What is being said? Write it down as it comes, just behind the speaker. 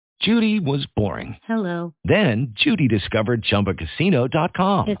Judy was boring. Hello. Then Judy discovered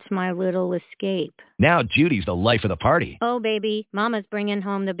ChumbaCasino.com. It's my little escape. Now Judy's the life of the party. Oh, baby, mama's bringing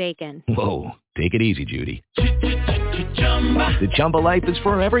home the bacon. Whoa, take it easy, Judy. The Chumba life is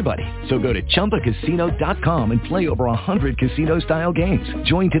for everybody. So go to ChumbaCasino.com and play over 100 casino-style games.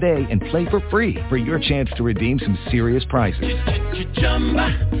 Join today and play for free for your chance to redeem some serious prizes.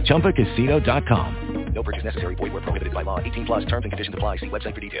 ChumbaCasino.com. No purchase necessary. Void where prohibited by law. 18 plus terms and conditions apply. See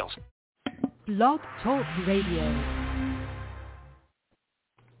website for details. Blog Talk Radio.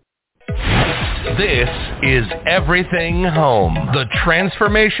 This is Everything Home, the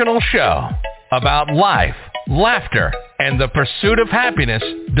transformational show about life, laughter, and the pursuit of happiness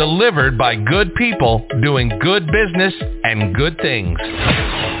delivered by good people doing good business and good things.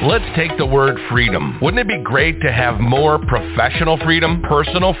 Let's take the word freedom. Wouldn't it be great to have more professional freedom,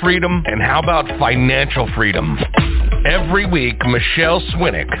 personal freedom, and how about financial freedom? Every week, Michelle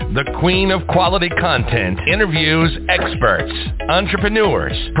Swinick, the queen of quality content, interviews experts,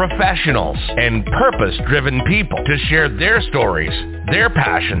 entrepreneurs, professionals, and purpose-driven people to share their stories, their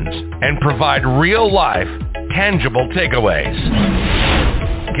passions, and provide real-life, tangible takeaways.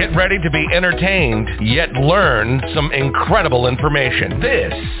 Get ready to be entertained, yet learn some incredible information.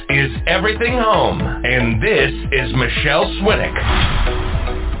 This is Everything Home, and this is Michelle Swinick.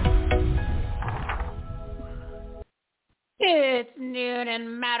 It's noon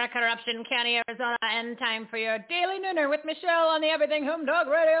in Matter Corruption County, Arizona, and time for your Daily Nooner with Michelle on the Everything Home Dog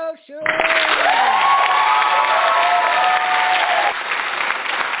Radio Show.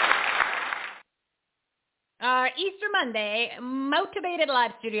 Our Easter Monday motivated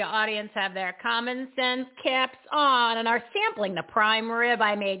live studio audience have their common sense caps on and are sampling the prime rib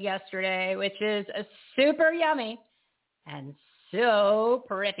I made yesterday, which is super yummy and so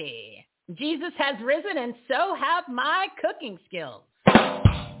pretty. Jesus has risen, and so have my cooking skills.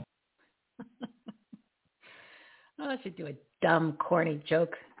 I should do a dumb, corny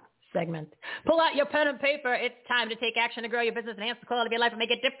joke segment. Pull out your pen and paper. It's time to take action to grow your business, enhance the quality of your life, and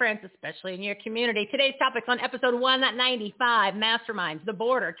make a difference, especially in your community. Today's topics on episode 195, MasterMinds, the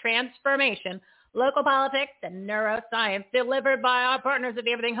border, transformation, local politics, and neuroscience, delivered by our partners at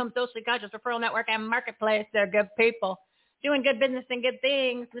the Everything Home Socially Conscious Referral Network and Marketplace. They're good people doing good business and good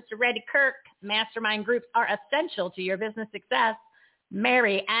things. Mr. Reddy Kirk, mastermind groups are essential to your business success.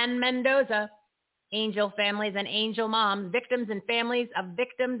 Mary Ann Mendoza, angel families and angel moms, victims and families of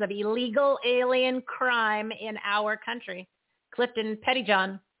victims of illegal alien crime in our country. Clifton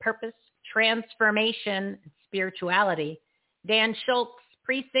Pettyjohn, purpose, transformation, spirituality. Dan Schultz,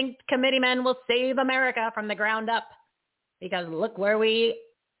 precinct committeeman, will save America from the ground up, because look where we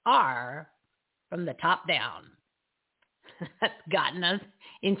are from the top down. That's gotten us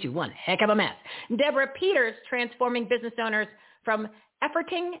into one heck of a mess. Deborah Peters, transforming business owners from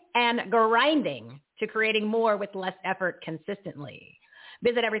efforting and grinding to creating more with less effort consistently.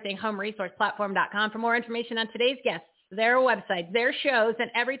 Visit everythinghomeresourceplatform.com for more information on today's guests, their websites, their shows,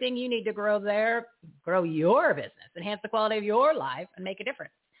 and everything you need to grow your business, enhance the quality of your life, and make a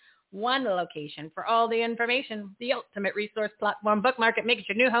difference. One location for all the information, the ultimate resource platform. Bookmark it, make it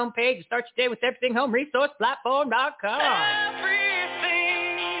your new homepage, and start your day with everythinghomeresourceplatform.com.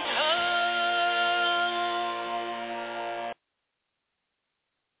 Everything's home.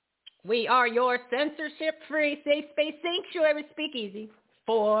 We are your censorship-free, safe space sanctuary speakeasy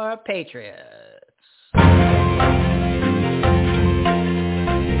for patriots.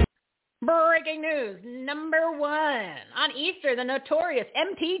 Breaking news, number one. On Easter, the notorious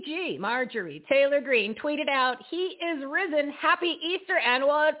MTG, Marjorie Taylor Greene, tweeted out, "He is risen, happy Easter," and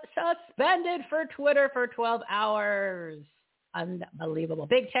was suspended for Twitter for 12 hours. Unbelievable.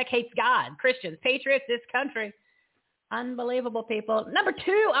 Big tech hates God, Christians, patriots, this country. Unbelievable, people. Number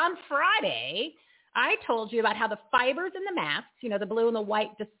two, on Friday, I told you about how the fibers in the masks, the blue and the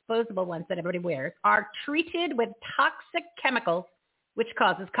white disposable ones that everybody wears, are treated with toxic chemicals, which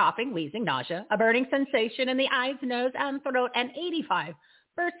causes coughing, wheezing, nausea, a burning sensation in the eyes, nose, and throat, and 85%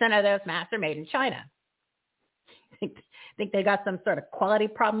 of those masks are made in China. Think they got some sort of quality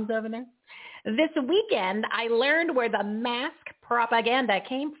problems over there? This weekend, I learned where the mask propaganda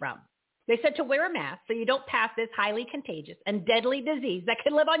came from. They said to wear a mask so you don't pass this highly contagious and deadly disease that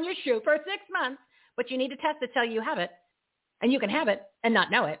could live on your shoe for 6 months, but you need to test to tell you have it. And you can have it and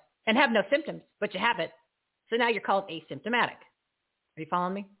not know it and have no symptoms, but you have it. So now you're called asymptomatic. Are you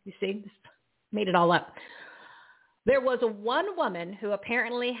following me? You see? Just made it all up. There was one woman who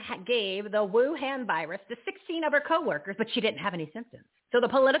apparently gave the Wuhan virus to 16 of her coworkers, but she didn't have any symptoms. So the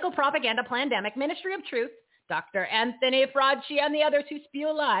political propaganda pandemic Ministry of Truth, Dr. Anthony Fauci and the others who spew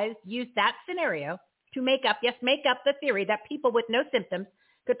lies, used that scenario to make up the theory that people with no symptoms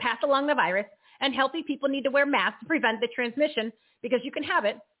could pass along the virus, and healthy people need to wear masks to prevent the transmission because you can have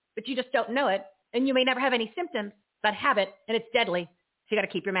it, but you just don't know it, and you may never have any symptoms, but have it, and it's deadly, so you got to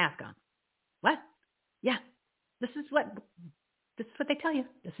keep your mask on. What? Yeah, this is what they tell you.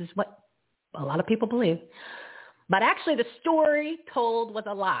 This is what a lot of people believe. But actually, the story told was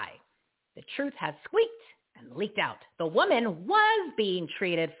a lie. The truth has squeaked and leaked out. The woman was being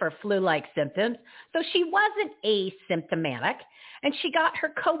treated for flu-like symptoms, so she wasn't asymptomatic, and she got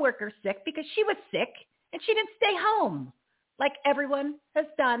her coworker sick because she was sick, and she didn't stay home like everyone has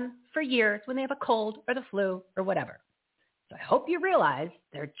done for years when they have a cold or the flu or whatever. So I hope you realize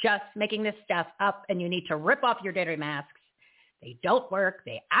they're just making this stuff up, and you need to rip off your dirty masks. They don't work.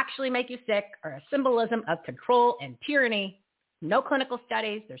 They actually make you sick, are a symbolism of control and tyranny. No clinical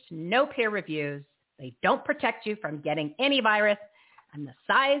studies. There's no peer reviews. They don't protect you from getting any virus. And the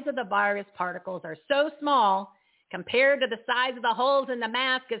size of the virus particles are so small compared to the size of the holes in the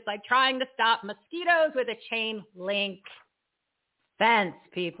mask. It's like trying to stop mosquitoes with a chain link fence,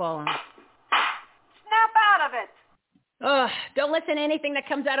 people. Snap out of it. Ugh, don't listen to anything that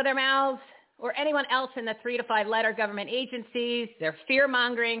comes out of their mouths or anyone else in the 3 to 5 letter government agencies. Their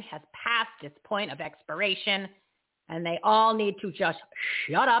fear-mongering has passed its point of expiration, and they all need to just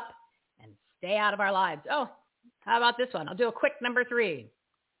shut up and stay out of our lives. Oh, how about this one? I'll do a quick number 3.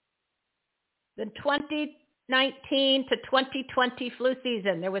 The 2019 to 2020 flu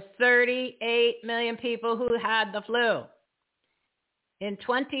season, there was 38 million people who had the flu. In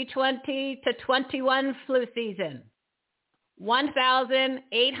 2020 to 21 flu season,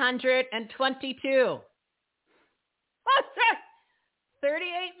 1,822. What's that?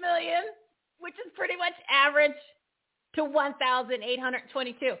 38 million, which is pretty much average to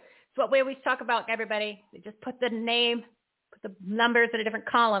 1,822. It's what we always talk about, everybody. They just put the name, put the numbers in a different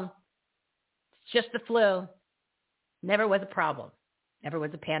column. It's just the flu. Never was a problem. Never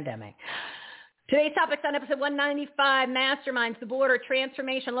was a pandemic. Today's topics on episode 195, Masterminds, the border,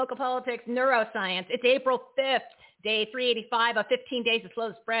 transformation, local politics, neuroscience. It's April 5th. Day 385 of 15 days to slow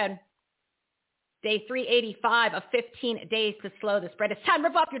the spread. Day 385 of 15 days to slow the spread. It's time to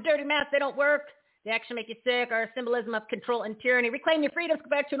rip off your dirty masks. They don't work. They actually make you sick, are a symbolism of control and tyranny. Reclaim your freedoms, go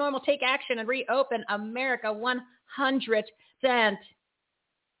back to normal, take action, and reopen America 100%. Is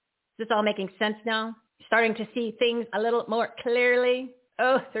this all making sense now? Starting to see things a little more clearly?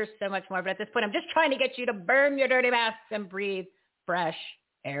 Oh, there's so much more. But at this point, I'm just trying to get you to burn your dirty masks and breathe fresh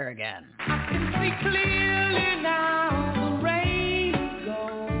air again. I can see clearly now.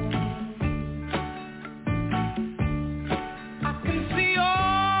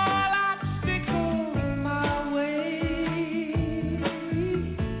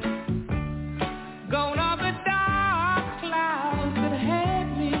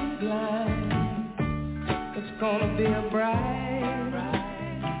 Gonna be a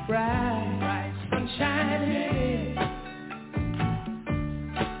bright, bright, sunshiny day.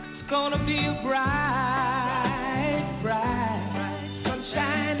 It's gonna be a bright, bright,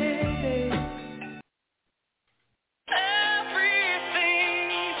 sunshiny day.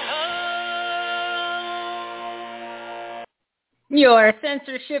 Everything's home. Your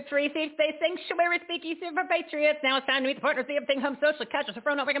censorship-free, safe-space sanctuary speakeasy for patriots. Now it's time to meet the partners of the Everything Home Social, Casual,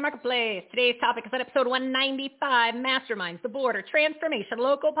 Front Network, and Marketplace. Today's topic is on episode 195, Masterminds, the border, transformation,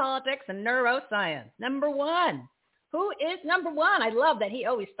 local politics, and neuroscience. Number 1. Who is number 1? I love that he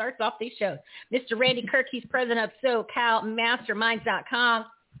always starts off these shows. Mr. Randy Kirk, he's president of SoCalMasterminds.com,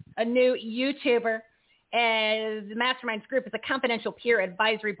 a new YouTuber. As the Masterminds Group is a confidential peer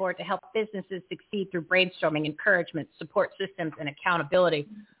advisory board to help businesses succeed through brainstorming, encouragement, support systems, and accountability.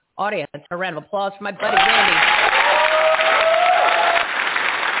 Audience, a round of applause for my buddy Randy.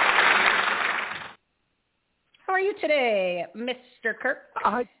 How are you today, Mr. Kirk?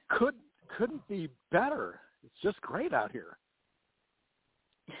 I couldn't be better. It's just great out here.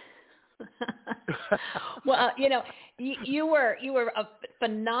 Well, you were a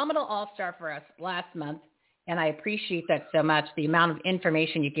phenomenal all-star for us last month, and I appreciate that so much. The amount of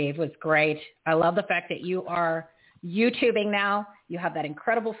information you gave was great. I love the fact that you are YouTubing now. You have that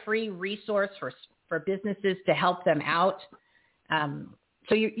incredible free resource for businesses to help them out.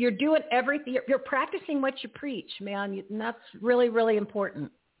 So you're doing everything. You're practicing what you preach, man, and that's really, really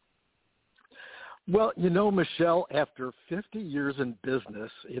important. Well, Michelle, after 50 years in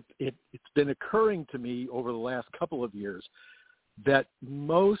business, it's been occurring to me over the last couple of years that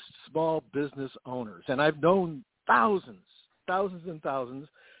most small business owners, and I've known thousands and thousands,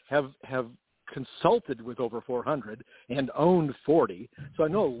 have consulted with over 400 and owned 40, so I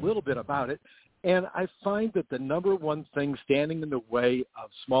know a little bit about it. And I find that the number one thing standing in the way of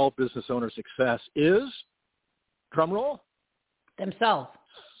small business owner success is, drum roll, themselves.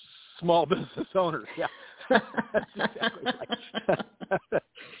 small business owners. Yeah, that's exactly right.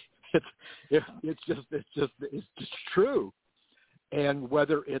 It's just true. And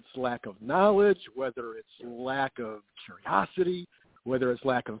whether it's lack of knowledge, whether it's lack of curiosity, whether it's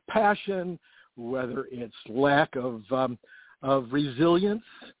lack of passion, whether it's lack of resilience,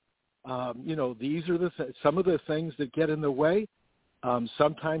 these are some of the things that get in the way.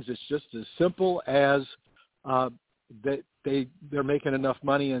 Sometimes it's just as simple as they're making enough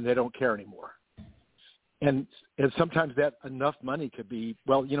money and they don't care anymore. And sometimes that enough money could be,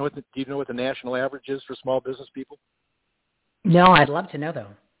 do you know what the national average is for small business people? No, I'd love to know,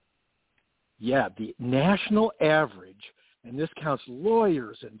 though. Yeah, the national average, and this counts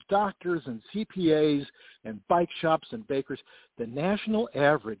lawyers and doctors and CPAs and bike shops and bakers, the national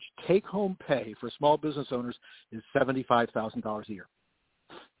average take-home pay for small business owners is $75,000 a year.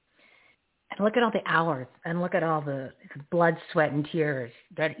 And look at all the hours, and look at all the blood, sweat, and tears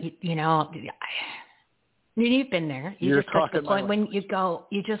that, you've been there. You just got to the point when you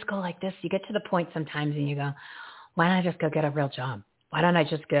just go like this. You get to the point sometimes and you go, why don't I just go get a real job? Why don't I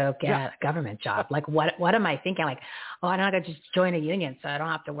just go get a government job? Like, what am I thinking? Like, why don't I just join a union so I don't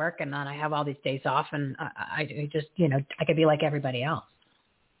have to work and then I have all these days off and I just, I could be like everybody else.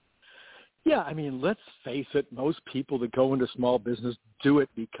 Yeah, I mean, let's face it. Most people that go into small business do it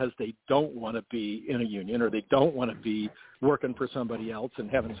because they don't want to be in a union or they don't want to be working for somebody else and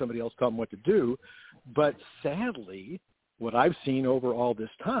having somebody else tell them what to do. But sadly, what I've seen over all this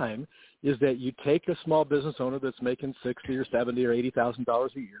time is that you take a small business owner that's making $60,000 or $70,000 or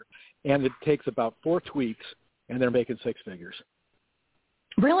 $80,000 a year, and it takes about 4 tweaks, and they're making 6 figures.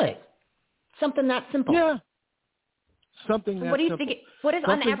 Really? Something that simple? Yeah. Something that simple. What do you think? What is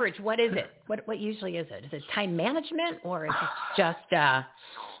on average? What is it? What usually is it? Is it time management, or is it just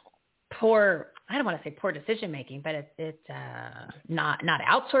poor? I don't want to say poor decision making, but it's not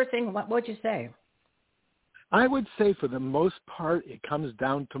outsourcing. What would you say? I would say for the most part, it comes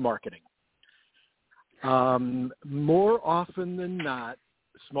down to marketing. More often than not,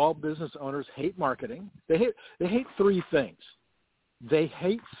 small business owners hate marketing. They hate 3 things. They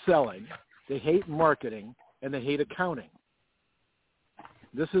hate selling, they hate marketing, and they hate accounting.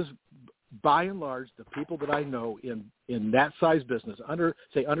 This is, by and large, the people that I know in that size business, under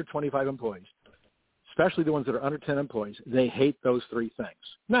 25 employees, especially the ones that are under 10 employees, they hate those 3 things.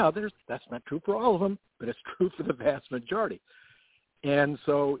 Now, that's not true for all of them, but it's true for the vast majority. And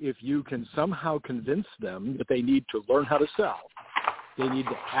so if you can somehow convince them that they need to learn how to sell, they need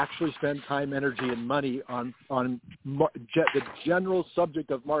to actually spend time, energy, and money on the general subject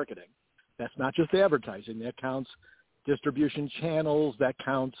of marketing. That's not just advertising. That counts distribution channels. That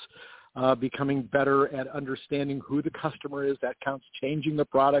counts becoming better at understanding who the customer is. That counts changing the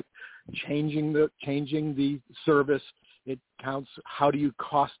product, changing the service. It counts how do you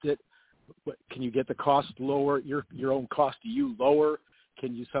cost it. Can you get the cost lower, your own cost to you lower?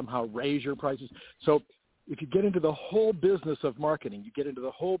 Can you somehow raise your prices? So if you get into the whole business of marketing, you get into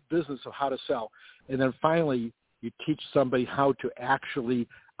the whole business of how to sell, and then finally you teach somebody how to actually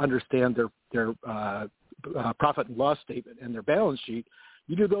understand their profit and loss statement and their balance sheet.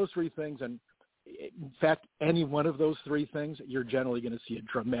 You do those 3 things, and in fact, any one of those 3 things, you're generally going to see a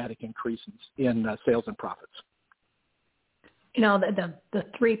dramatic increase in sales and profits. The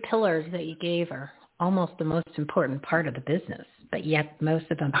 3 pillars that you gave are almost the most important part of the business, but yet most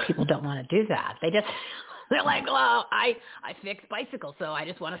of them people don't want to do that. They're like, well, I fix bicycles, so I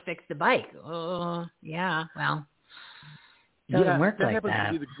just want to fix the bike. Oh, yeah, well, it doesn't work like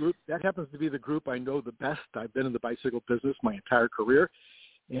that. That happens to be the group I know the best. I've been in the bicycle business my entire career,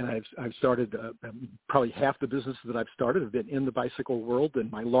 and I've started probably half the businesses that I've started have been in the bicycle world,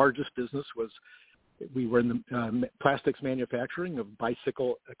 and my largest business we were in the plastics manufacturing of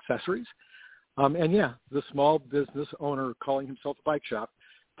bicycle accessories. The small business owner calling himself a bike shop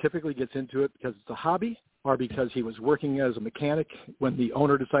typically gets into it because it's a hobby or because he was working as a mechanic when the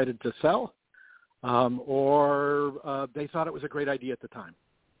owner decided to sell, or they thought it was a great idea at the time.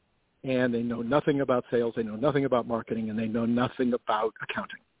 And they know nothing about sales, they know nothing about marketing, and they know nothing about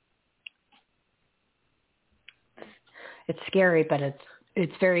accounting. It's scary, but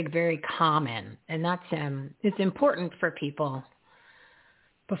it's very, very common. And that's it's important for people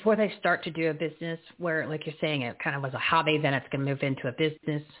before they start to do a business where, like you're saying, it kind of was a hobby, then it's going to move into a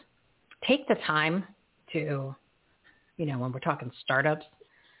business. Take the time to, when we're talking startups,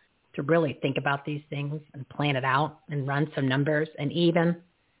 to really think about these things and plan it out and run some numbers and even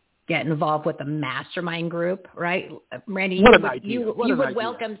get involved with a mastermind group, right? Randy, you would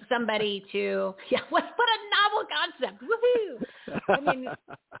welcome somebody to, what a novel concept. Woohoo! I mean,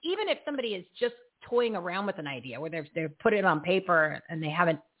 even if somebody is just toying around with an idea, where they've put it on paper and they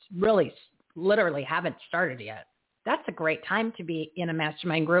haven't really, literally haven't started yet, that's a great time to be in a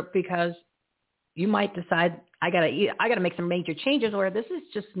mastermind group, because you might decide, I gotta make some major changes, or this is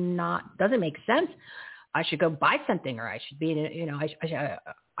just doesn't make sense. I should go buy something, or I should be,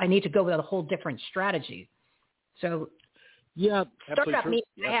 I need to go with a whole different strategy. So yeah, startup meetings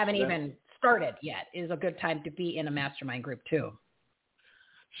I haven't even started yet is a good time to be in a mastermind group too.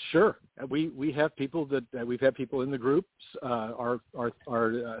 Sure, we have people we've had people in the groups. Our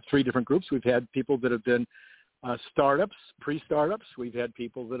 3 different groups. We've had people that have been startups, pre-startups. We've had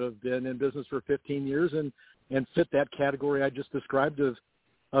people that have been in business for 15 years and fit that category I just described of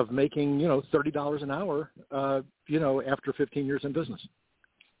making $30 an hour after 15 years in business.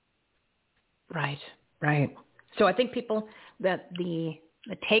 Right. So I think people that the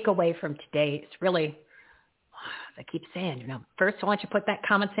takeaway from today is really, I keep saying, first I want you to put that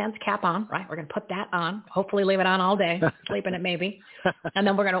common sense cap on, right? We're going to put that on, hopefully leave it on all day, sleep in it maybe. And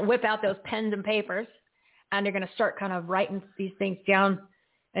then we're going to whip out those pens and papers, and you're going to start kind of writing these things down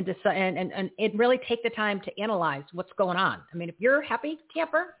and decide, and it really take the time to analyze what's going on. I mean, if you're a happy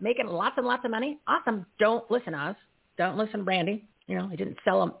camper making lots and lots of money, awesome. Don't listen to us. Don't listen to Randy. He didn't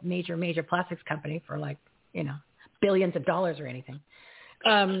sell a major plastics company for billions of dollars or anything.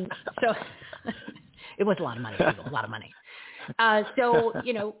 So it was a lot of money, people, a lot of money. So,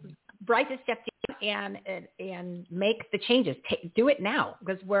 write this stuff down and make the changes. Do it now,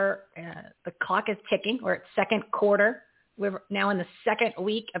 because the clock is ticking. We're at second quarter. We're now in the second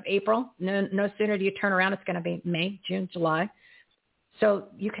week of April. No sooner do you turn around, it's going to be May, June, July. So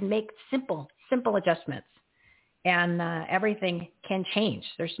you can make simple adjustments, and everything can change.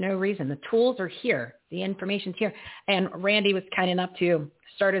 There's no reason. The tools are here. The information's here. And Randy was kind enough to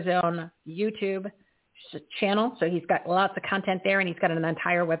start his own YouTube channel. So he's got lots of content there, and he's got an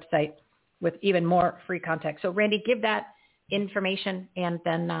entire website with even more free content. So Randy, give that information, and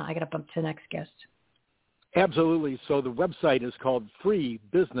then I got to bump to the next guest. Absolutely. So the website is called Free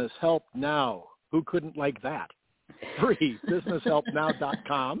Business Help Now. Who couldn't like that?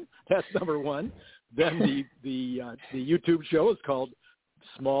 freebusinesshelpnow.com. That's number 1. Then the YouTube show is called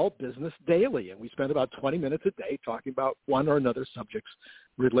Small Business Daily, and we spend about 20 minutes a day talking about one or another subjects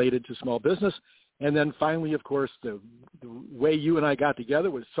related to small business. And then finally, of course, the way you and I got together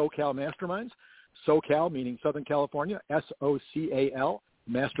was SoCal Masterminds. SoCal meaning Southern California, SOCAL,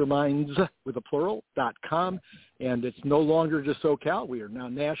 Masterminds with a plural.com. And it's no longer just SoCal. We are now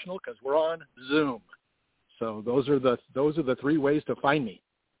national because we're on Zoom. So those are the 3 ways to find me.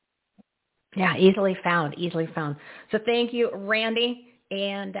 Yeah, easily found. So thank you, Randy.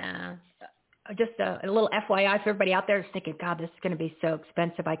 And just a little FYI for everybody out there who's thinking, God, this is going to be so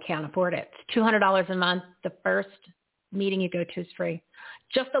expensive, I can't afford it. It's $200 a month. The first meeting you go to is free.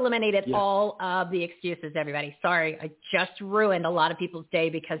 Just eliminated all of the excuses, everybody. Sorry, I just ruined a lot of people's day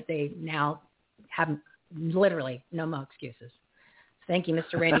because they now have literally no more excuses. Thank you,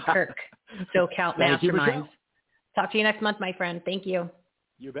 Mr. Randy Kirk, SoCal Masterminds. Talk to you next month, my friend. Thank you.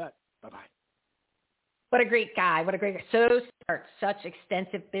 You bet. Bye-bye. What a great guy. So smart, such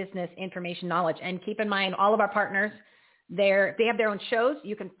extensive business information knowledge. And keep in mind, all of our partners, they have their own shows.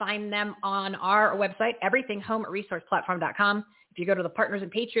 You can find them on our website, everythinghomeresourceplatform.com. If you go to the Partners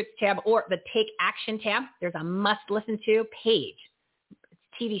and Patriots tab or the Take Action tab, there's a must-listen to page. It's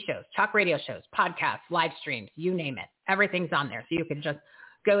TV shows, talk radio shows, podcasts, live streams, you name it. Everything's on there. So you can just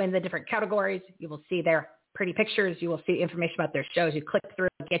go in the different categories. You will see their pretty pictures. You will see information about their shows. You click through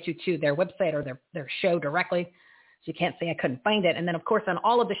and get you to their website or their show directly. So you can't say I couldn't find it. And then, of course, on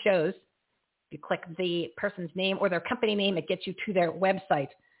all of the shows, you click the person's name or their company name, it gets you to their website.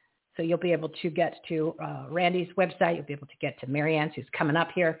 So you'll be able to get to Randy's website. You'll be able to get to Marianne's, who's coming up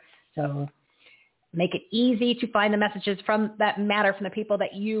here. So make it easy to find the messages that matter from the people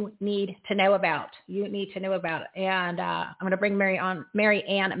that you need to know about. And I'm going to bring Mary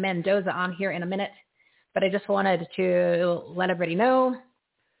Ann Mendoza on here in a minute. But I just wanted to let everybody know,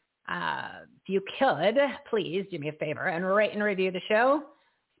 if you could, please do me a favor and rate and review the show,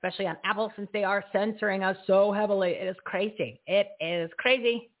 especially on Apple, since they are censoring us so heavily. It is crazy.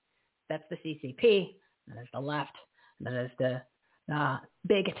 That's the CCP. And there's the left. And then there's the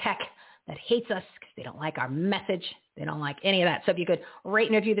big tech that hates us because they don't like our message. They don't like any of that. So if you could rate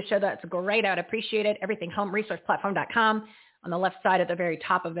and review the show, that's great. I would appreciate it. EverythingHomeResourcePlatform.com. On the left side at the very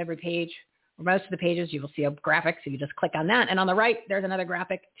top of every page, most of the pages, you will see a graphic, so you just click on that. And on the right, there's another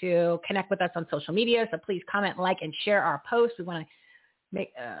graphic to connect with us on social media. So please comment, like, and share our posts. We want to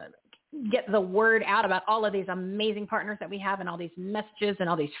get the word out about all of these amazing partners that we have and all these messages and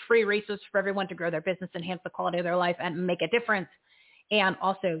all these free resources for everyone to grow their business, enhance the quality of their life, and make a difference. And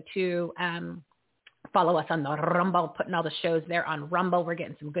also to Follow us on the Rumble, putting all the shows there on Rumble. We're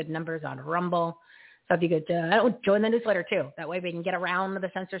getting some good numbers on Rumble. So if you could join the newsletter too. That way we can get around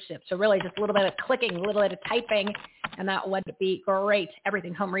the censorship. So really just a little bit of clicking, a little bit of typing, and that would be great.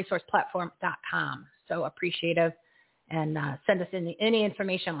 EverythingHomeResourcePlatform.com. So appreciative. And send us any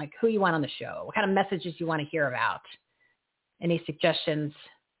information like who you want on the show, what kind of messages you want to hear about, any suggestions,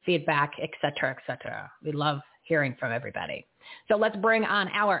 feedback, et cetera, et cetera. We love hearing from everybody. So let's bring on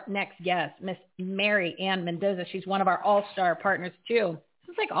our next guest, Miss Mary Ann Mendoza. She's one of our all-star partners too.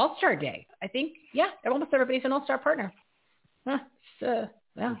 This is like all-star day. I think, yeah, almost everybody's an all-star partner. It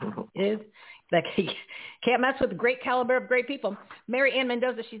is. Like, can't mess with a great caliber of great people. Mary Ann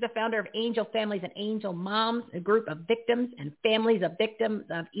Mendoza, she's the founder of Angel Families and Angel Moms, a group of victims and families of victims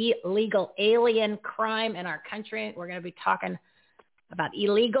of illegal alien crime in our country. We're going to be talking about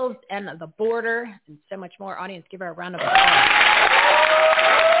illegals and the border and so much more. Audience, give her a round of applause.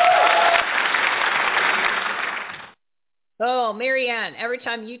 Oh, Mary Ann, every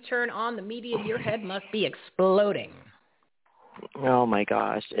time you turn on the media, your head must be exploding. Oh, my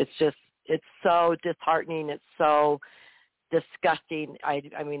gosh. It's so disheartening. It's so disgusting. I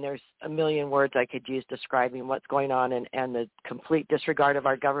mean, there's a million words I could use describing what's going on and the complete disregard of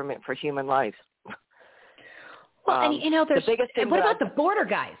our government for human lives. Well, and there's the biggest thing. What about the border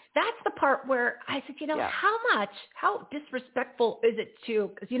guys? That's the part where I said, how disrespectful is it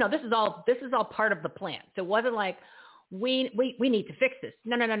to? Because this is all part of the plan. So it wasn't like we need to fix this.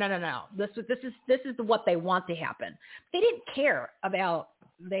 No. This is what they want to happen. They didn't care about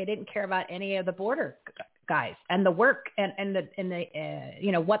any of the border guys and the work and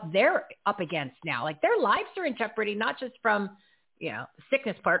the what they're up against now. Like their lives are in jeopardy, not just from the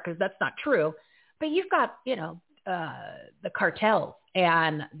sickness part, because that's not true, but you've got the cartels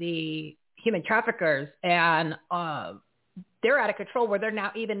and the human traffickers, and they're out of control where they're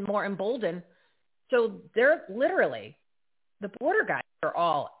now even more emboldened. So they're literally, the border guys are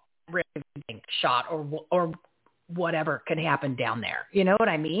all being shot or whatever can happen down there. You know what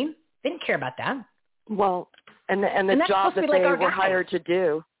I mean? They didn't care about that. Well, and the job that they were hired to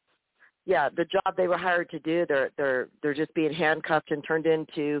do. Yeah, the job they were hired to do, they're just being handcuffed and turned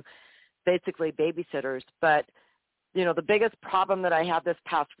into basically babysitters. But the biggest problem that I had this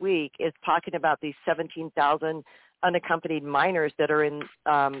past week is talking about these 17,000 unaccompanied minors that are in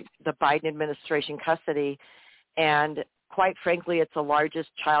the Biden administration custody. And quite frankly, it's the largest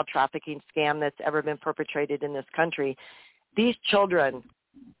child trafficking scam that's ever been perpetrated in this country. These children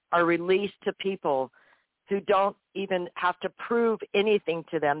are released to people who don't even have to prove anything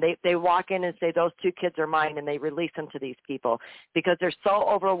to them. They walk in and say, those two kids are mine, and they release them to these people because they're so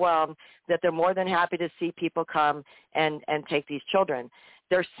overwhelmed that they're more than happy to see people come and take these children.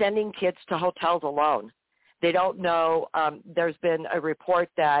 They're sending kids to hotels alone. They don't know. There's been a report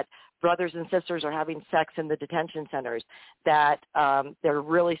that brothers and sisters are having sex in the detention centers, that they're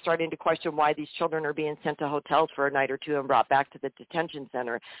really starting to question why these children are being sent to hotels for a night or two and brought back to the detention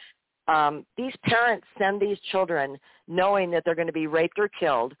center. These parents send these children knowing that they're going to be raped or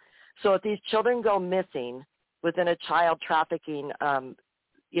killed. So if these children go missing within a child trafficking,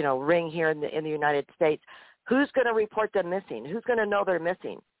 ring here in the United States, who's going to report them missing? Who's going to know they're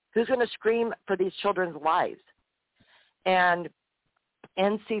missing? Who's going to scream for these children's lives? And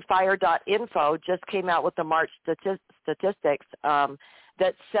ncfire.info just came out with the March statistics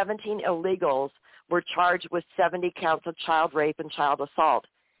that 17 illegals were charged with 70 counts of child rape and child assault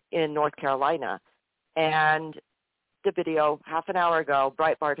in North Carolina. And the video half an hour ago,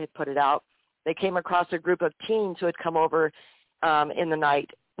 Breitbart had put it out. They came across a group of teens who had come over in the night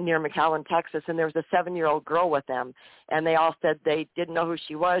near McAllen, Texas, and there was a 7-year-old girl with them. And they all said they didn't know who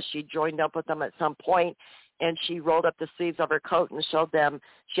she was. She joined up with them at some point, and she rolled up the sleeves of her coat and showed them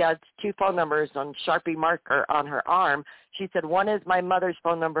she had 2 phone numbers on Sharpie marker on her arm. She said, one is my mother's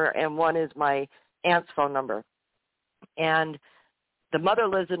phone number and one is my aunt's phone number. And the mother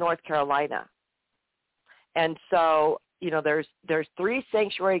lives in North Carolina. And so, there's 3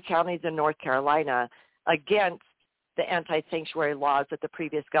 sanctuary counties in North Carolina against the anti-sanctuary laws that the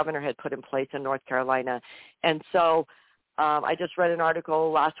previous governor had put in place in North Carolina. And so I just read an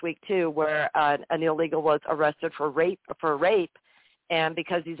article last week, too, where an illegal was arrested for rape, and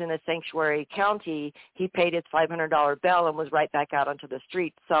because he's in a sanctuary county, he paid his $500 bail and was right back out onto the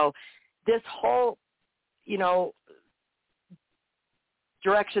street. So this whole,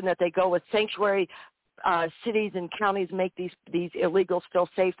 direction that they go with sanctuary cities and counties make these illegals feel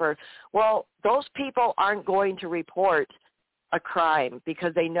safer. Well, those people aren't going to report a crime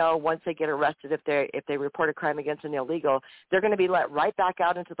because they know once they get arrested, if they report a crime against an illegal, they're going to be let right back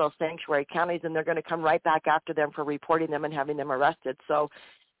out into those sanctuary counties, and they're going to come right back after them for reporting them and having them arrested. So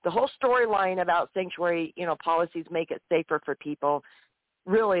the whole storyline about sanctuary, policies make it safer for people.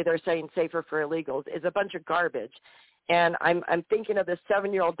 Really, they're saying safer for illegals is a bunch of garbage. And I'm thinking of the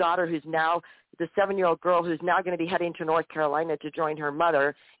 7-year-old daughter the 7-year-old girl who's now going to be heading to North Carolina to join her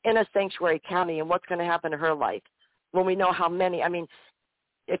mother in a sanctuary county, and what's going to happen to her life when we know how many. I mean,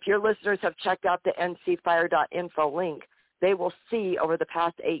 if your listeners have checked out the ncfire.info link, they will see over the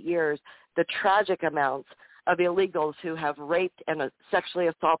past 8 years the tragic amounts of illegals who have raped and sexually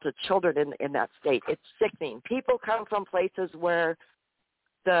assaulted children in that state. It's sickening. People come from places where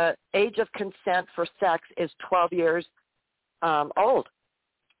the age of consent for sex is 12 years old,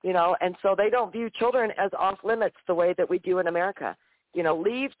 and so they don't view children as off limits the way that we do in America.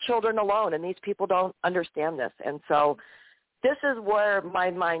 Leave children alone, and these people don't understand this. And so this is where my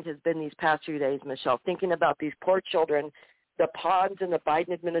mind has been these past few days, Michelle, thinking about these poor children, the pawns in the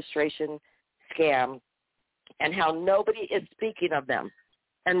Biden administration scam, and how nobody is speaking of them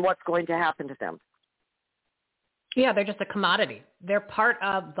and what's going to happen to them. Yeah, they're just a commodity. They're part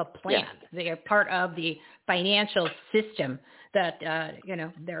of the plan. Yeah. They are part of the financial system that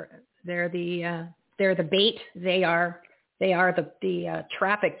they're the bait. They are the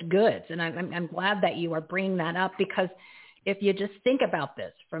trafficked goods. And I'm glad that you are bringing that up, because if you just think about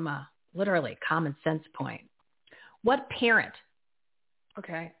this from a literally common sense point, what parent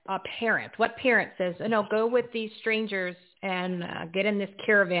says, no, go with these strangers and get in this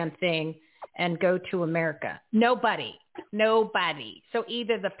caravan thing and go to America? Nobody. So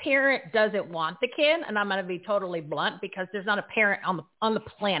either the parent doesn't want the kid, and I'm going to be totally blunt, because there's not a parent on the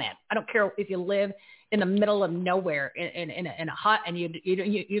planet. I don't care if you live in the middle of nowhere in a hut and you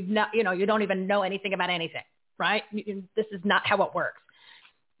don't even know anything about anything, right? This is not how it works.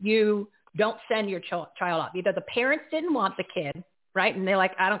 You don't send your child off. Either the parents didn't want the kid, right, and they're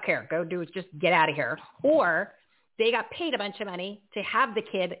like, I don't care, go do it, just get out of here, or they got paid a bunch of money to have the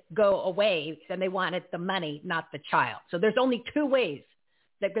kid go away, and they wanted the money, not the child. So there's only two ways,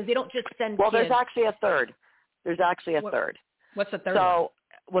 because they don't just send kids. There's actually a third. What's the third one?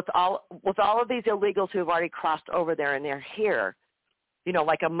 with all of these illegals who have already crossed over there and they're here,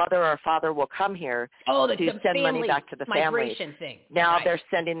 like a mother or a father will come here to send money back to the family. Migration thing. Now right. They're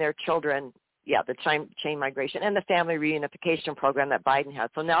sending their children, the chain migration and the family reunification program that Biden has.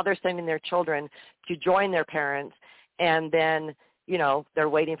 So now they're sending their children to join their parents, and then, they're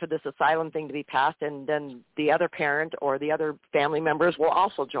waiting for this asylum thing to be passed, and then the other parent or the other family members will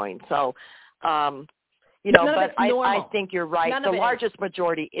also join. So, but I think you're right. The largest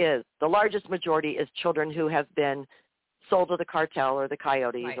majority is children who have been sold to the cartel or the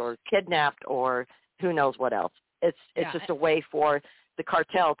coyotes, right, or kidnapped, or who knows what else. It's just a way for the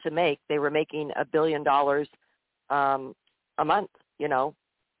cartel to make. They were making $1 billion a month,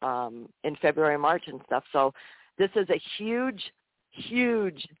 in February, March and stuff. So this is a huge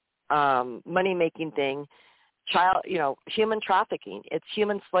money-making thing. Human trafficking. It's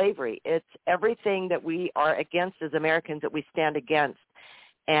human slavery. It's everything that we are against as Americans, that we stand against.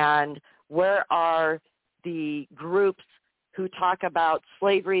 And where are the groups who talk about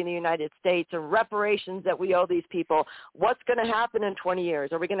slavery in the United States and reparations that we owe these people? What's going to happen in 20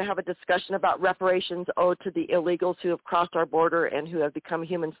 years? Are we going to have a discussion about reparations owed to the illegals who have crossed our border and who have become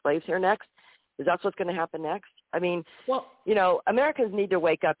human slaves here next? Is that what's going to happen next? I mean, Americans need to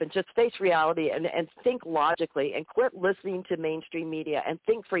wake up and just face reality and think logically, and quit listening to mainstream media and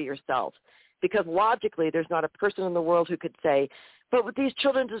think for yourself. Because logically, there's not a person in the world who could say, but these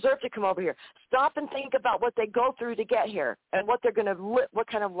children deserve to come over here. Stop and think about what they go through to get here, and what they're going to what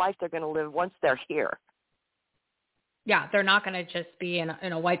kind of life they're going to live once they're here. Yeah, they're not going to just be in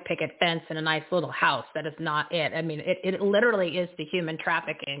a white picket fence in a nice little house. That is not it. I mean, it literally is the human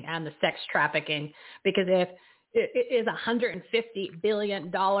trafficking and the sex trafficking, because if it is $150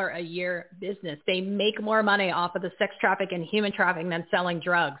 billion a year business, they make more money off of the sex trafficking and human trafficking than selling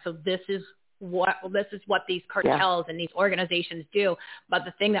drugs. So this is what these cartels and these organizations do. But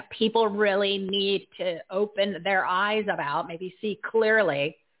the thing that people really need to open their eyes about, maybe see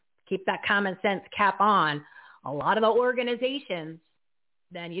clearly, keep that common sense cap on, a lot of the organizations,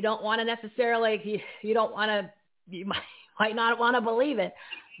 then you don't want to necessarily, you might not want to believe it.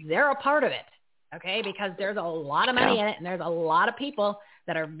 They're a part of it, okay? Because there's a lot of money in it, and there's a lot of people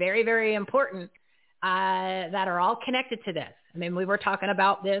that are very, very important that are all connected to this. I mean, we were talking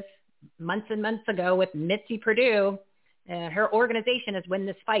about this months and months ago with Mitzi Perdue, and her organization is Win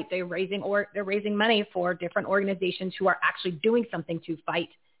This Fight. They're raising money for different organizations who are actually doing something to fight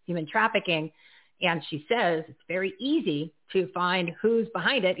human trafficking. And she says it's very easy to find who's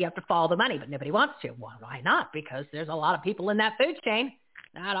behind it. You have to follow the money, but nobody wants to. Well, why not? Because there's a lot of people in that food chain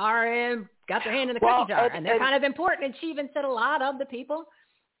that are got their hand in the cookie jar, and they're kind of important. And she even said a lot of the people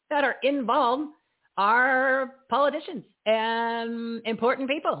that are involved are politicians and important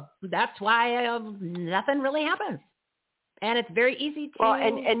people. That's why nothing really happens. And it's very easy to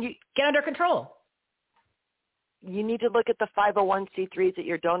and you get under control. You need to look at the 501c3s that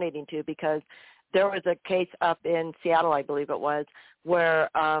you're donating to, because there was a case up in Seattle, I believe it was, where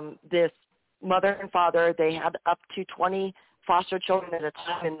this mother and father, they had up to 20 foster children at a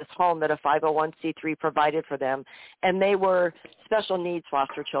time in this home that a 501c3 provided for them, and they were special needs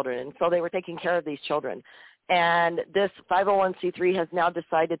foster children, and so they were taking care of these children. And this 501c3 has now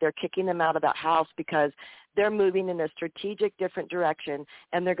decided they're kicking them out of that house because they're moving in a strategic different direction,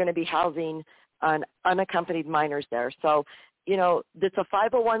 and they're going to be housing unaccompanied minors there. So, it's a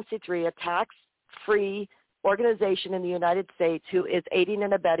 501c3, a tax-free organization in the United States who is aiding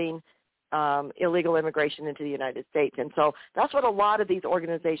and abetting illegal immigration into the United States. And so that's what a lot of these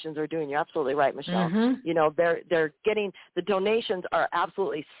organizations are doing. You're absolutely right, Michelle. Mm-hmm. They're getting, the donations are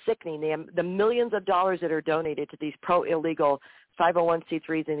absolutely sickening. The millions of dollars that are donated to these pro-illegal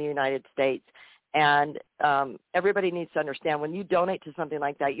 501c3s in the United States. And everybody needs to understand, when you donate to something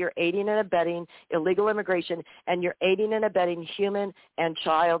like that, you're aiding and abetting illegal immigration, and you're aiding and abetting human and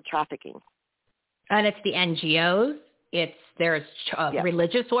child trafficking. And it's the NGOs. There's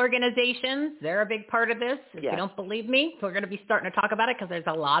religious organizations. They're a big part of this. If you don't believe me, we're going to be starting to talk about it, because there's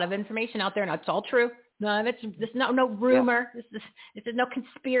a lot of information out there, and it's all true. No, this is no rumor. This is no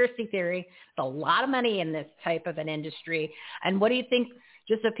conspiracy theory. There's a lot of money in this type of an industry. And what do you think?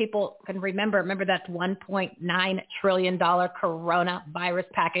 Just so people can remember that $1.9 trillion coronavirus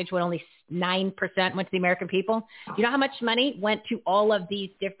package when only 9% went to the American people? Do you know how much money went to all of these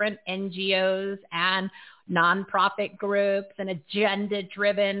different NGOs and nonprofit groups and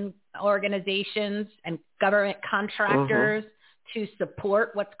agenda-driven organizations and government contractors to support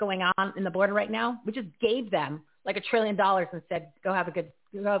what's going on in the border right now? We just gave them like $1 trillion and said, go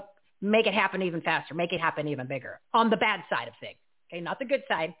make it happen even faster, make it happen even bigger, on the bad side of things. Okay, not the good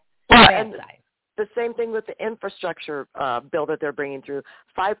side, the bad side. The same thing with the infrastructure bill that they're bringing through.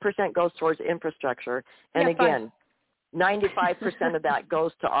 5% goes towards infrastructure. And again, 95% of that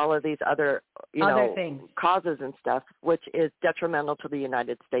goes to all of these other things, causes and stuff, which is detrimental to the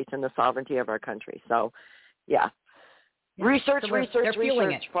United States and the sovereignty of our country. So, research,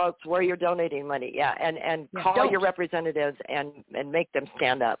 folks, where you're donating money. And call your representatives and make them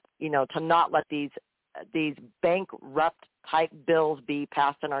stand up, to not let these bankrupt type bills be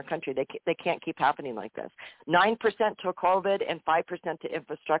passed in our country. They can't keep happening like this. 9% to COVID and 5% to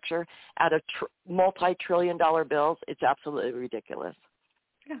infrastructure out of multi-trillion-dollar bills. It's absolutely ridiculous.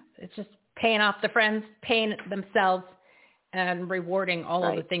 Yeah, it's just paying off the friends, paying themselves, and rewarding all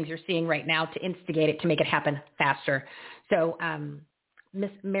of the things you're seeing right now to instigate it, to make it happen faster. So, Miss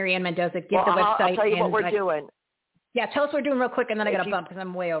Marianne Mendoza, give the website. I'll tell you what we're doing. Yeah, tell us what we're doing real quick, and then I got to bump because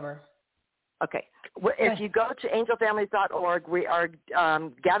I'm way over. Okay. If you go to angelfamilies.org, we are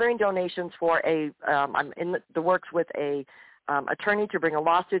gathering donations for I'm in the works with a attorney to bring a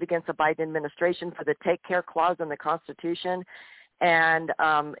lawsuit against the Biden administration for the take care clause in the Constitution. And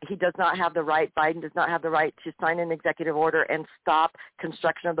he does not have the right, Biden does not have the right to sign an executive order and stop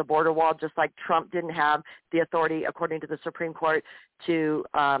construction of the border wall, just like Trump didn't have the authority, according to the Supreme Court, to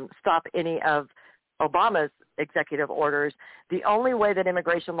stop any of Obama's executive orders. The only way that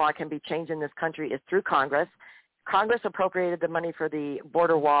immigration law can be changed in this country is through Congress. Congress appropriated the money for the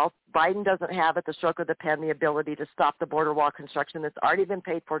border wall. Biden doesn't have, at the stroke of the pen, the ability to stop the border wall construction that's already been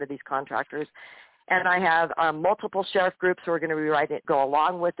paid for to these contractors. And I have multiple sheriff groups who are going to go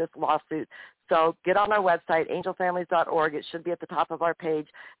along with this lawsuit. So get on our website, angelfamilies.org. It should be at the top of our page.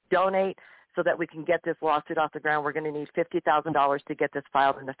 Donate so that we can get this lawsuit off the ground. We're going to need $50,000 to get this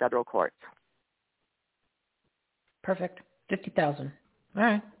filed in the federal courts. Perfect. $50,000. All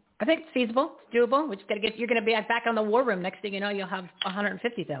right. I think it's feasible. It's doable. We just got to you're going to be back on the war room. Next thing you know, you'll have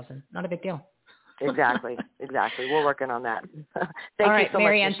 $150,000. Not a big deal. Exactly. We're working on that. Thank you so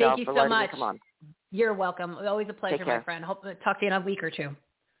Marianne, much, Michelle, thank you so much. Come on. You're welcome. Always a pleasure, my friend. Hope to talk to you in a week or two.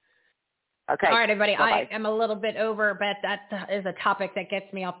 Okay. All right, everybody. Bye-bye. I am a little bit over, but that is a topic that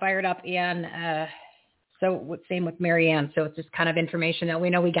gets me all fired up. And so same with Marianne. So it's just kind of information that we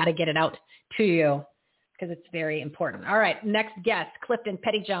know we got to get it out to you, because it's very important. All right, next guest, Clifton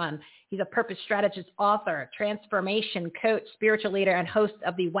Pettyjohn. He's a purpose strategist, author, transformation coach, spiritual leader, and host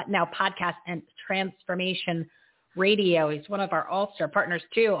of the What Now podcast and Transformation Radio. He's one of our all-star partners,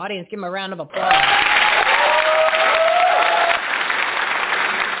 too. Audience, give him a round of applause.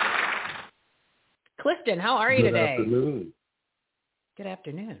 Clifton, how are you today? Good afternoon. Good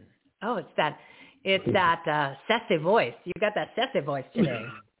afternoon. Oh, it's that sassy voice. You got that sassy voice today.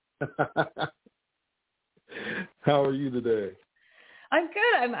 How are you today? I'm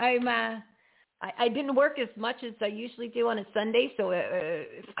good. I didn't work as much as I usually do on a Sunday, so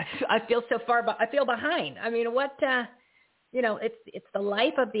I feel so far. I feel behind. I mean, it's the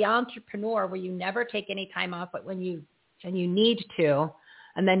life of the entrepreneur where you never take any time off, but when you need to,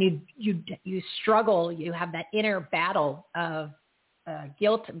 and then you struggle. You have that inner battle of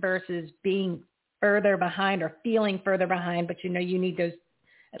guilt versus being further behind or feeling further behind. But you need those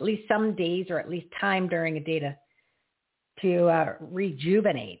at least some days or at least time during a day to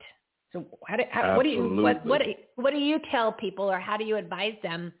rejuvenate. So what do you tell people, or how do you advise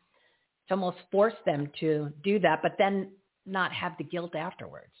them to almost force them to do that, but then not have the guilt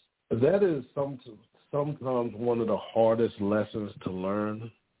afterwards? That is sometimes one of the hardest lessons to learn,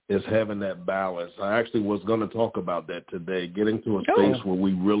 is having that balance. I actually was going to talk about that today, getting to a space where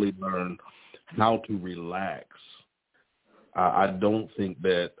we really learn how to relax. I don't think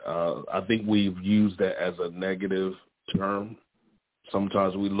that I think we've used that as a negative term.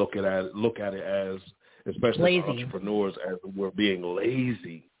 Sometimes we look at it as, especially as entrepreneurs, as we're being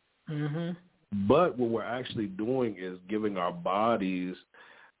lazy. Mm-hmm. But what we're actually doing is giving our bodies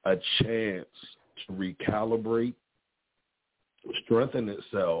a chance to recalibrate, strengthen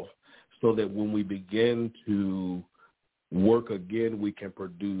itself, so that when we begin to work again, we can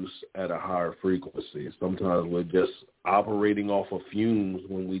produce at a higher frequency. Sometimes we're just operating off of fumes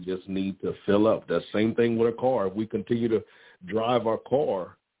when we just need to fill up. The same thing with a car. If we continue to drive our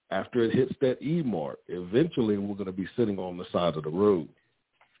car after it hits that E mark, eventually we're going to be sitting on the side of the road.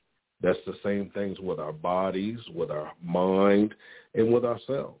 That's the same things with our bodies, with our mind, and with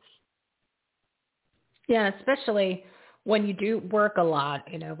ourselves. Yeah, especially when you do work a lot.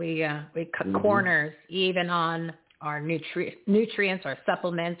 We cut corners even on our nutrients, our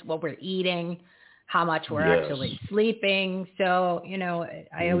supplements, what we're eating, how much we're actually sleeping. So,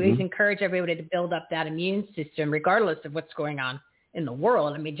 I always encourage everybody to build up that immune system, regardless of what's going on in the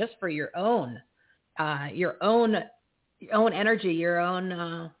world. I mean, just for your own energy, your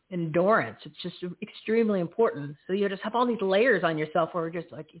own endurance. It's just extremely important. So you just have all these layers on yourself where it's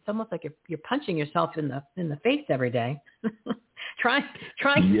it's almost like you're punching yourself in the face every day, trying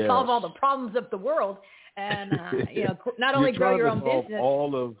to solve all the problems of the world. And, not only grow your own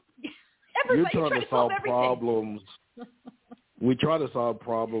business. You're trying to solve problems. We try to solve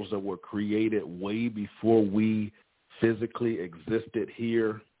problems that were created way before we physically existed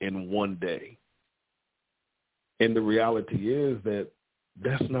here in one day. And the reality is that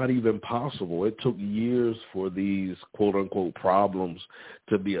that's not even possible. It took years for these quote-unquote problems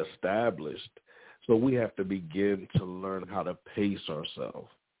to be established. So we have to begin to learn how to pace ourselves.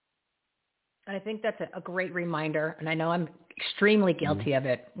 I think that's a great reminder, and I know I'm extremely guilty of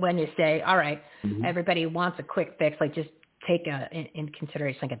it, when you say, all right, everybody wants a quick fix, like just take in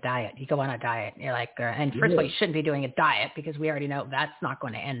consideration like a diet. You go on a diet, you're like, and first of all, you shouldn't be doing a diet because we already know that's not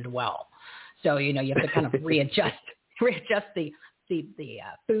going to end well. So, you have to kind of readjust the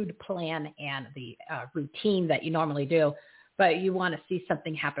food plan and the routine that you normally do, but you want to see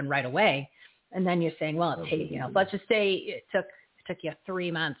something happen right away. And then you're saying, well, let's just say it took you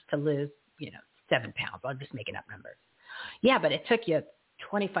 3 months to lose 7 pounds. I'm just making up numbers. Yeah, but it took you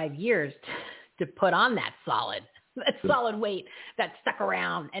 25 years to put on that solid weight that stuck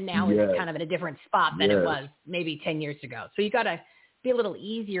around, and now it's kind of in a different spot than it was maybe 10 years ago. So you got to be a little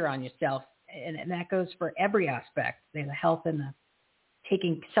easier on yourself, and that goes for every aspect, the health and the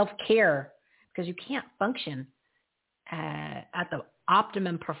taking self-care, because you can't function at the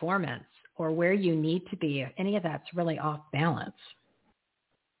optimum performance or where you need to be if any of that's really off balance.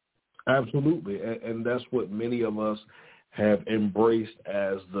 Absolutely. And that's what many of us have embraced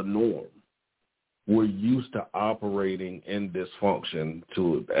as the norm. We're used to operating in dysfunction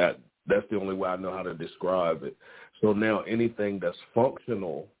that's the only way I know how to describe it. So now anything that's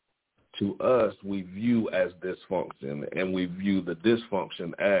functional to us, we view as dysfunction, and we view the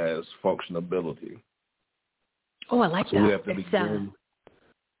dysfunction as functionability. Oh, I like that. So we have to begin.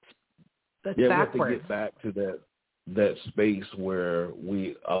 We have to get back to that space where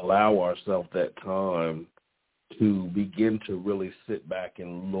we allow ourselves that time to begin to really sit back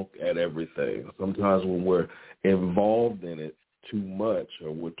and look at everything. Sometimes when we're involved in it too much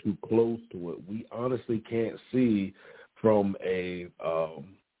or we're too close to it, we honestly can't see from a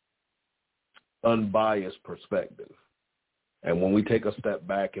unbiased perspective. And when we take a step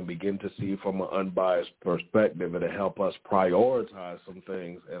back and begin to see from an unbiased perspective, it'll help us prioritize some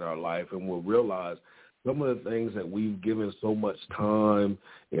things in our life, and we'll realize some of the things that we've given so much time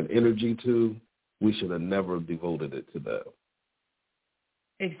and energy to, we should have never devoted it to that.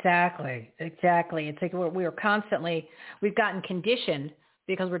 Exactly. It's like we've gotten conditioned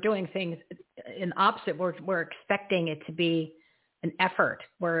because we're doing things in opposite. We're expecting it to be an effort,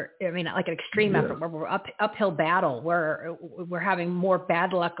 like an extreme effort, where we're uphill battle, where we're having more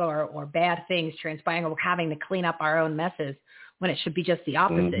bad luck or bad things transpiring, or we're having to clean up our own messes when it should be just the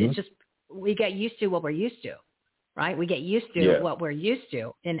opposite. Mm-hmm. It's just, we get used to what we're used to, right? We get used to what we're used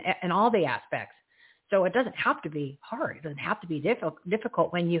to in all the aspects. So it doesn't have to be hard. It doesn't have to be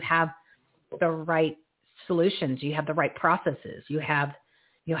difficult when you have the right solutions, you have the right processes, you have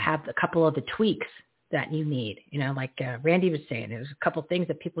a couple of the tweaks that you need, like Randy was saying, there's a couple things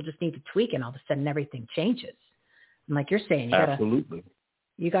that people just need to tweak, and all of a sudden everything changes. And like you're saying,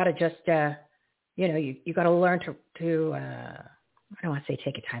 you gotta just, you gotta learn to I don't want to say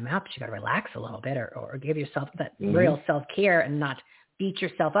take a time out, but you gotta relax a little bit, or give yourself that real self-care and not beat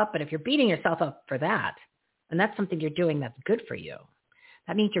yourself up. But if you're beating yourself up for that, and that's something you're doing that's good for you,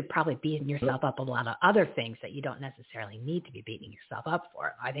 that means you're probably beating yourself up a lot of other things that you don't necessarily need to be beating yourself up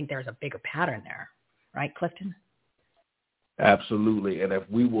for. I think there's a bigger pattern there. Right, Clifton? Absolutely. And if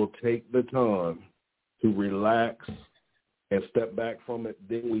we will take the time to relax and step back from it,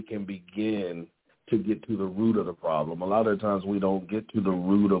 then we can begin to get to the root of the problem. A lot of times we don't get to the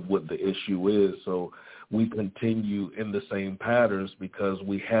root of what the issue is, so we continue in the same patterns because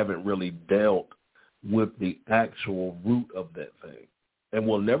we haven't really dealt with the actual root of that thing. And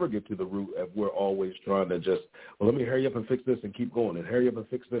we'll never get to the root if we're always trying to just, let me hurry up and fix this and keep going, and hurry up and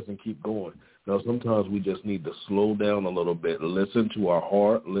fix this and keep going. Now, sometimes we just need to slow down a little bit, listen to our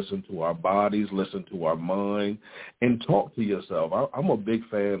heart, listen to our bodies, listen to our mind, and talk to yourself. I'm a big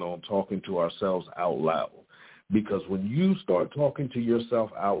fan on talking to ourselves out loud, because when you start talking to yourself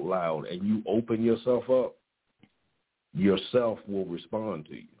out loud and you open yourself up, yourself will respond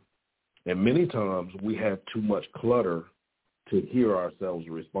to you. And many times we have too much clutter to hear ourselves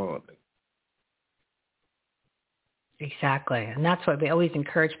responding. Exactly. And that's why we always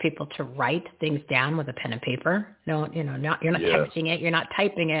encourage people to write things down with a pen and paper. You're not texting it, you're not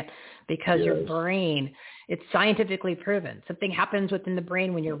typing it, because your brain, it's scientifically proven. Something happens within the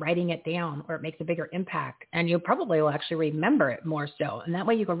brain when you're writing it down, or it makes a bigger impact, and you probably will actually remember it more so. And that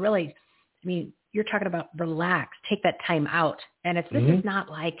way you can really, you're talking about relax, take that time out. And if this is not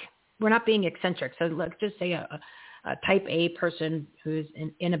like, we're not being eccentric. So let's just say a type A person who's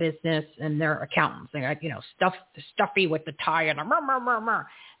in a business, and they're accountants. They're like, stuffy with the tie and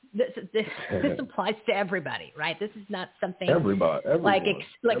this applies to everybody, right? This is not something like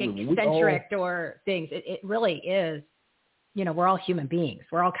eccentric or things. It really is, we're all human beings.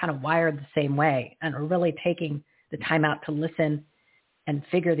 We're all kind of wired the same way, and we're really taking the time out to listen and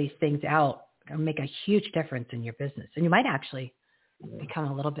figure these things out and make a huge difference in your business. And you might actually become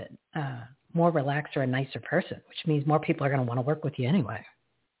a little bit more relaxed or a nicer person, which means more people are going to want to work with you anyway,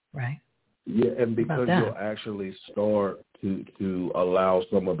 right? Yeah, and because you'll actually start to allow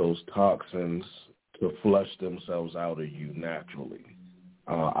some of those toxins to flush themselves out of you naturally.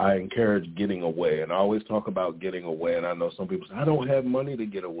 I encourage getting away, and I always talk about getting away, and I know some people say, I don't have money to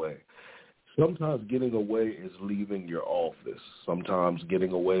get away. Sometimes getting away is leaving your office. Sometimes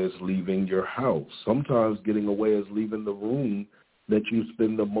getting away is leaving your house. Sometimes getting away is leaving the room that you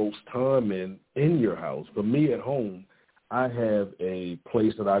spend the most time in your house. For me at home, I have a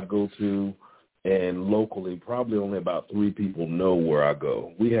place that I go to, and locally probably only about 3 people know where I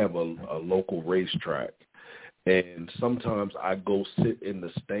go. We have a local racetrack, and sometimes I go sit in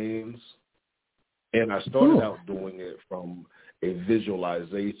the stands, and I started out doing it from a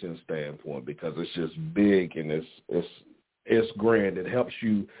visualization standpoint because it's just big and it's grand. It helps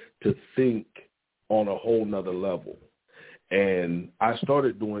you to think on a whole nother level. And I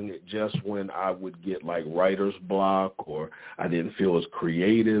started doing it just when I would get like writer's block, or I didn't feel as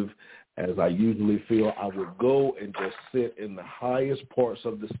creative as I usually feel. I would go and just sit in the highest parts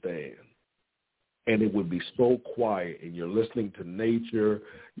of the stand, and it would be so quiet, and you're listening to nature,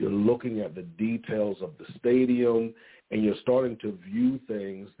 you're looking at the details of the stadium, and you're starting to view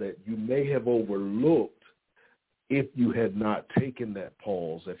things that you may have overlooked if you had not taken that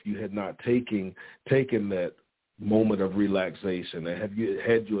pause, if you had not taken that moment of relaxation, and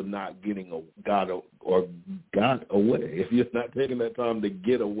had you not got away, if you're not taking that time to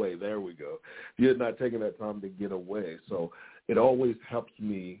get away, there we go. If you're not taking that time to get away. So it always helps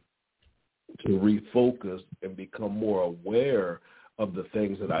me to refocus and become more aware of the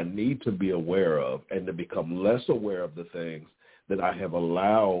things that I need to be aware of, and to become less aware of the things that I have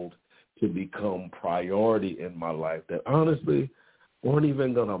allowed to become priority in my life that honestly weren't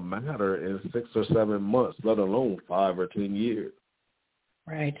even going to matter in 6 or 7 months, let alone 5 or 10 years.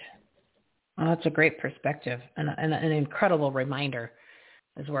 Right. Well, that's a great perspective and an incredible reminder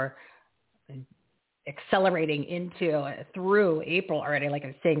as we're accelerating through April already, like I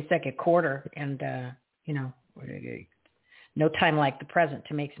was saying, second quarter. And, no time like the present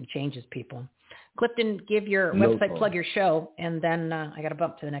to make some changes, people. Clifton, give your website, plug your show, and then I got to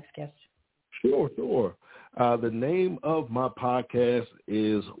bump to the next guest. Sure. The name of my podcast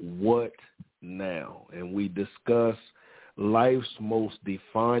is What Now? And we discuss life's most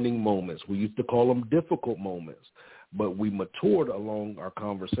defining moments. We used to call them difficult moments, but we matured along our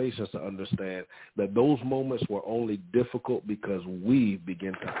conversations to understand that those moments were only difficult because we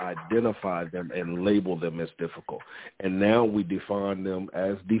began to identify them and label them as difficult. And now we define them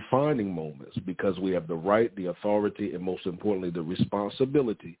as defining moments because we have the right, the authority, and most importantly, the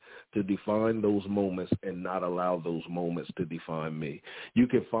responsibility to define those moments and not allow those moments to define me. You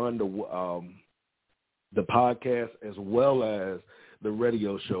can find the podcast as well as the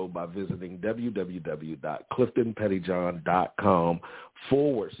radio show by visiting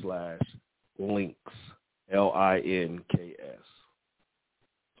www.cliftonpettyjohn.com/links, LINKS.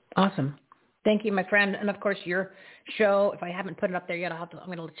 Awesome. Thank you, my friend. And, of course, your show, if I haven't put it up there yet, I'm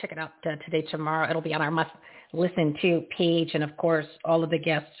going to check it out today, tomorrow. It'll be on our must-listen to page. And, of course, all of the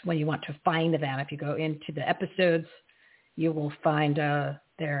guests, when you want to find them, if you go into the episodes, you will find either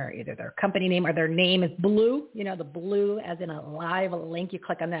their company name or their name is blue, the blue as in a live link. You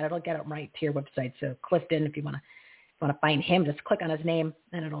click on that, it'll get it right to your website. So Clifton, if you want to find him, just click on his name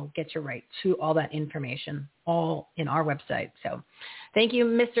and it'll get you right to all that information, all in our website. So thank you,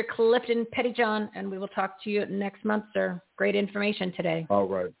 Mr. Clifton Pettyjohn, and we will talk to you next month, sir. Great information today. All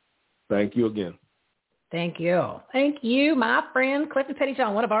right. Thank you again. Thank you. Thank you, my friend Clifton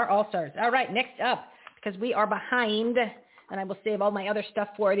Pettyjohn, one of our all-stars. All right, next up, because we are behind, and I will save all my other stuff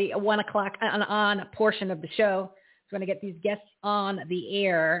for the 1 o'clock on portion of the show. So I'm going to get these guests on the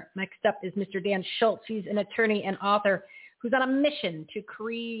air. Next up is Mr. Dan Schultz. He's an attorney and author who's on a mission to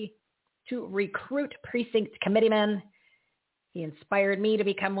recruit precinct committeemen. He inspired me to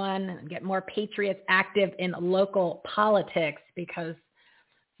become one and get more patriots active in local politics, because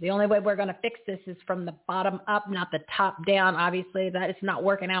the only way we're going to fix this is from the bottom up, not the top down. Obviously, that is not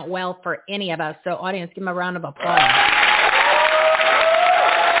working out well for any of us. So, audience, give him a round of applause.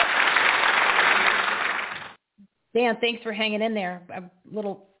 Dan, thanks for hanging in there. I went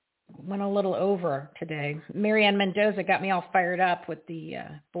a little over today. Marianne Mendoza got me all fired up with the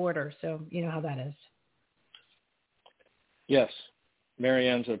border, so you know how that is. Yes.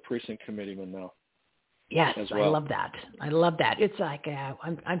 Marianne's a precinct committeeman now. Yes, well. I love that. It's like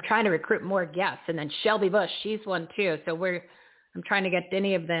I'm trying to recruit more guests, and then Shelby Bush, she's one too. So I'm trying to get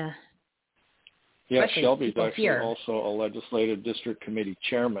any of the. Yeah, Shelby's actually also a legislative district committee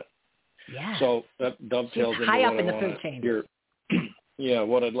chairman. Yeah. So that dovetails into high what up in the food chain.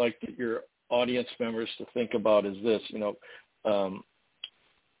 What I'd like your audience members to think about is this.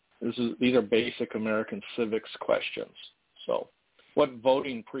 These are basic American civics questions. So, what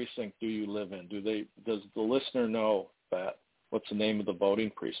voting precinct do you live in? Does the listener know that? What's the name of the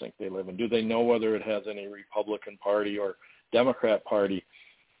voting precinct they live in? Do they know whether it has any Republican Party or Democrat Party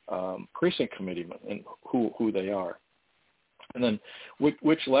precinct committeemen and who they are? And then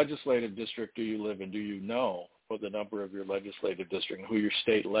which legislative district do you live in? Do you know what the number of your legislative district and who your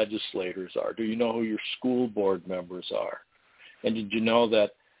state legislators are? Do you know who your school board members are? And did you know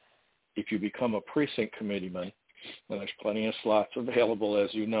that if you become a precinct committeeman, and there's plenty of slots available,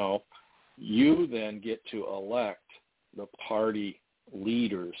 as you know, you then get to elect the party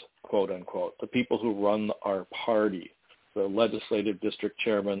leaders, quote unquote, the people who run our party, the legislative district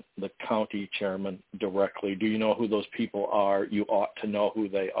chairman, the county chairman directly. Do you know who those people are? You ought to know who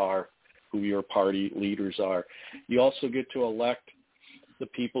they are, who your party leaders are. You also get to elect the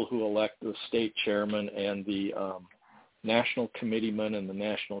people who elect the state chairman and the national committeeman and the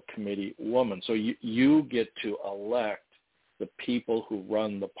national committee woman. So you get to elect the people who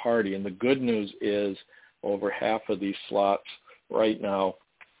run the party. And the good news is over half of these slots right now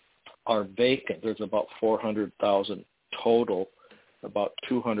are vacant. There's about 400,000 total. About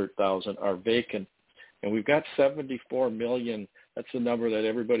 200,000 are vacant. And we've got 74 million. That's the number that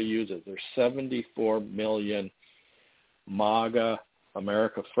everybody uses. There's 74 million MAGA,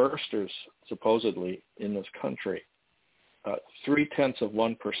 America Firsters, supposedly, in this country.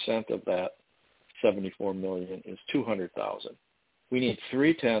 0.3% of that 74 million is 200,000. We need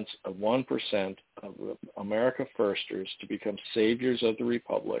 0.3% of the America Firsters to become saviors of the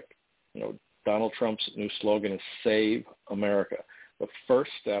Republic. Donald Trump's new slogan is Save America. The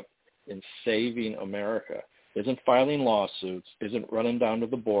first step in saving America isn't filing lawsuits, isn't running down to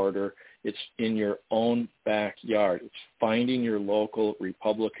the border. It's in your own backyard. It's finding your local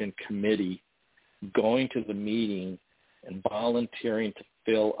Republican committee, going to the meeting, and volunteering to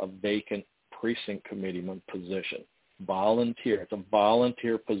fill a vacant precinct committeeman position. Volunteer. It's a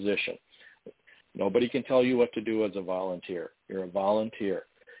volunteer position. Nobody can tell you what to do as a volunteer. You're a volunteer.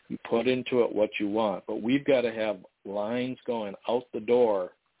 You put into it what you want, but we've got to have lines going out the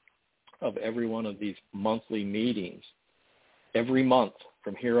door of every one of these monthly meetings every month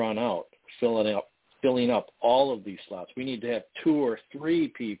from here on out, filling up all of these slots. We need to have 2 or 3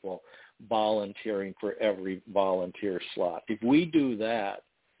 people volunteering for every volunteer slot. If we do that,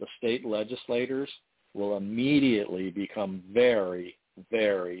 the state legislators will immediately become very,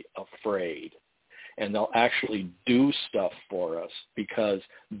 very afraid. And they'll actually do stuff for us because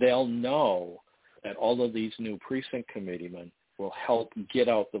they'll know that all of these new precinct committeemen will help get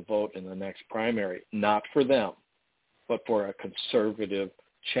out the vote in the next primary, not for them, but for a conservative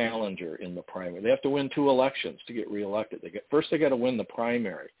challenger in the primary. They have to win 2 elections to get reelected. First, they got to win the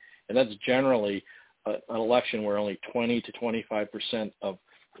primary, and that's generally an election where only 20 to 25% of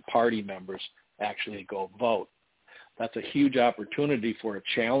the party members actually go vote. That's a huge opportunity for a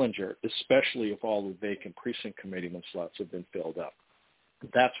challenger, especially if all the vacant precinct committeeman slots have been filled up.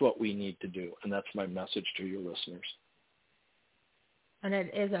 That's what we need to do, and that's my message to your listeners. And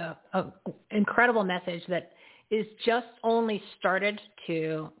it is a incredible message that is just only started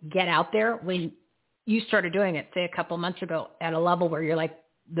to get out there when you started doing it, say, a couple months ago at a level where you're like,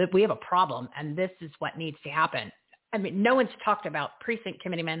 we have a problem, and this is what needs to happen. I mean, no one's talked about precinct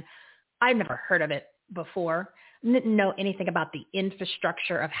committeemen. I've never heard of it before. Didn't know anything about the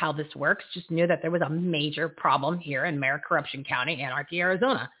infrastructure of how this works. Just knew that there was a major problem here in Mayor Corruption County, Anarchy,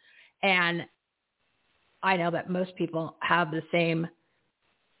 Arizona. And I know that most people have the same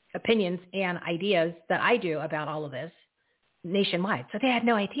opinions and ideas that I do about all of this nationwide. So they had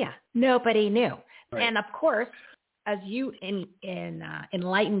no idea. Nobody knew. Right. And of course, as you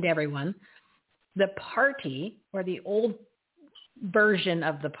enlightened everyone, the party, or the old version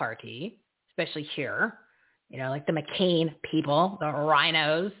of the party, especially here, like the McCain people, the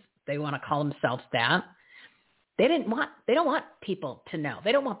rhinos, they want to call themselves that. They don't want people to know.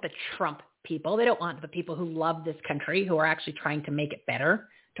 They don't want the Trump people. They don't want the people who love this country, who are actually trying to make it better,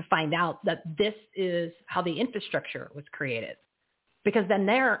 to find out that this is how the infrastructure was created. Because then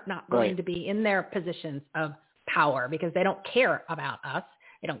they're not going to be in their positions of power, because they don't care about us.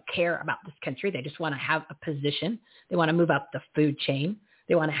 They don't care about this country. They just want to have a position. They want to move up the food chain.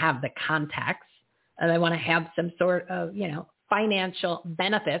 They want to have the contacts. And they want to have some sort of, financial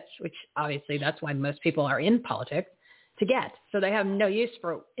benefits, which obviously that's why most people are in politics, to get. So they have no use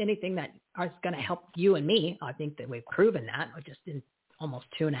for anything that is going to help you and me. I think that we've proven that just in almost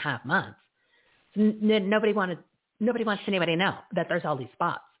 2.5 months. Nobody wants anybody to know that there's all these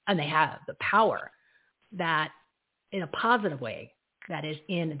spots, and they have the power that, in a positive way, that is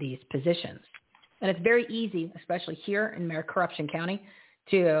in these positions. And it's very easy, especially here in Mayor Corruption County,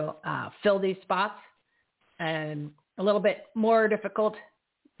 to fill these spots, and a little bit more difficult.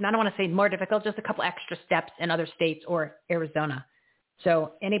 And I don't want to say more difficult, just a couple extra steps in other states or Arizona.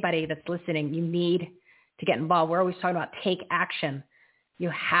 So anybody that's listening, you need to get involved. We're always talking about take action. You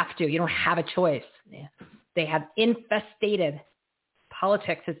have to. You don't have a choice. They have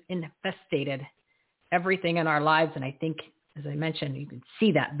politics has infestated everything in our lives. And I think, as I mentioned, you can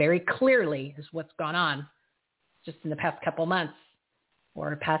see that very clearly is what's gone on just in the past couple months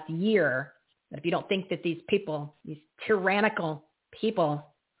or past year. That if you don't think that these people, these tyrannical people,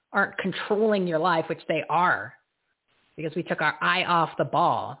 aren't controlling your life, which they are, because we took our eye off the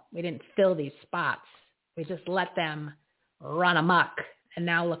ball. We didn't fill these spots. We just let them run amok. And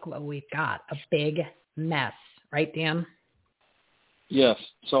now look what we've got, a big mess. Right, Dan? Yes.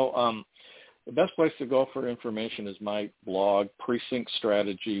 So the best place to go for information is my blog,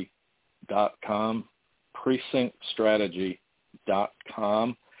 precinctstrategy.com,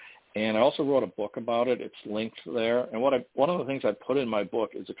 precinctstrategy.com. And I also wrote a book about it. It's linked there. And one of the things I put in my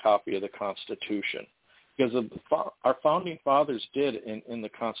book is a copy of the Constitution. Because our founding fathers did in the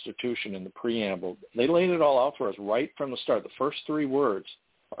Constitution, in the preamble, they laid it all out for us right from the start. The first 3 words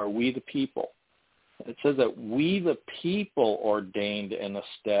are "we the people." It says that we the people ordained and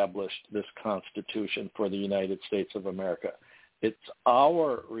established this Constitution for the United States of America. It's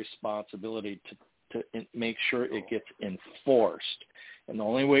our responsibility to make sure it gets enforced. And the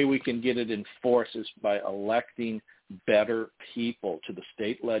only way we can get it enforced is by electing better people to the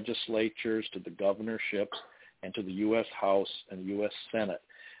state legislatures, to the governorships, and to the U.S. House and the U.S. Senate.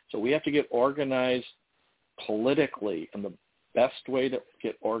 So we have to get organized politically, and the best way to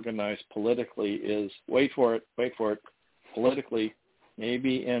get organized politically is, wait for it, politically,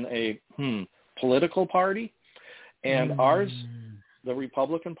 maybe in a political party. And ours, the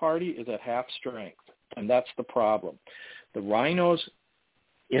Republican Party, is at half strength, and that's the problem. The rhinos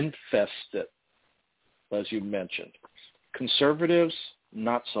infest it, as you mentioned. Conservatives,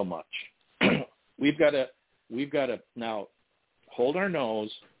 not so much. We've got to now hold our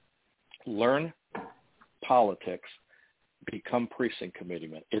nose, learn politics, become precinct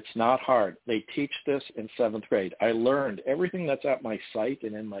committeemen. It's not hard. They teach this in 7th grade. I learned everything that's at my site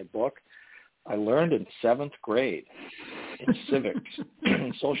and in my book. I learned in 7th grade in civics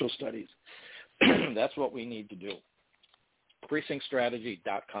and social studies. That's what we need to do.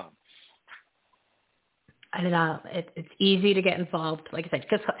 Precinctstrategy.com. I don't know. It's easy to get involved. Like I said,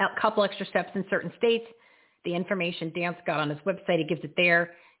 just a couple extra steps in certain states. The information Dan's got on his website, he gives it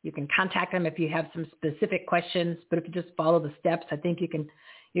there. You can contact him if you have some specific questions. But if you just follow the steps, I think you can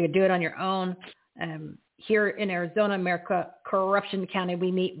do it on your own. Here in Arizona, Corruption County,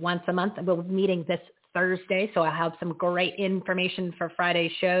 we meet once a month. We'll be meeting this Thursday, so I'll have some great information for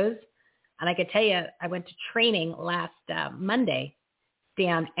Friday's shows. And I could tell you, I went to training last Monday,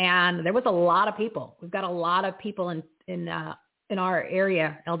 Dan, and there was a lot of people. We've got a lot of people in our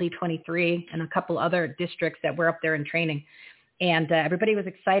area, LD23, and a couple other districts that were up there in training. And everybody was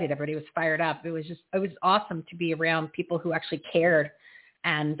excited. Everybody was fired up. It was awesome to be around people who actually cared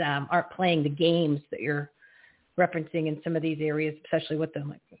and aren't playing the games that you're referencing in some of these areas, especially with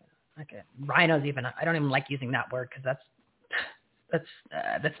them, like rhinos even. I don't even like using that word because that's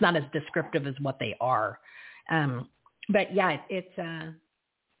not as descriptive as what they are. But yeah, it's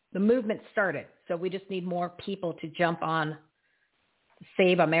the movement started. So we just need more people to jump on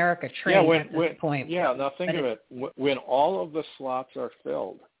Save America train at this point. Yeah, now think of it. When all of the slots are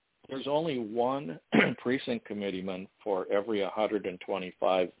filled, there's only one precinct committeeman for every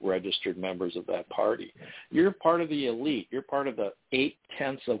 125 registered members of that party. You're part of the elite. You're part of the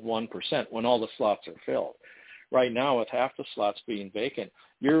 0.8% when all the slots are filled. Right now, with half the slots being vacant,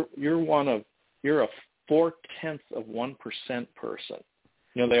 you're a 0.4% person.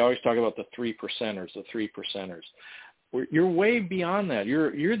 You know, they always talk about the 3%ers. You're way beyond that.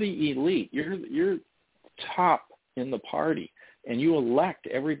 You're the elite. You're top in the party, and you elect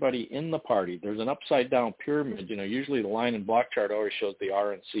everybody in the party. There's an upside down pyramid. You know, usually the line and block chart always shows the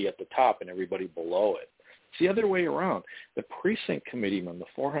RNC at the top and everybody below it. It's the other way around. The precinct committeemen, the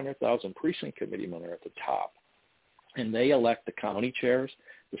 400,000 precinct committeemen are at the top, and they elect the county chairs,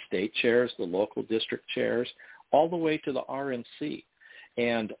 the state chairs, the local district chairs, all the way to the RNC.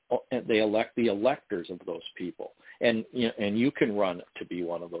 And they elect the electors of those people. And you can run to be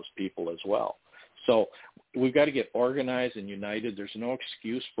one of those people as well. So we've got to get organized and united. There's no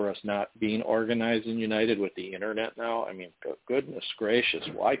excuse for us not being organized and united with the internet now. I mean, goodness gracious,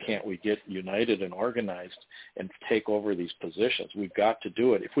 why can't we get united and organized and take over these positions? We've got to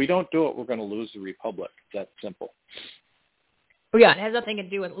do it. If we don't do it, we're going to lose the republic. It's that simple. Well, yeah, it has nothing to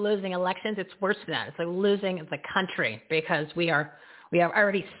do with losing elections. It's worse than that. It's like losing the country because we have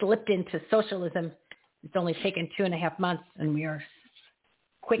already slipped into socialism. It's only taken 2.5 months, and we are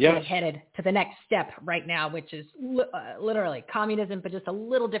quickly headed to the next step right now, which is literally communism, but just a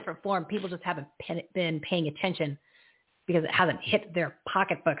little different form. People just haven't been paying attention because it hasn't hit their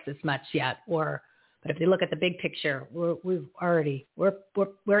pocketbooks as much yet. But if they look at the big picture, we're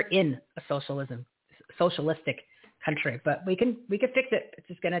in a socialistic country, but we can fix it. It's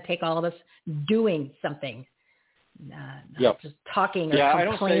just going to take all of us doing something, not just talking or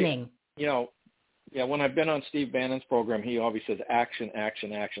complaining. When I've been on Steve Bannon's program, he always says action,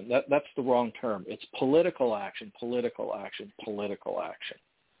 action, action. That's the wrong term. It's political action, political action, political action.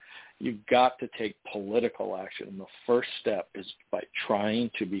 You've got to take political action. And the first step is by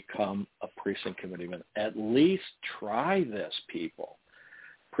trying to become a precinct committeeman. At least try this, people.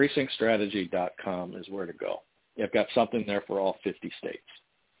 Precinctstrategy.com is where to go. I've got something there for all 50 states.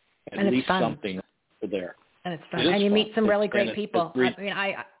 At least something there. And it's fun. And you meet some really great people.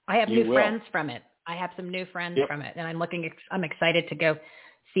 I have new friends from it. I have some new friends from it, and I'm excited to go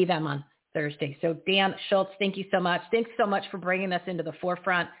see them on Thursday. So Dan Schultz, thank you so much. Thanks so much for bringing this into the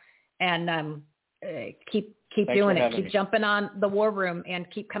forefront, and keep doing it. Keep jumping on the War Room, and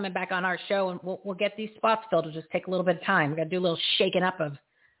keep coming back on our show, and we'll get these spots filled. It'll just take a little bit of time. We've got to do a little shaking up of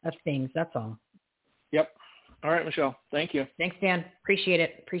things. That's all. Yep. All right, Michelle. Thank you. Thanks, Dan. Appreciate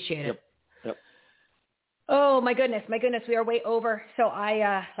it. Yep. Oh, my goodness. We are way over. So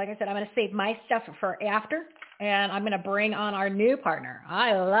like I said, I'm going to save my stuff for after, and I'm going to bring on our new partner.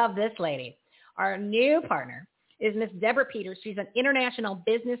 I love this lady. Our new partner is Miss Deborah Peters. She's an international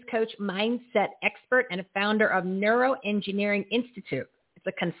business coach, mindset expert, and a founder of Neuroengineering Institute. It's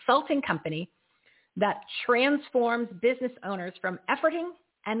a consulting company that transforms business owners from efforting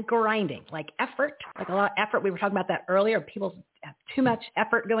and grinding, like a lot of effort. We were talking about that earlier. People have too much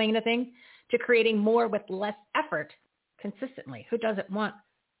effort going into things, to creating more with less effort consistently. Who doesn't want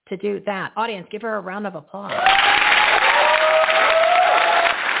to do that? Audience, give her a round of applause.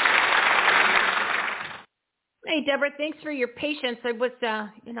 Hey, Deborah, thanks for your patience. I was,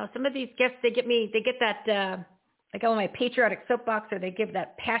 some of these guests, they get that, I go on my patriotic soapbox, or they give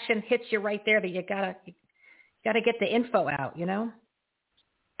that passion hits you right there that you gotta get the info out, you know?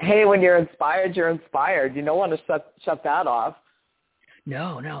 Hey, when you're inspired, you're inspired. You don't want to shut that off.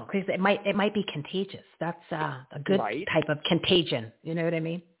 No, because it might be contagious. That's a good type of contagion. You know what I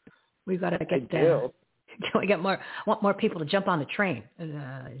mean? We've got to get want more people to jump on the train.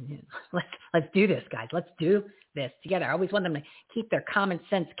 Let's do this, guys. Let's do this together. I always want them to keep their common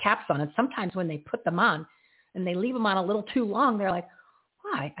sense caps on. And sometimes when they put them on and they leave them on a little too long, they're like,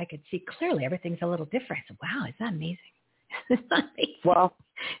 wow, I could see clearly everything's a little different. Wow, is that amazing? Isn't that amazing? Well,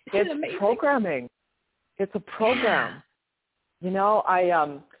 it's programming. It's a program. Yeah. You know, I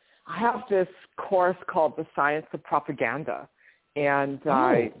have this course called The Science of Propaganda, and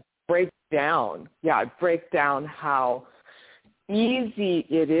I break down how easy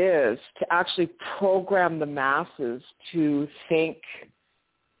it is to actually program the masses to think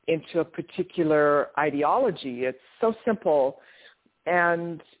into a particular ideology. It's so simple,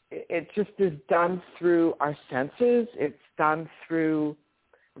 and it just is done through our senses. It's done through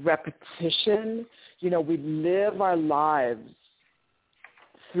repetition. You know, we live our lives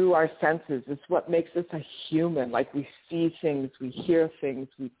through our senses. It's what makes us a human. Like, we see things, we hear things,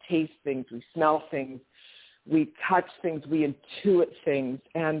 we taste things, we smell things, we touch things, we intuit things.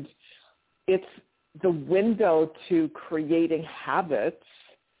 And it's the window to creating habits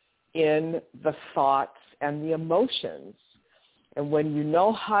in the thoughts and the emotions. And when you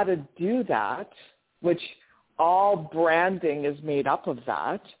know how to do that, which all branding is made up of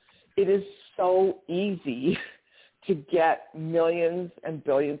that, it is so easy to get millions and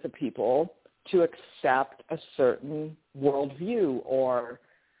billions of people to accept a certain worldview or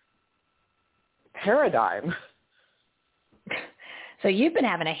paradigm. So you've been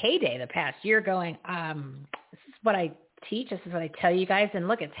having a heyday the past year going, this is what I teach, this is what I tell you guys, and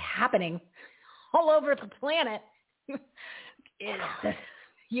look, it's happening all over the planet.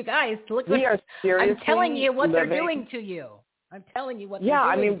 You guys, look, we are seriously I'm telling you what living. They're doing to you. I'm telling you what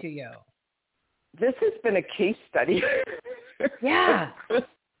they're doing to you. This has been a case study. Yeah. This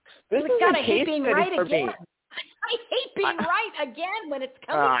is God, a case study right for again. me. I hate being right again when it's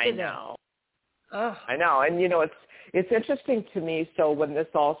coming to this. I know. And, you know, it's interesting to me. So when this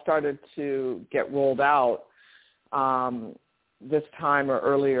all started to get rolled out this time or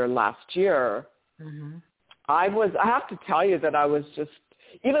earlier last year, I have to tell you that I was just,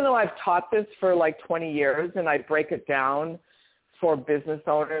 even though I've taught this for like 20 years and I break it down for business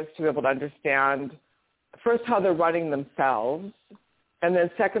owners to be able to understand, first, how they're running themselves, and then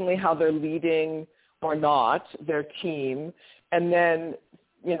secondly, how they're leading or not their team, and then,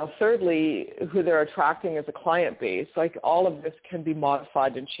 you know, thirdly, who they're attracting as a client base. Like, all of this can be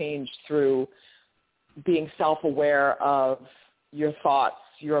modified and changed through being self-aware of your thoughts,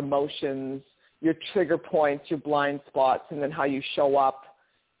 your emotions, your trigger points, your blind spots, and then how you show up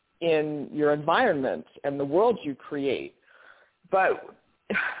in your environment and the world you create. But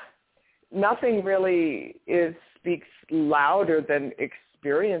nothing really speaks louder than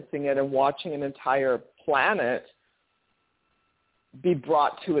experiencing it and watching an entire planet be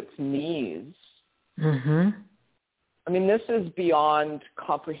brought to its knees. I mean, this is beyond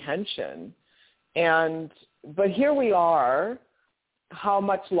comprehension. But here we are, how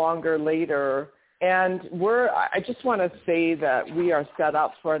much longer later, and I just want to say that we are set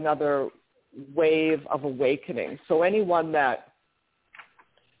up for another wave of awakening. So anyone that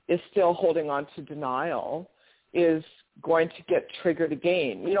is still holding on to denial is going to get triggered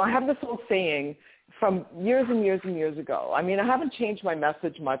again. You know, I have this old saying from years and years and years ago. I mean, I haven't changed my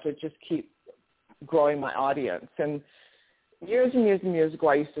message much. I just keep growing my audience. And years and years and years ago,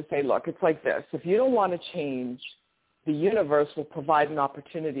 I used to say, look, it's like this. If you don't want to change, the universe will provide an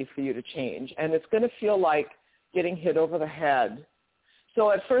opportunity for you to change. And it's going to feel like getting hit over the head.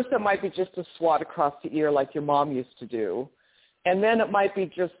 So at first it might be just a swat across the ear like your mom used to do. And then it might be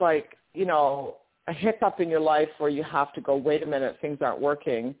just like, you know, a hiccup in your life where you have to go, wait a minute, things aren't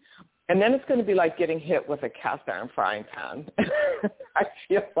working. And then it's going to be like getting hit with a cast iron frying pan. I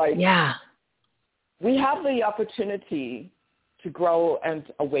feel like we have the opportunity to grow and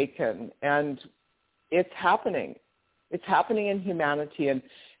awaken, and it's happening. It's happening in humanity. And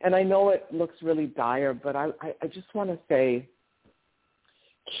I know it looks really dire, but I just want to say,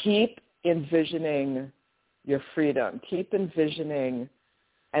 keep envisioning your freedom. Keep envisioning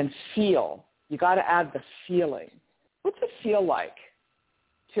and feel. You got to add the feeling. What's it feel like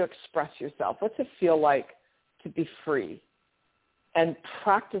to express yourself? What's it feel like to be free? And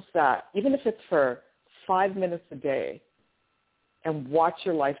practice that, even if it's for 5 minutes a day. and watch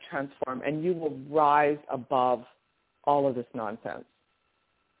your life transform, and you will rise above all of this nonsense.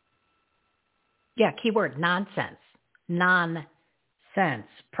 Yeah, keyword nonsense. Nonsense.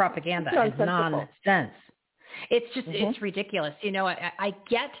 Propaganda is nonsense. It's just, it's ridiculous. You know, I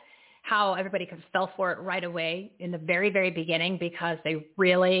get how everybody kind of fell for it right away in the very, very beginning because they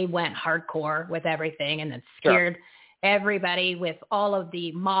really went hardcore with everything and then scared everybody with all of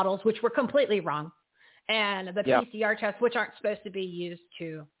the models, which were completely wrong. And the PCR tests, which aren't supposed to be used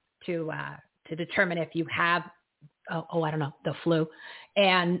to determine if you have, the flu.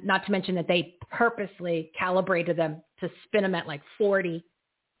 And not to mention that they purposely calibrated them to spin them at like 40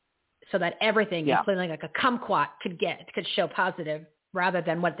 so that everything, including like a kumquat, could show positive rather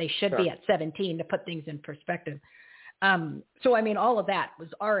than what they should be at 17 to put things in perspective. So, I mean, all of that was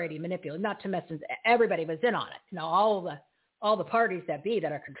already manipulated, not to mention everybody was in on it. You know, all the parties that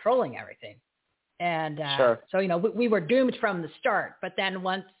are controlling everything. And so, you know, we were doomed from the start. But then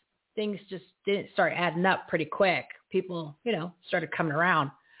once things just didn't start adding up pretty quick, people, you know, started coming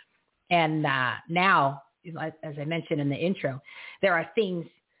around. And now, as I mentioned in the intro, there are things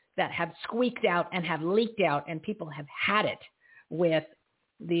that have squeaked out and have leaked out, and people have had it with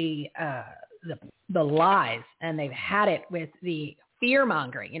the lies, and they've had it with the fear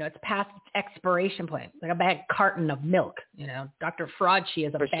mongering. You know, it's past its expiration point, like a bad carton of milk. You know, Dr. Fauci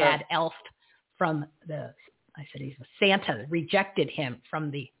is a bad elf from he's a Santa, rejected him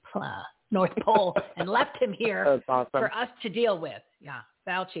from the North Pole and left him here for us to deal with. Yeah,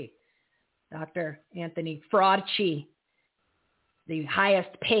 Fauci, Dr. Anthony Fauci, the highest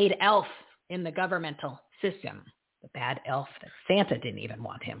paid elf in the governmental system, the bad elf that Santa didn't even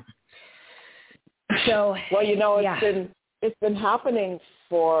want him. So, well, you know, it's been happening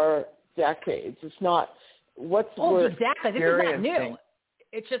for decades. It's not exactly. This is not new.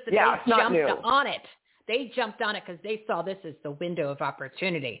 It's just that they jumped on it. They jumped on it because they saw this as the window of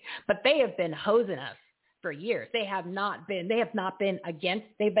opportunity. But they have been hosing us for years. They've been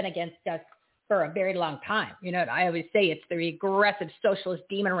against us for a very long time. You know, I always say it's the aggressive socialist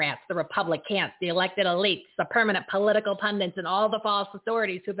demon rats, the Republicans, the elected elites, the permanent political pundits, and all the false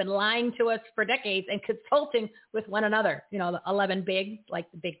authorities who've been lying to us for decades and consulting with one another. You know, the 11 bigs,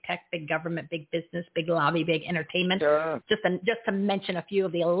 like the big tech, big government, big business, big lobby, big entertainment. Sure. Just to mention a few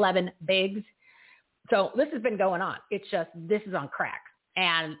of the 11 bigs. So this has been going on. It's just, this is on crack.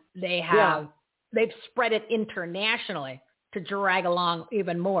 And they've spread it internationally to drag along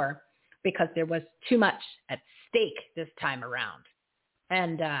even more because there was too much at stake this time around.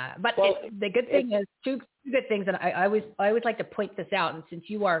 And, the good thing is two good things. And I always like to point this out. And since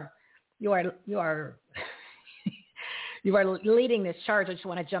you are leading this charge, I just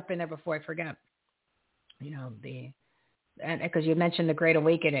want to jump in there before I forget, you know, and because you mentioned the Great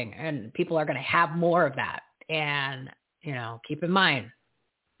Awakening, and people are going to have more of that. And, you know, keep in mind,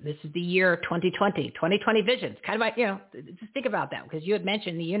 this is the year 2020 visions. Kind of like, you know, just think about that, because you had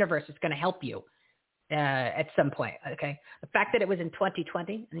mentioned the universe is going to help you at some point. Okay. The fact that it was in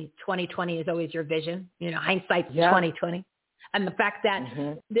 2020, and 2020 is always your vision, you know, hindsight's 2020. And the fact that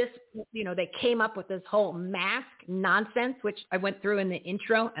this, you know, they came up with this whole mask nonsense, which I went through in the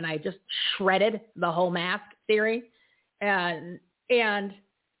intro, and I just shredded the whole mask theory. And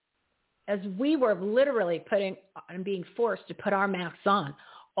as we were literally being forced to put our masks on,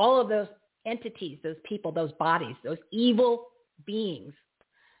 all of those entities, those people, those bodies, those evil beings,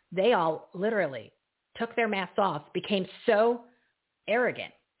 they all literally took their masks off, became so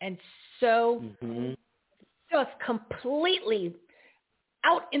arrogant and so just completely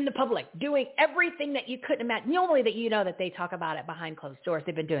out in the public, doing everything that you couldn't imagine. Normally that, you know, that they talk about it behind closed doors.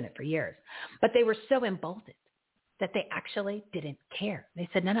 They've been doing it for years. But they were so emboldened that they actually didn't care. They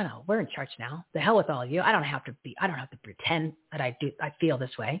said, no, we're in charge now. The hell with all of you. I don't have to pretend that I feel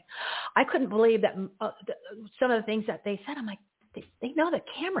this way. I couldn't believe that some of the things that they said. I'm like, they know the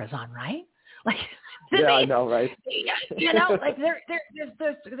camera's on, right? Like, I know, right? You know, like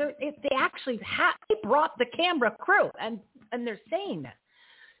they actually they brought the camera crew, and they're saying that.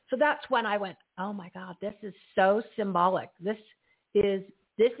 So that's when I went, oh my God, this is so symbolic. This is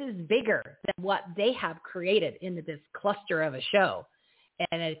bigger than what they have created into this cluster of a show.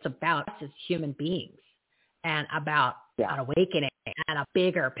 And it's about us as human beings and about an awakening and a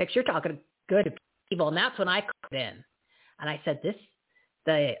bigger picture. You're talking good and evil. And that's when I clicked in. And I said,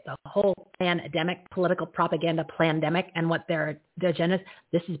 the whole pandemic, political propaganda pandemic, and what their agenda is,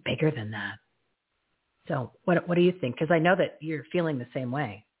 this is bigger than that. So what do you think? Because I know that you're feeling the same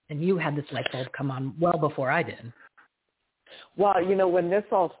way. And you had this light bulb come on well before I did. Well, you know, when this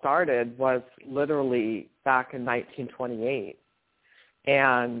all started was literally back in 1928.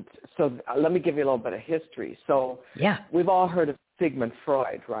 And so let me give you a little bit of history. So we've all heard of Sigmund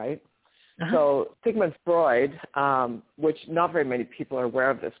Freud, right? So Sigmund Freud, which not very many people are aware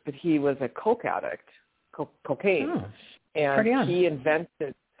of this, but he was a coke addict, cocaine. And he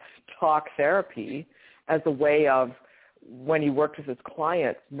invented talk therapy as a way of, when he worked with his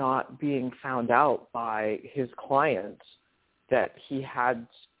clients, not being found out by his clients that he had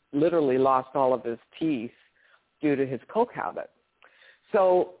literally lost all of his teeth due to his coke habit.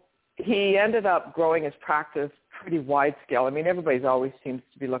 So he ended up growing his practice pretty wide scale. I mean, everybody's always seems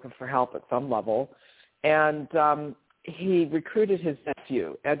to be looking for help at some level. And he recruited his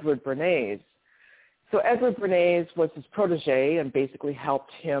nephew, Edward Bernays. So Edward Bernays was his protege and basically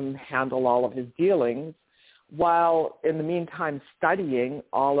helped him handle all of his dealings, while in the meantime studying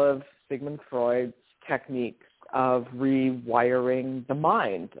all of Sigmund Freud's techniques of rewiring the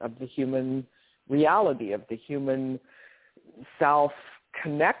mind, of the human reality, of the human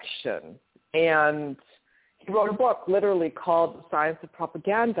self-connection. And he wrote a book literally called The Science of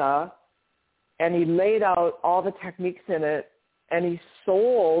Propaganda, and he laid out all the techniques in it, and he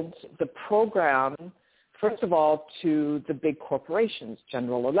sold the program, first of all, to the big corporations,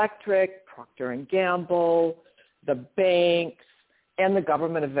 General Electric, Procter & Gamble, the banks, and the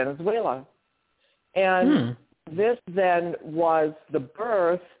government of Venezuela. And this then was the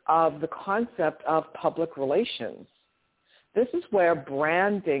birth of the concept of public relations. This is where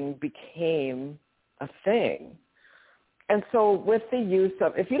branding became a thing. And so with the use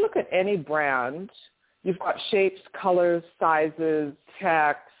of, if you look at any brand, you've got shapes, colors, sizes,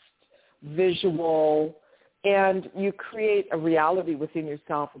 text, visual, and you create a reality within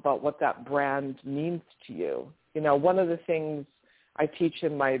yourself about what that brand means to you. You know, one of the things I teach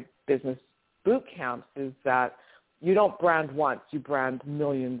in my business boot camps is that you don't brand once, you brand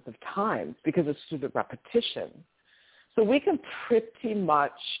millions of times, because it's through the repetition. So we can pretty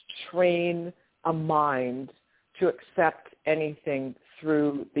much train a mind to accept anything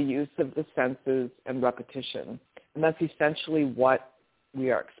through the use of the senses and repetition. And that's essentially what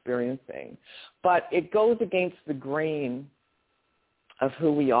we are experiencing. But it goes against the grain of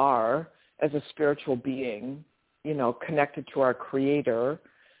who we are as a spiritual being, you know, connected to our Creator,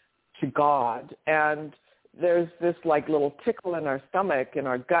 to God. And there's this like little tickle in our stomach, in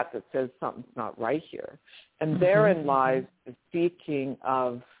our gut, that says something's not right here. And therein lies the seeking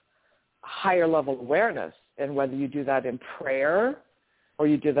of higher level awareness. And whether you do that in prayer, or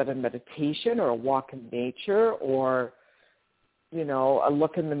you do that in meditation, or a walk in nature, or, you know, a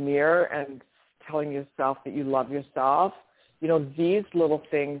look in the mirror and telling yourself that you love yourself, you know, these little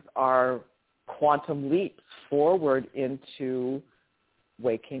things are quantum leaps forward into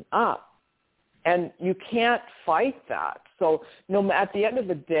waking up. And you can't fight that. So at the end of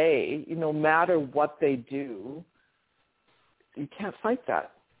the day, no matter what they do, you can't fight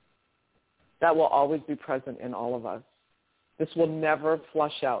that. That will always be present in all of us. This will never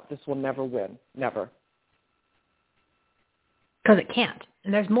flush out. This will never win. Never. Because it can't.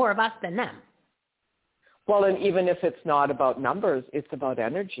 And there's more of us than them. Well, and even if it's not about numbers, it's about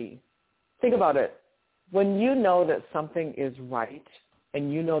energy. Think about it. When you know that something is right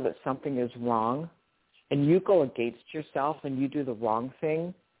and you know that something is wrong, and you go against yourself and you do the wrong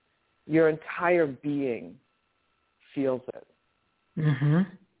thing, your entire being feels it.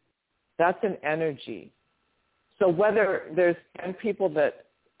 That's an energy. So whether there's 10 people that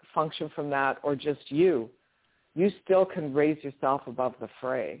function from that or just you still can raise yourself above the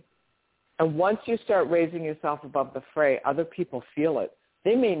fray. And once you start raising yourself above the fray, other people feel it.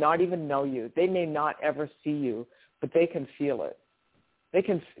 They may not even know you. They may not ever see you, but they can feel it. They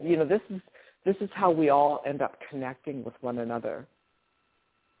can, you know, this is how we all end up connecting with one another.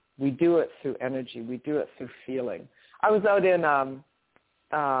 We do it through energy. We do it through feeling. I was out in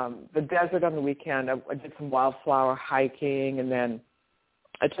the desert on the weekend. I did some wildflower hiking, and then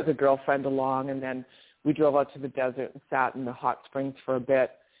I took a girlfriend along, and then we drove out to the desert and sat in the hot springs for a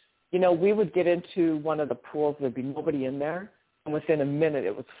bit. You know, we would get into one of the pools. There'd be nobody in there, and within a minute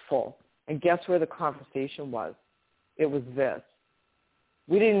it was full. And guess where the conversation was? It was this.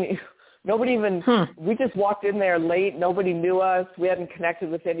 We just walked in there late. Nobody knew us. We hadn't connected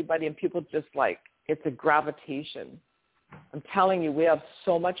with anybody, and people just like, it's a gravitation. I'm telling you, we have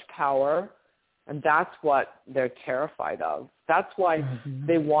so much power, and that's what they're terrified of. That's why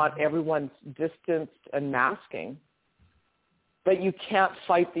they want everyone distanced and masking. But you can't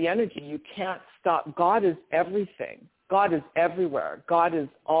fight the energy. You can't stop. God is everything. God is everywhere. God is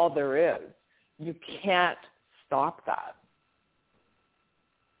all there is. You can't stop that.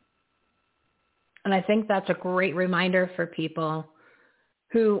 And I think that's a great reminder for people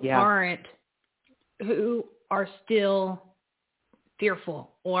who are still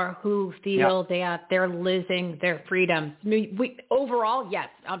fearful or who feel that they're losing their freedoms. I mean, we overall, yes,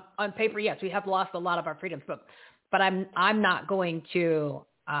 on paper, yes, we have lost a lot of our freedoms, but I'm not going to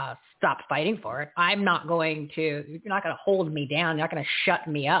stop fighting for it. You're not going to hold me down. You're not going to shut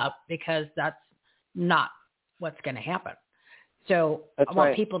me up, because that's not what's going to happen. So I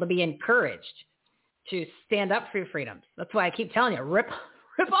want people to be encouraged to stand up for your freedoms. That's why I keep telling you, rip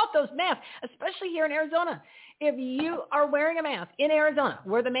off those masks, especially here in Arizona. If you are wearing a mask in Arizona,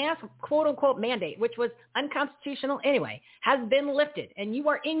 where the mask, quote unquote, mandate, which was unconstitutional anyway, has been lifted, and you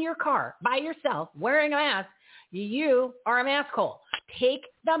are in your car by yourself wearing a mask, you are a mask hole. Take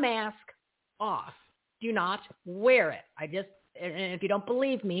the mask off. Do not wear it. And if you don't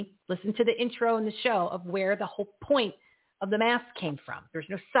believe me, listen to the intro in the show of where the whole point of the mask came from. There's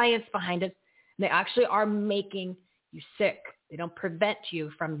no science behind it. They actually are making you sick. They don't prevent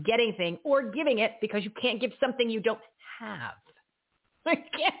you from getting things or giving it, because you can't give something you don't have. You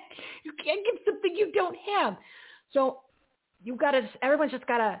can't give something you don't have. So everyone's just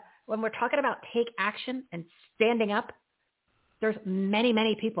got to, when we're talking about take action and standing up, there's many,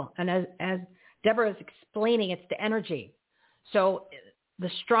 many people. And as Deborah is explaining, it's the energy. So the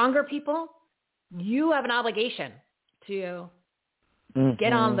stronger people, you have an obligation to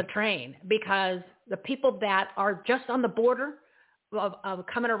get on the train, because the people that are just on the border of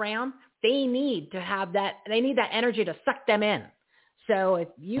coming around, they need to have that. They need that energy to suck them in. So if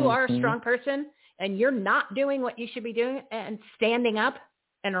you are a strong person and you're not doing what you should be doing and standing up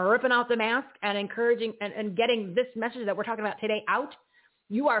and ripping off the mask and encouraging and getting this message that we're talking about today out,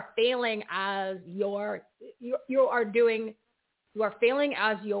 you are failing as your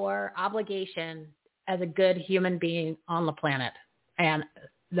obligation as a good human being on the planet. And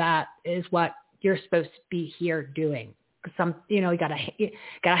that is what you're supposed to be here doing. You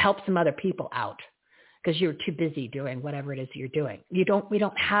gotta help some other people out, because you're too busy doing whatever it is you're doing. We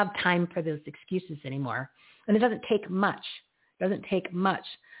don't have time for those excuses anymore. And it doesn't take much. So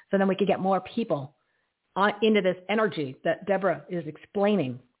then we could get more people into this energy that Deborah is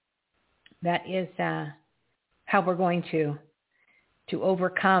explaining. That is how we're going to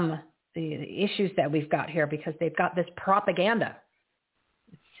overcome the issues that we've got here, because they've got this propaganda.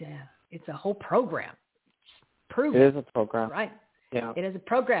 It's a whole program. Proven. It is a program. Right. Yeah. It is a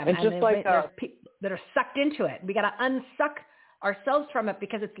program. And just like there's people that are sucked into it. We got to unsuck ourselves from it,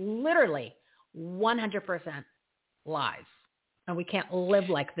 because it's literally 100% lies. And we can't live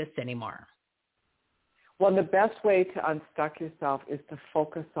like this anymore. Well, the best way to unstuck yourself is to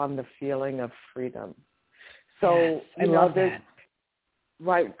focus on the feeling of freedom. So yes, I love that.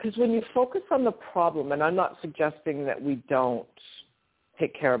 Right, because when you focus on the problem, and I'm not suggesting that we don't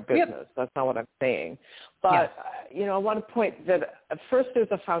take care of business. Yep. That's not what I'm saying. But, I want to point that first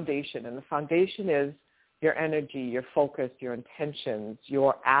there's a foundation, and the foundation is your energy, your focus, your intentions,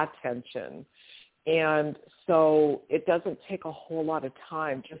 your attention. And so it doesn't take a whole lot of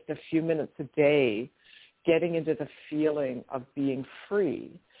time, just a few minutes a day, getting into the feeling of being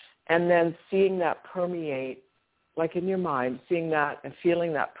free, and then seeing that permeate, like in your mind, seeing that and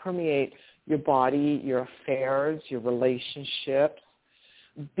feeling that permeate your body, your affairs, your relationships.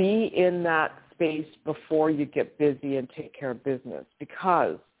 Be in that space before you get busy and take care of business,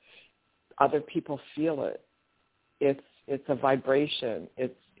 because other people feel it. It's a vibration.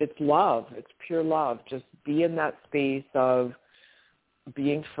 It's love. It's pure love. Just be in that space of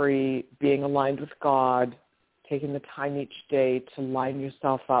being free, being aligned with God, taking the time each day to line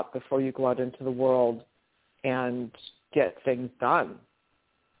yourself up before you go out into the world and get things done.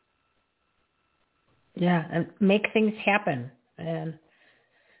 Yeah, and make things happen. And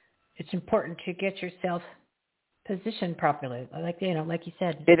it's important to get yourself positioned properly. Like you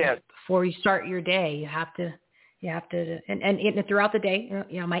said, it is. Before you start your day, you have to, and throughout the day,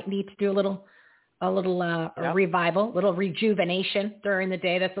 might need to do a little revival, a little rejuvenation during the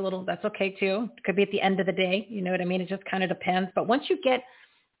day. That's okay too. It could be at the end of the day. You know what I mean? It just kind of depends. But once you get,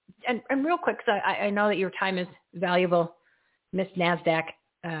 and real quick, so I know that your time is valuable, Miss NASDAQ,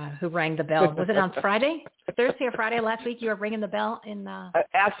 who rang the bell. Was it on Friday? Thursday or Friday last week? You were ringing the bell in.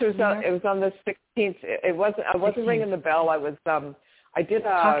 Actually, it was on the 16th. I wasn't ringing the bell. I did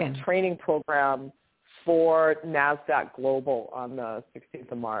a training program for NASDAQ Global on the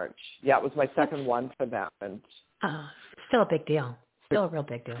 16th of March. Yeah, it was my second one for them, and still a big deal. Still a real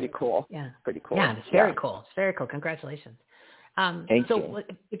big deal. Pretty cool. Yeah, pretty cool. Yeah, it's very cool. It's very cool. Congratulations. Thank you.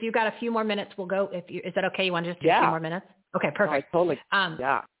 If you've got a few more minutes, we'll go. Is that okay? You want to just do a few more minutes? Okay, perfect. Totally.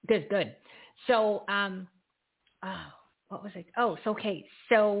 Good. So, what was it? Oh, so okay.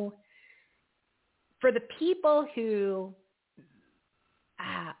 So, for the people who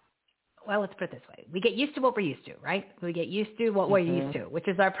well, let's put it this way. We get used to what we're used to, right? We get used to what we're used to, which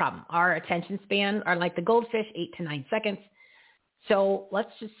is our problem. Our attention span are like the goldfish, 8 to 9 seconds. So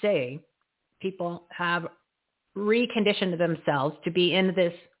let's just say people have reconditioned themselves to be in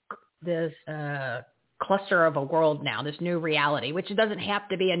this cluster of a world now, this new reality, which doesn't have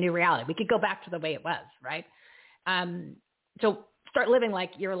to be a new reality. We could go back to the way it was, right? So start living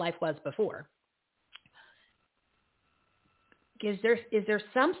like your life was before. Is there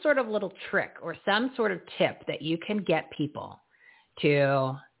some sort of little trick or some sort of tip that you can get people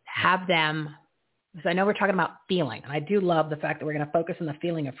to have them, because I know we're talking about feeling, and I do love the fact that we're going to focus on the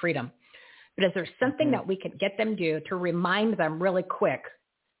feeling of freedom, but is there something that we can get them to remind them really quick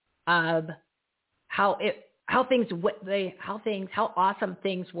of how awesome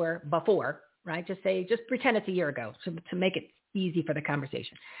things were before, right? Just pretend it's a year ago to make it easy for the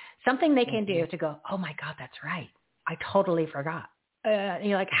conversation. Something they can do to go, oh my God, that's right. I totally forgot.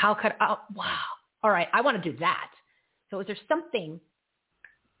 You're like, wow. All right. I want to do that. So is there something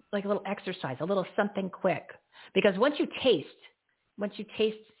like a little exercise, a little something quick? Because once you taste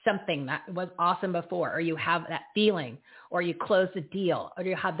something that was awesome before, or you have that feeling, or you close the deal, or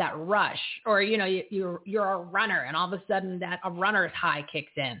you have that rush, or, you're a runner and all of a sudden a runner's high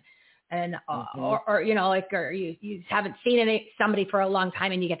kicks in. And, or you haven't seen somebody for a long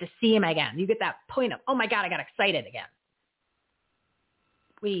time and you get to see him again. You get that point of, oh my God, I got excited again.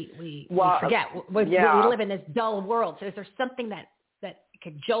 We forget. We live in this dull world. So is there something that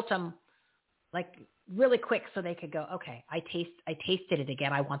could jolt them like really quick so they could go, okay, I tasted it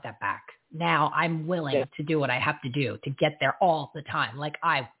again. I want that back. Now I'm willing to do what I have to do to get there all the time. Like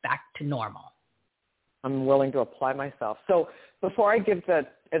I'm back to normal. I'm willing to apply myself. So before I give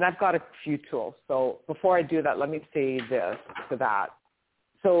and I've got a few tools. So before I do that, let me say this to that.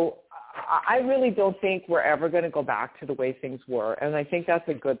 So I really don't think we're ever going to go back to the way things were. And I think that's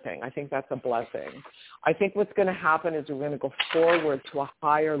a good thing. I think that's a blessing. I think what's going to happen is we're going to go forward to a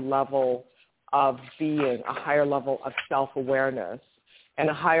higher level of being, a higher level of self-awareness, and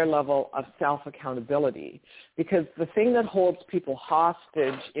a higher level of self-accountability. Because the thing that holds people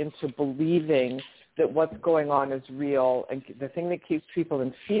hostage into believing that what's going on is real, and the thing that keeps people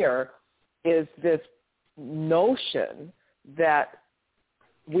in fear is this notion that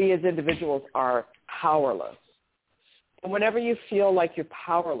we as individuals are powerless. And whenever you feel like you're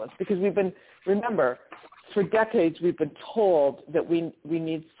powerless, because remember, for decades we've been told that we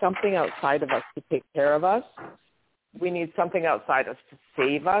need something outside of us to take care of us. We need something outside us to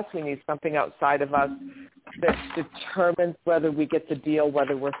save us. We need something outside of us that determines whether we get the deal,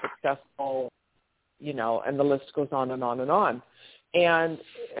 whether we're successful, and the list goes on and on and on. And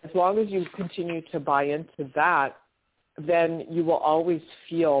as long as you continue to buy into that, then you will always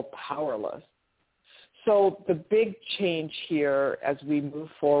feel powerless. So the big change here as we move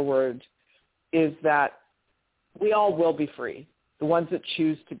forward is that we all will be free. The ones that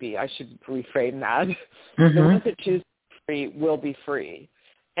choose to be, I should reframe that. The ones that choose to be free will be free.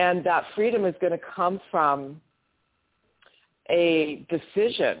 And that freedom is going to come from a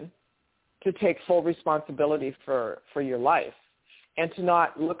decision to take full responsibility for your life and to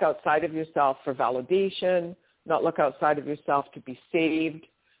not look outside of yourself for validation, not look outside of yourself to be saved,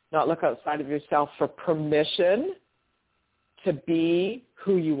 not look outside of yourself for permission to be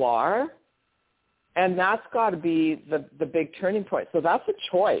who you are. And that's got to be the big turning point. So that's a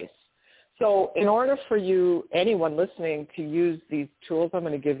choice. So in order for you, anyone listening, to use these tools I'm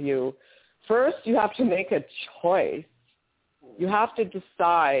going to give you, first you have to make a choice. You have to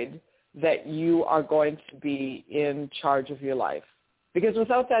decide that you are going to be in charge of your life. Because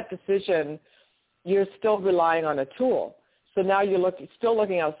without that decision, you're still relying on a tool. So now you're still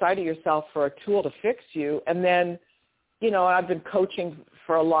looking outside of yourself for a tool to fix you. And then, I've been coaching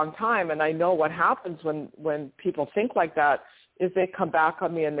for a long time, and I know what happens when people think like that is they come back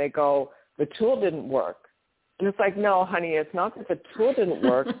on me and they go, the tool didn't work. And it's like, no, honey, it's not that the tool didn't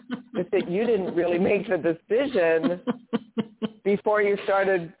work. It's that you didn't really make the decision before you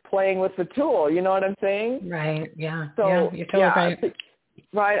started playing with the tool. You know what I'm saying? Right. Yeah. So, yeah, you're totally right.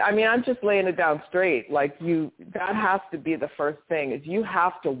 Right. I mean, I'm just laying it down straight. Like that has to be the first thing, is you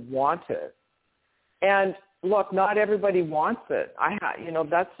have to want it. And look, not everybody wants it.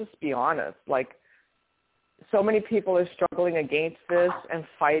 Let's just be honest. Like, so many people are struggling against this and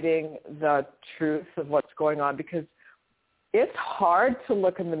fighting the truth of what's going on, because it's hard to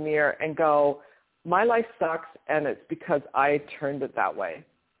look in the mirror and go, my life sucks and it's because I turned it that way.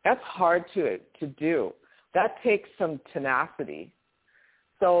 That's hard to do. That takes some tenacity.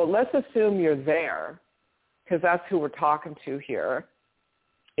 So let's assume you're there, because that's who we're talking to here,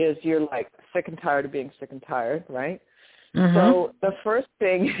 is you're like sick and tired of being sick and tired, right? So the first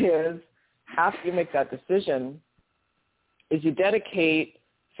thing is after you make that decision is you dedicate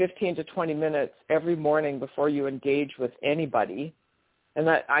 15 to 20 minutes every morning before you engage with anybody. And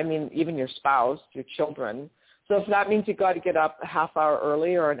that, I mean, even your spouse, your children. So if that means you got to get up a half hour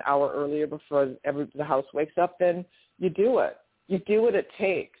early or an hour earlier before the house wakes up, then you do it. You do what it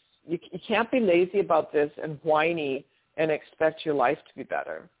takes. You can't be lazy about this and whiny and expect your life to be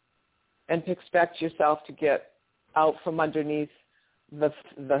better and to expect yourself to get out from underneath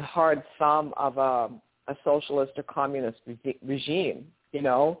the hard thumb of a socialist or communist regime, you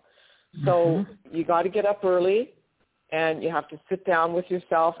know. So you got to get up early, and you have to sit down with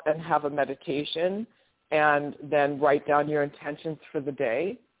yourself and have a meditation and then write down your intentions for the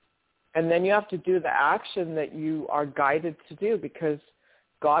day. And then you have to do the action that you are guided to do, because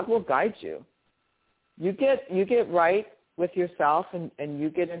God will guide you. You get right with yourself and you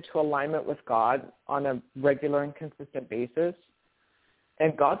get into alignment with God on a regular and consistent basis,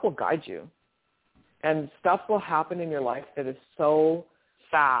 and God will guide you. And stuff will happen in your life that is so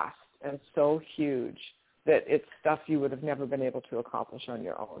fast and so huge that it's stuff you would have never been able to accomplish on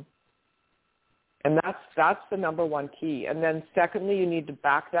your own. And that's the number one key. And then secondly, you need to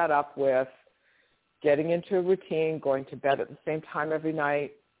back that up with getting into a routine, going to bed at the same time every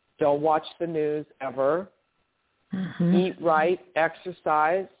night. Don't watch the news ever. Eat right,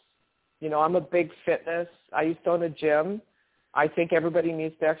 exercise. You know, I'm a big fitness. I used to own a gym. I think everybody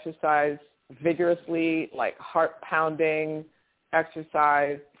needs to exercise vigorously, like heart-pounding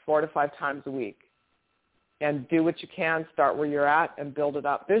exercise 4 to 5 times a week. And do what you can, start where you're at, and build it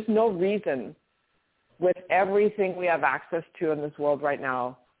up. There's no reason, with everything we have access to in this world right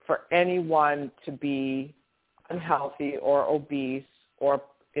now, for anyone to be unhealthy or obese or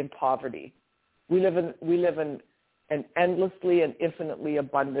in poverty. We live in an endlessly and infinitely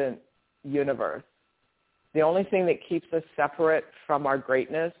abundant universe. The only thing that keeps us separate from our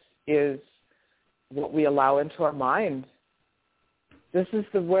greatness is what we allow into our mind. This is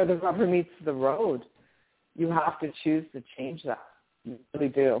where the rubber meets the road. You have to choose to change that. You really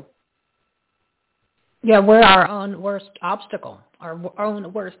do. Yeah, we're our own worst obstacle, our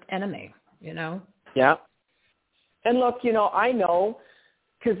own worst enemy, you know? Yeah. And look, you know, I know,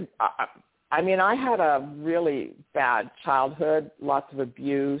 because, I mean, I had a really bad childhood, lots of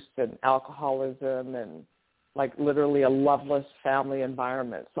abuse and alcoholism and, like, literally a loveless family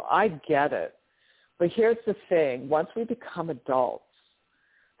environment. So I get it. But here's the thing. Once we become adults,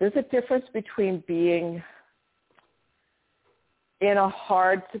 there's a difference between being in a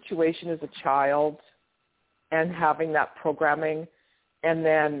hard situation as a child and having that programming and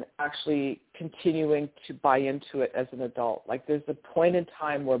then actually continuing to buy into it as an adult. Like, there's a point in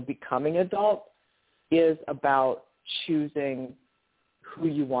time where becoming adult is about choosing who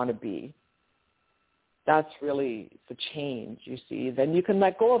you want to be. That's really the change, you see. Then you can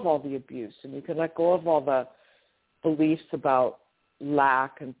let go of all the abuse, and you can let go of all the beliefs about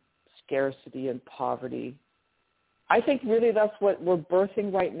lack and scarcity and poverty. I think really that's what we're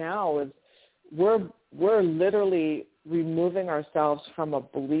birthing right now, is we're literally removing ourselves from a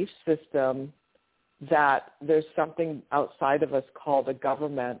belief system that there's something outside of us called a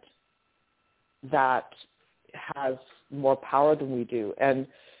government that has more power than we do. And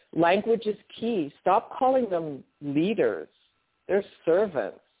language is key. Stop calling them leaders. They're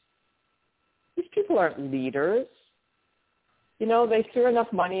servants. These people aren't leaders. You know, they threw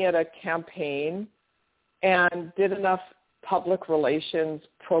enough money at a campaign and did enough public relations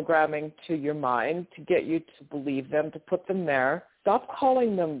programming to your mind to get you to believe them, to put them there. Stop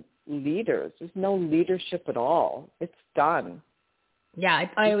calling them leaders. There's no leadership at all. It's done. Yeah,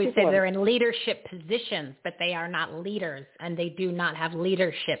 I always say they're in leadership positions, but they are not leaders, and they do not have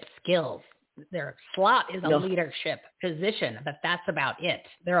leadership skills. Their slot is a leadership position, but that's about it.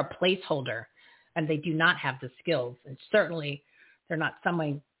 They're a placeholder, and they do not have the skills, and certainly they're not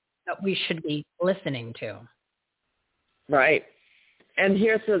someone that we should be listening to. Right. And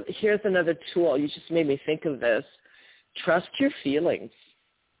here's another tool. You just made me think of this. Trust your feelings.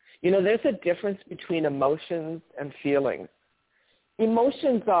 You know, there's a difference between emotions and feelings.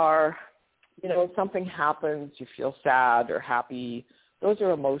 Emotions are, you know, something happens, you feel sad or happy. Those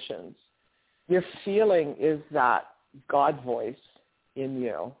are emotions. Your feeling is that God voice in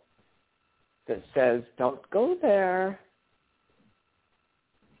you that says, don't go there.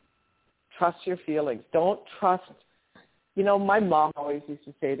 Trust your feelings. Don't trust. You know, my mom always used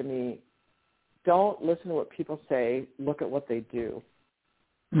to say to me, don't listen to what people say, look at what they do.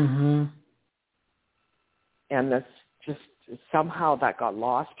 Mm-hmm. And that's just, somehow that got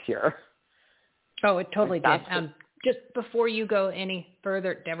lost here. Oh, it totally did. Just before you go any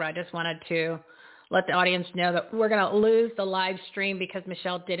further, Deborah, I just wanted to let the audience know that we're going to lose the live stream because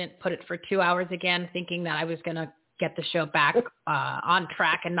Michelle didn't put it for 2 hours again, thinking that I was going to get the show back on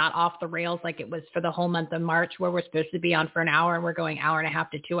track and not off the rails like it was for the whole month of March, where we're supposed to be on for an hour and we're going hour and a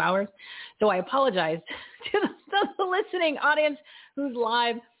half to 2 hours. So I apologize to the listening audience who's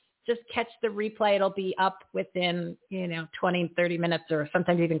live. Just catch the replay. It'll be up within, 20, 30 minutes or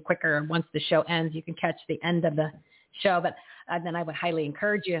sometimes even quicker. Once the show ends, you can catch the end of the show. But then I would highly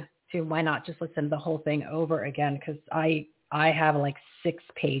encourage you to, why not just listen to the whole thing over again? Because I have like 6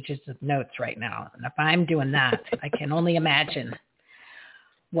 pages of notes right now. And if I'm doing that, I can only imagine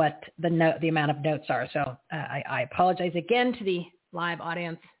what the amount of notes are. So I apologize again to the live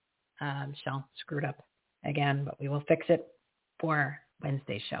audience. Michelle screwed up again, but we will fix it for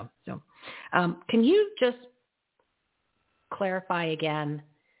Wednesday's show. So can you just clarify again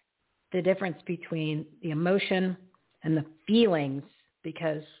the difference between the emotion and the feelings,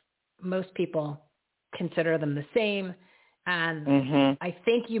 because most people consider them the same. And I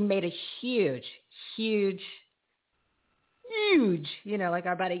think you made a huge,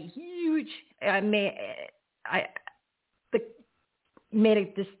 made a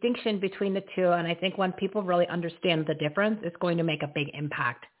distinction between the two. And I think when people really understand the difference, it's going to make a big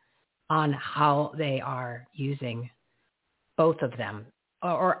impact on how they are using both of them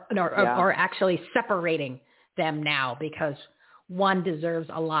or actually separating them now, because one deserves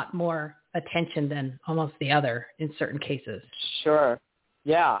a lot more attention than almost the other in certain cases. Sure.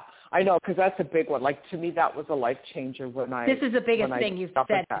 Yeah, I know, because that's a big one. Like, to me, that was a life changer This is the biggest thing you've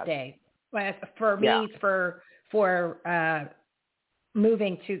said today. For me, for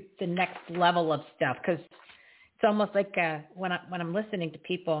moving to the next level of stuff, because it's almost like when I'm listening to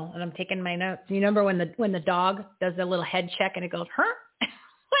people and I'm taking my notes. You remember when the dog does a little head check and it goes, "Her"?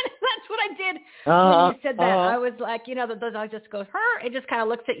 That's what I did when you said that. I was like, the dog just goes, "Her." It just kind of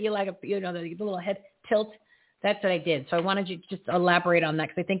looks at you like the little head tilt. That's what I did. So I wanted you to just elaborate on that,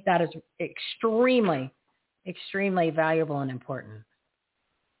 because I think that is extremely, extremely valuable and important.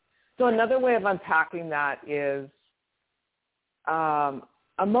 So another way of unpacking that is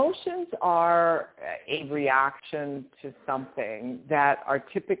emotions are a reaction to something that are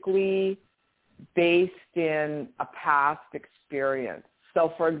typically based in a past experience.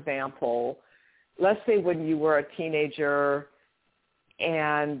 So, for example, let's say when you were a teenager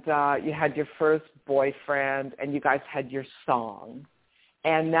and you had your first boyfriend and you guys had your song.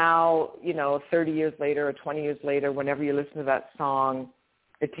 And now, 30 years later or 20 years later, whenever you listen to that song,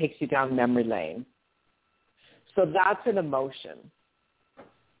 it takes you down memory lane. So that's an emotion.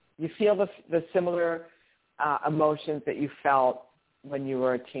 You feel the similar emotions that you felt when you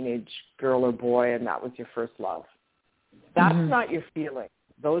were a teenage girl or boy and that was your first love. That's not your feeling.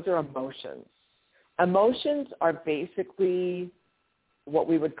 Those are emotions. Emotions are basically what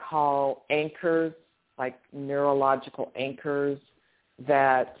we would call anchors, like neurological anchors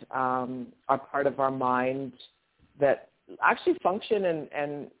that are part of our mind that actually function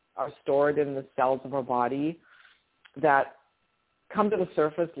and are stored in the cells of our body that come to the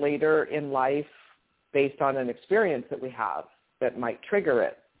surface later in life based on an experience that we have that might trigger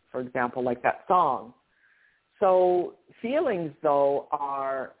it, for example, like that song. So feelings, though,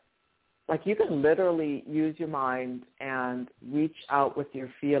 are like you can literally use your mind and reach out with your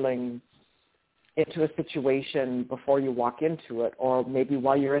feelings into a situation before you walk into it, or maybe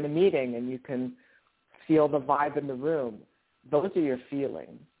while you're in a meeting and you can feel the vibe in the room. Those are your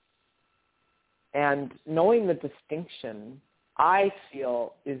feelings. And knowing the distinction, I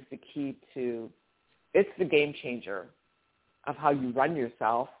feel, is the key to, it's the game changer of how you run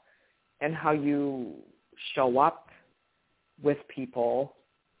yourself and how you show up with people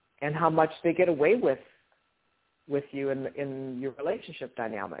and how much they get away with you in your relationship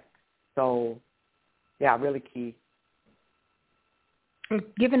dynamic. So, yeah, really key.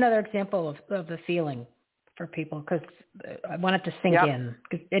 Give another example of the feeling for people, because I want it to sink in.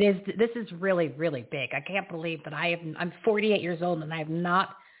 Because this is really, really big. I can't believe that I'm 48 years old and I have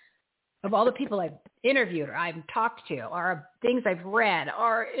not, of all the people I've interviewed or I've talked to or things I've read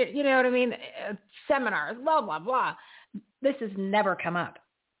or, you know what I mean, seminars, blah, blah, blah, this has never come up.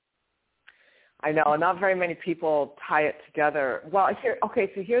 I know. Not very many people tie it together. Well, so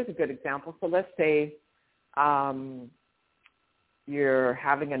here's a good example. So let's say you're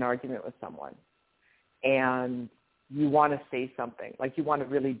having an argument with someone and you want to say something, like you want to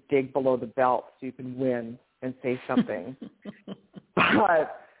really dig below the belt so you can win and say something.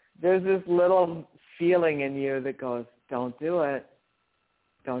 But there's this little feeling in you that goes, don't do it.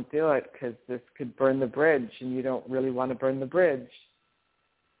 Don't do it, because this could burn the bridge, and you don't really want to burn the bridge.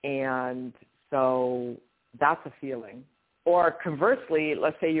 And so that's a feeling. Or conversely,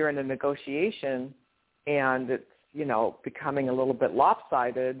 let's say you're in a negotiation and it's, becoming a little bit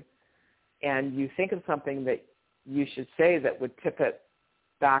lopsided, and you think of something that you should say that would tip it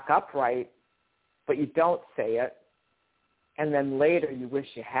back upright, but you don't say it, and then later you wish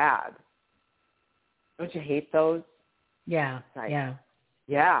you had. Don't you hate those? Yeah, yeah.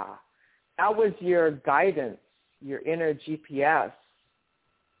 Yeah. That was your guidance, your inner GPS,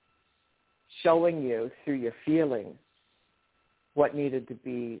 showing you through your feelings what needed to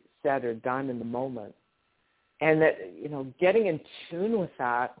be said or done in the moment. And that, getting in tune with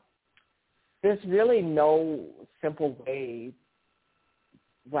that, there's really no simple way.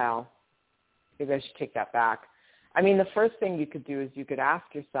 Well, maybe I should take that back. I mean, the first thing you could do is you could ask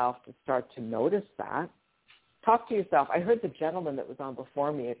yourself to start to notice that. Talk to yourself. I heard the gentleman that was on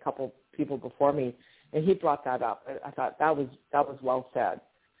before me, a couple people before me, and he brought that up. I thought that was well said.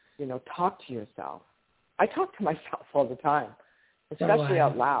 Talk to yourself. I talk to myself all the time, especially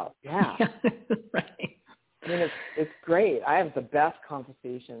out loud. Yeah. Right. I mean, it's great. I have the best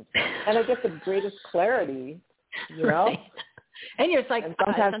conversations, and I get the greatest clarity, Right. And you're just like,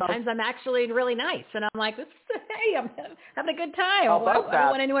 sometimes I'm actually really nice, and I'm like, hey, I'm having a good time. I don't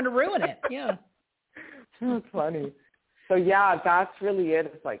want anyone to ruin it. Yeah. That's funny. So, yeah, that's really it.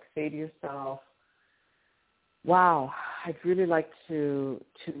 It's like, say to yourself, wow, I'd really like to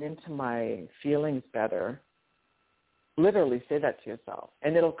tune into my feelings better. Literally say that to yourself,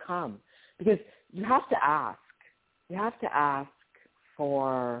 and it'll come. Because you have to ask. You have to ask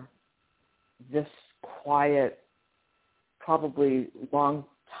for this quiet, probably long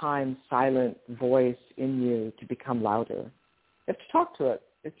time silent voice in you to become louder. You have to talk to it.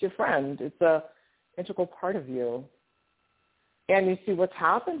 It's your friend. It's a integral part of you. And you see what's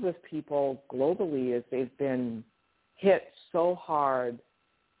happened with people globally is they've been hit so hard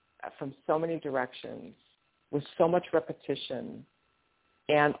from so many directions with so much repetition,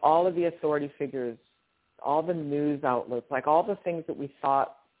 and all of the authority figures, all the news outlets, like all the things that we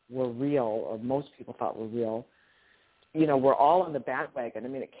thought were real, or most people thought were real, we're all on the bandwagon. I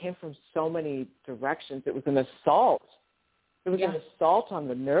mean, it came from so many directions. It was an assault. It was an assault on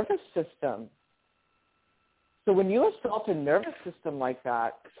the nervous system. So when you assault a nervous system like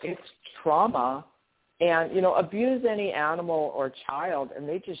that, it's trauma. And, abuse any animal or child, and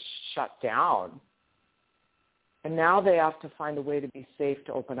they just shut down. And now they have to find a way to be safe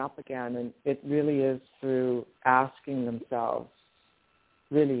to open up again. And it really is through asking themselves.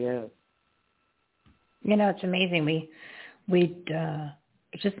 It really is. It's amazing. We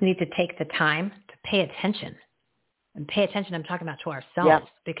just need to take the time to pay attention. And pay attention, I'm talking about to ourselves.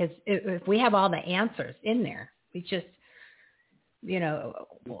 Because if we have all the answers in there, we just, a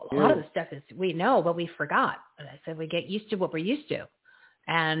lot of the stuff is we know, but we forgot. I said we get used to what we're used to.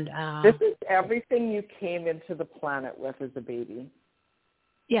 And this is everything you came into the planet with as a baby.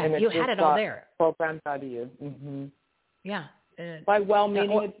 Yeah, and you had it all there. Programmed out of you. Mm-hmm. Yeah. By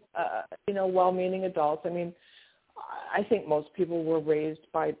well-meaning, well-meaning adults. I mean, I think most people were raised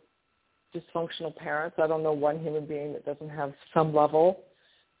by dysfunctional parents. I don't know one human being that doesn't have some level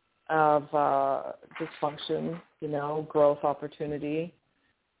of dysfunction, growth opportunity.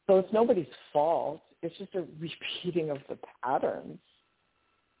 So it's nobody's fault. It's just a repeating of the patterns.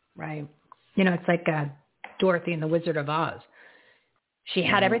 Right. It's like Dorothy and the Wizard of Oz. She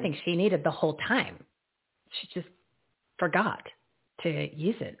had everything she needed the whole time. She just forgot to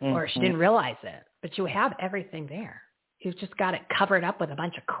use it, or she didn't realize it. But you have everything there. You've just got it covered up with a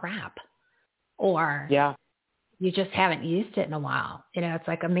bunch of crap. Or you just haven't used it in a while. It's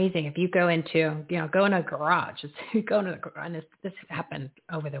like amazing. If you go into, go in a garage, and this happened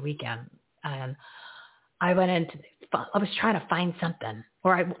over the weekend. And I was trying to find something,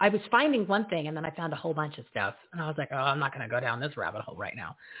 or I was finding one thing, and then I found a whole bunch of stuff. And I was like, oh, I'm not going to go down this rabbit hole right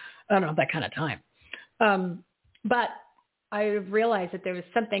now. I don't have that kind of time. But I realized that there was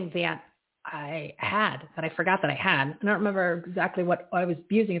something that I had that I forgot that I had. I don't remember exactly what I was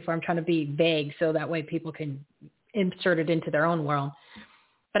using it for. I'm trying to be vague so that way people can insert it into their own world.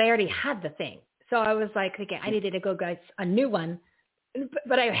 But I already had the thing. So I was like, okay, I needed to go get a new one.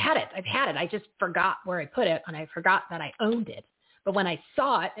 But I had it. I've had it. I just forgot where I put it, and I forgot that I owned it. But when I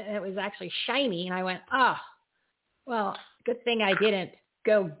saw it, it was actually shiny, and I went, well, good thing I didn't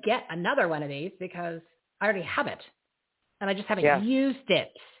go get another one of these because I already have it. And I just haven't used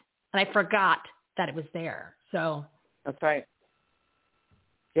it. And I forgot that it was there. So that's right.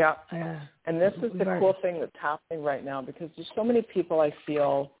 Yeah. And this is the cool thing that's happening right now, because there's so many people I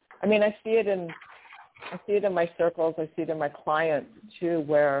feel, I mean, I see it in my circles. I see it in my clients too,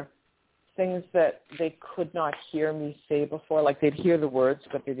 where things that they could not hear me say before, like they'd hear the words,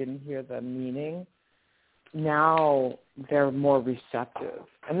 but they didn't hear the meaning. Now they're more receptive.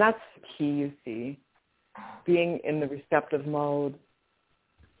 And that's the key, you see. being in the receptive mode,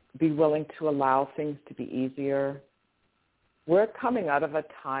 be willing to allow things to be easier. We're coming out of a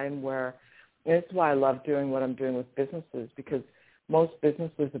time where, and this is why I love doing what I'm doing with businesses, because most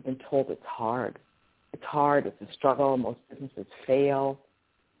businesses have been told it's hard. It's hard, it's a struggle, most businesses fail.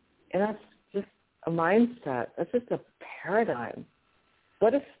 And that's just a mindset. That's just a paradigm.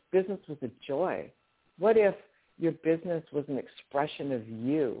 What if business was a joy? What if your business was an expression of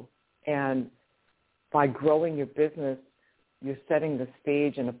you? And by growing your business, you're setting the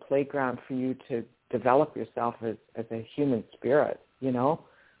stage and a playground for you to develop yourself as a human spirit, you know?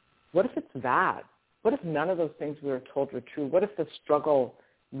 What if it's that? What if none of those things we were told were true? What if the struggle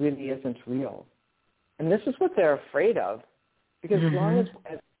really isn't real? And this is what they're afraid of, because as long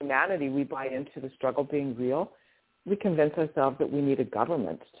as humanity we buy into the struggle being real, we convince ourselves that we need a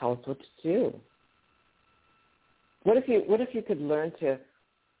government to tell us what to do. What if you could learn to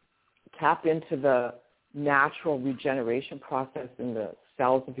tap into the natural regeneration process in the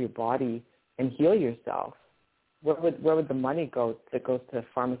cells of your body and heal yourself? Where would the money go that goes to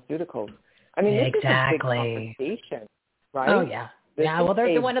pharmaceuticals? I mean, this is a big conversation, right? Oh yeah, Well,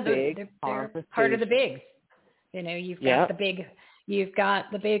 they're one of the they're part of the bigs. You know, you've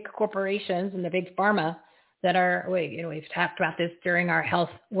got the big corporations and the big pharma that are. We've talked about this during our health,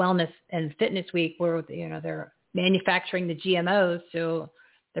 wellness, and fitness week, where they're manufacturing the GMOs, so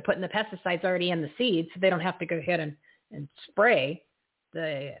they're putting the pesticides already in the seeds, so they don't have to go ahead and spray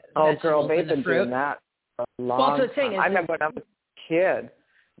the vegetables they've and the been fruit. doing that for a long time. I remember when I was a kid,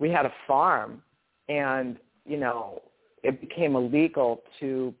 we had a farm, and it became illegal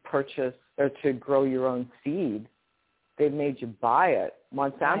to purchase or to grow your own seed. They made you buy it.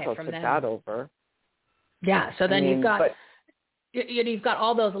 Monsanto took that over. Yeah, so then you've got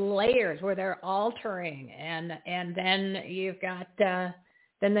all those layers where they're altering, and then you've got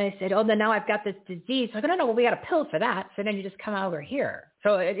then they said, then now I've got this disease. So I don't know, well, we got a pill for that. So then you just come over here.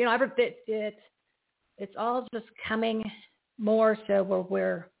 So it's all just coming more so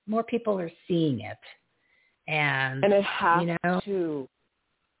where more people are seeing it, and it has to.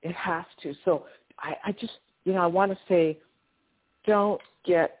 It has to. So I just I want to say, don't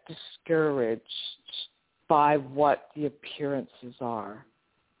get discouraged by what the appearances are,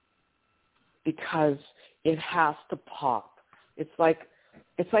 because it has to pop. It's like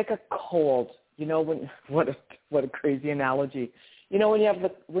a cold. What a crazy analogy. When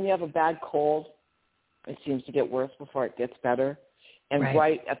you have a bad cold, it seems to get worse before it gets better. And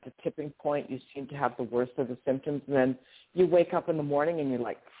right at the tipping point, you seem to have the worst of the symptoms. And then you wake up in the morning and you're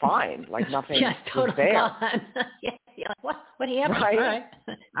like, fine, like nothing is there. Gone. You're like, what happened? Right?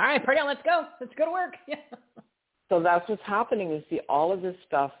 All right, party on, let's go. Let's go to work. Yeah. So that's what's happening. You see, all of this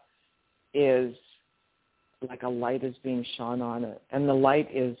stuff is like a light is being shone on it. And the light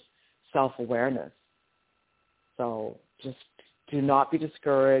is self-awareness. So just do not be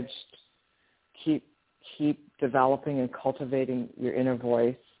discouraged. Keep developing and cultivating your inner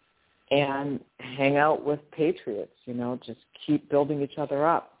voice, and hang out with patriots, just keep building each other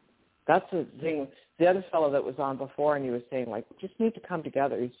up. That's the thing. The other fellow that was on before, and he was saying, just need to come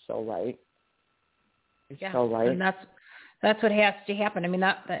together. He's so right. So right. And that's what has to happen. I mean,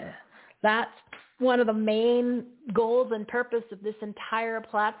 that's one of the main goals and purpose of this entire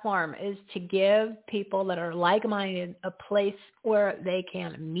platform, is to give people that are like-minded a place where they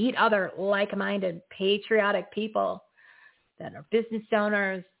can meet other like-minded, patriotic people that are business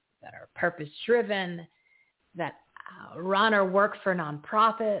owners, that are purpose-driven, that run or work for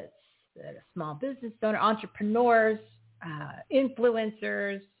nonprofits, that are small business owners, entrepreneurs,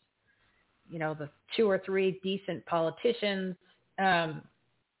 influencers, the 2 or 3 decent politicians, the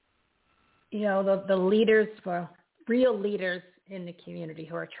leaders, real leaders in the community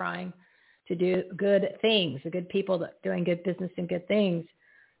who are trying to do good things, the good people that are doing good business and good things.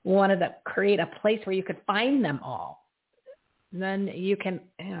 Wanted to create a place where you could find them all. And then you can,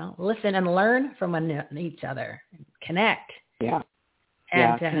 listen and learn from each other, and connect. Yeah.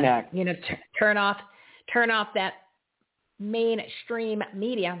 And connect. Turn off that mainstream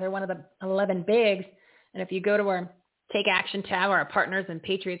media. They're one of the 11 bigs. And if you go to our Take Action tab or our Partners and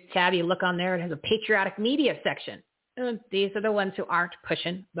Patriots tab, you look on there, it has a patriotic media section. And these are the ones who aren't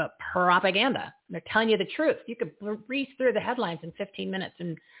pushing the propaganda. They're telling you the truth. You could breeze through the headlines in 15 minutes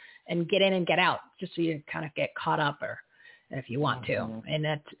and get in and get out, just so you kind of get caught up, or if you want to. And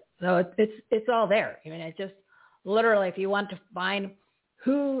it's all there. I mean, it just literally, if you want to find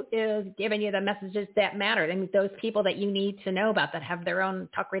who is giving you the messages that matter, I mean, those people that you need to know about, that have their own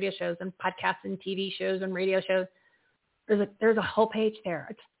talk radio shows and podcasts and TV shows and radio shows, There's a whole page there.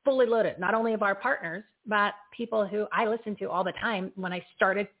 It's fully loaded, not only of our partners, but people who I listen to all the time when I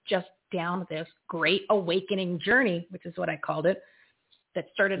started just down this great awakening journey, which is what I called it, that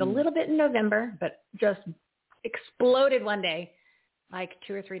started a little bit in November, but just exploded one day, like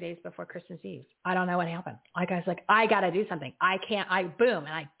 2 or 3 days before Christmas Eve. I don't know what happened. Like I was like, I got to do something. Boom.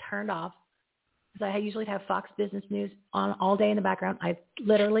 And I turned off. Because I usually have Fox Business News on all day in the background. I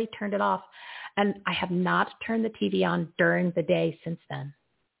literally turned it off. And I have not turned the TV on during the day since then.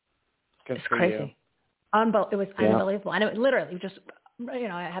 It's crazy. It was unbelievable. And it was literally just,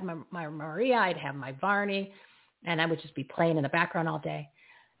 I had my Maria, I'd have my Barney, and I would just be playing in the background all day.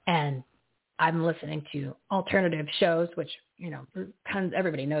 And I'm listening to alternative shows, which,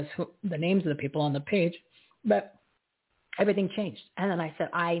 everybody knows the names of the people on the page, but everything changed. And then I said,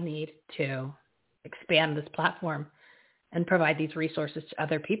 I need to expand this platform and provide these resources to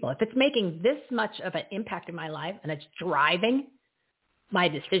other people. If it's making this much of an impact in my life and it's driving my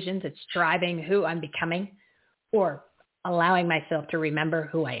decisions, it's driving who I'm becoming or allowing myself to remember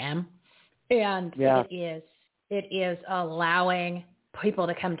who I am. And it is allowing people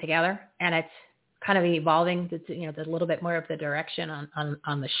to come together, and it's kind of evolving. There's a little bit more of the direction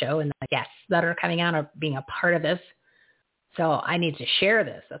on the show, and the guests that are coming on are being a part of this. So I need to share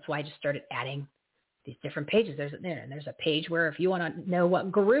this. That's why I just started adding these different pages. There's a page where if you want to know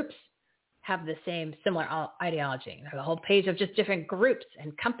what groups have the same similar ideology, there's a whole page of just different groups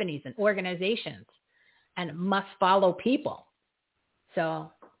and companies and organizations and must follow people.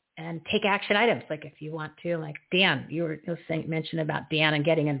 So, and take action items. Like if you want to, like Dan, you mentioned about Dan and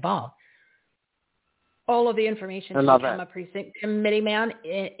getting involved. All of the information to become a precinct committee man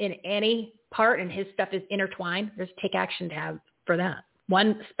in any part, and his stuff is intertwined. There's a take action tab for that.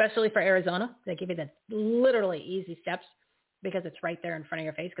 One, especially for Arizona, they give you the literally easy steps because it's right there in front of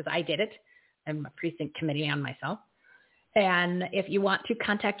your face because I did it. I'm a precinct committee man myself. And if you want to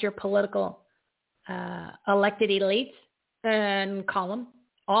contact your political elected elites and call them,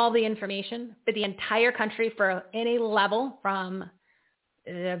 all the information for the entire country for any level from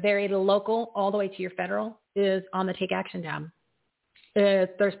very local all the way to your federal is on the Take Action tab.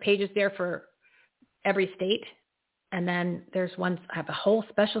 There's pages there for every state. And then there's I have a whole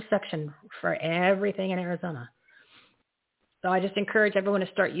special section for everything in Arizona. So I just encourage everyone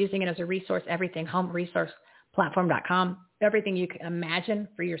to start using it as a resource, everything, homeresourceplatform.com, everything you can imagine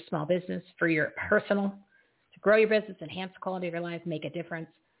for your small business, for your personal, to grow your business, enhance the quality of your life, make a difference.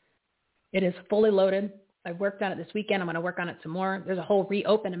 It is fully loaded. I worked on it this weekend. I'm going to work on it some more. There's a whole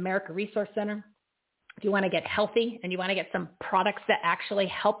Reopen America Resource Center. If you want to get healthy and you want to get some products that actually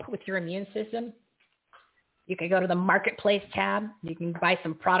help with your immune system, you can go to the Marketplace tab. You can buy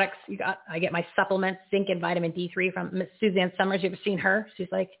some products. I get my supplements, zinc and vitamin D3 from Miss Suzanne Summers. You ever seen her? She's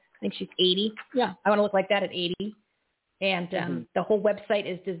like, I think she's 80. Yeah, I want to look like that at 80. And the whole website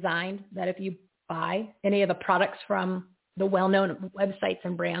is designed that if you buy any of the products from the well-known websites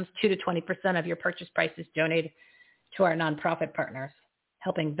and brands, 2 to 20% of your purchase price is donated to our nonprofit partners,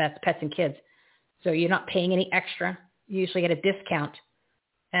 helping vets, pets, and kids. So you're not paying any extra. You usually get a discount,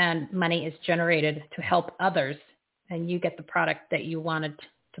 and money is generated to help others, and you get the product that you wanted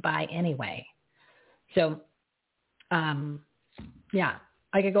to buy anyway. So,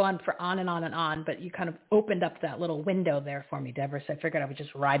 I could go on and on and on, but you kind of opened up that little window there for me, Deborah, so I figured I would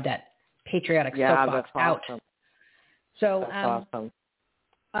just ride that patriotic soapbox out. Awesome. So that's awesome.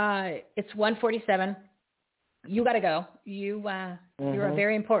 It's 1:47. You got to go. You're a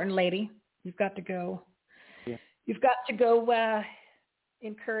very important lady. You've got to go. Yeah. You've got to go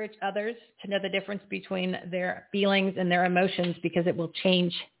encourage others to know the difference between their feelings and their emotions, because it will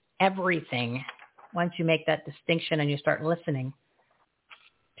change everything once you make that distinction and you start listening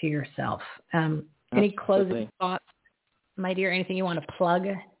to yourself. Any closing thoughts, my dear? Anything you want to plug?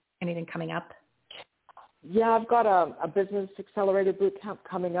 Anything coming up? Yeah, I've got a business accelerator boot camp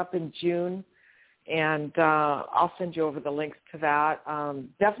coming up in June, and I'll send you over the links to that.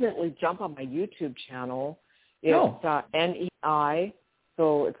 Definitely jump on my YouTube channel. It's NEI,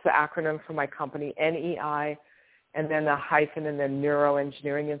 so it's the acronym for my company, NEI, and then a hyphen, and then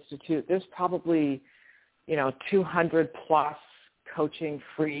Neuroengineering Institute. There's probably, 200 plus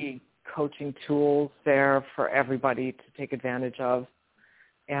free coaching tools there for everybody to take advantage of.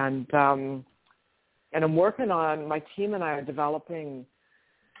 And I'm working on, my team and I are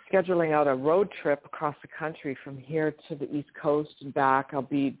scheduling out a road trip across the country from here to the East Coast and back. I'll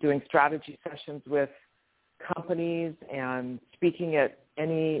be doing strategy sessions with companies and speaking at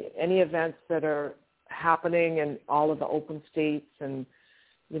any events that are happening in all of the open states, and,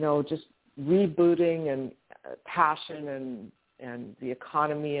 just rebooting and passion and the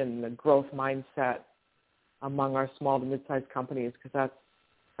economy and the growth mindset among our small to mid-sized companies, because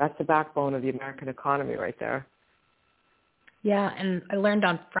that's the backbone of the American economy right there. Yeah, and I learned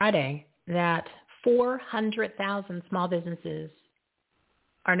on Friday that 400,000 small businesses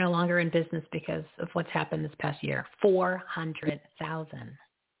are no longer in business because of what's happened this past year. 400,000.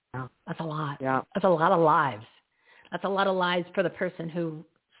 Yeah. That's a lot. Yeah. That's a lot of lives. That's a lot of lives for the person who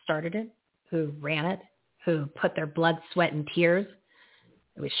started it, who ran it, who put their blood, sweat, and tears.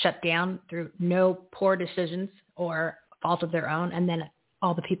 It was shut down through no poor decisions or fault of their own. And then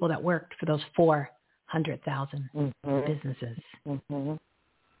all the people that worked for those 400,000 businesses. Mm-hmm.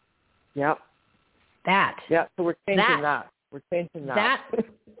 Yep. That. Yeah. So we're changing that. We're changing that.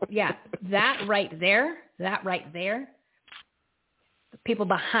 Yeah. That right there. The people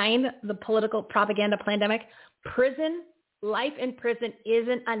behind the political propaganda pandemic. Life in prison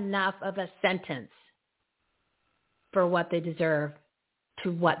isn't enough of a sentence for what they deserve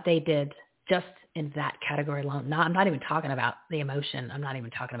to what they did just in that category alone. I'm not even talking about the emotion. I'm not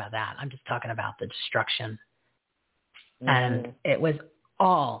even talking about that. I'm just talking about the destruction. And it was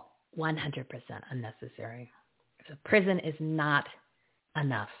all 100% unnecessary. So prison is not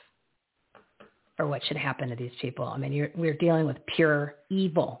enough for what should happen to these people. I mean, we're dealing with pure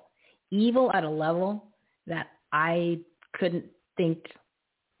evil at a level that I couldn't think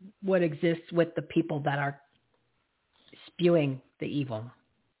would exist with the people that are spewing the evil.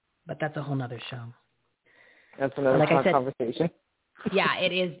 But that's a whole nother show. That's another conversation. Yeah,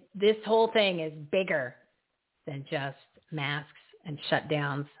 it is. This whole thing is bigger than just masks and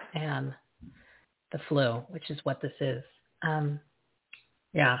shutdowns and the flu, which is what this is.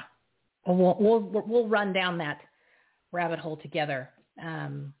 Yeah, we'll run down that rabbit hole together.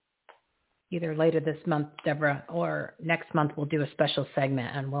 Either later this month, Deborah, or next month we'll do a special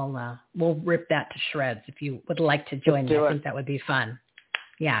segment and we'll rip that to shreds. If you would like to join me, I think that would be fun.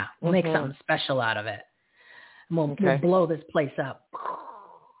 Yeah, we'll make something special out of it. And we'll blow this place up.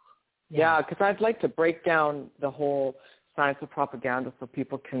 Yeah, because I'd like to break down the whole science of propaganda so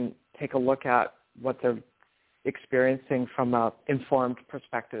people can take a look at what they're experiencing from an informed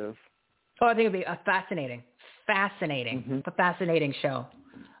perspective. Oh, I think it'd be a fascinating show.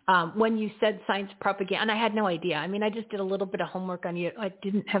 When you said science propaganda, and I had no idea. I mean, I just did a little bit of homework on you. I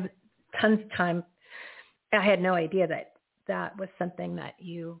didn't have tons of time. I had no idea that was something that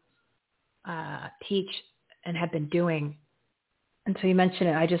you teach and have been doing. Until you mentioned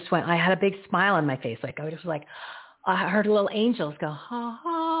it, I had a big smile on my face. Like I was just like, I heard little angels go, ha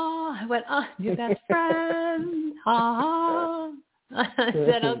ha. I went, oh, your best friend, ha ha. I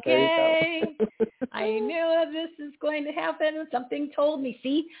said, okay. I knew this is going to happen. Something told me.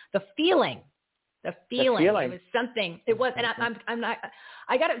 See, the feeling. It was something. It was, and I'm not.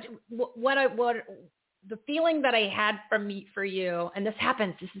 I got to. What the feeling that I had for you, and this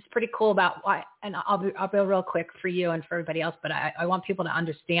happens. This is pretty cool about why. And I'll be real quick for you and for everybody else. But I want people to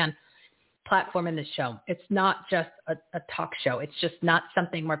understand platform in this show. It's not just a talk show. It's just not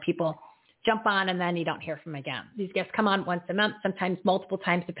something where people jump on and then you don't hear from them again. These guests come on once a month, sometimes multiple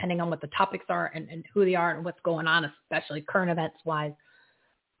times, depending on what the topics are and who they are and what's going on, especially current events wise.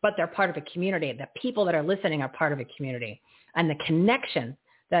 But they're part of a community. The people that are listening are part of a community. And the connection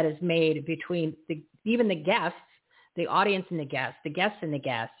that is made between even the guests, the audience and the guests and the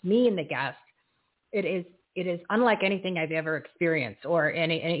guests, me and the guests, it is unlike anything I've ever experienced, or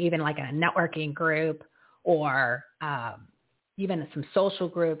even like a networking group or even some social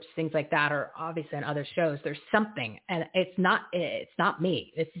groups, things like that, or obviously on other shows. There's something, and it's not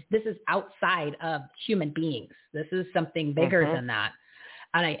me. This is outside of human beings. This is something bigger than that,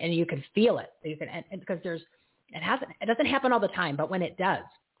 and you can feel it. You can, and because it doesn't happen all the time, but when it does,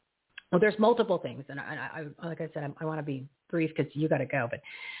 well, there's multiple things, and I like I said, I want to be brief because you got to go. But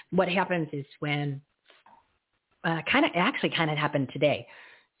what happens is when kind of happened today.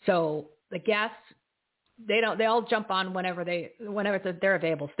 So the guests, they all jump on whenever they're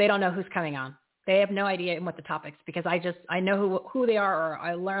available. So they don't know who's coming on. They have no idea what the topics, because I know who they are, or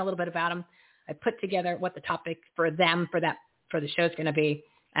I learn a little bit about them. I put together what the topic for them for the show's going to be,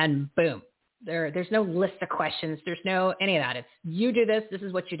 and boom. There's no list of questions. There's no any of that. It's you do this. This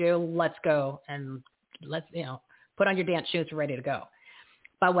is what you do. Let's go, and let's put on your dance shoes. We're ready to go.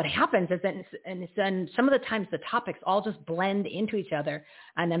 But what happens is then some of the times the topics all just blend into each other,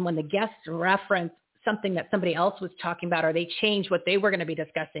 and then when the guests reference something that somebody else was talking about, or they change what they were going to be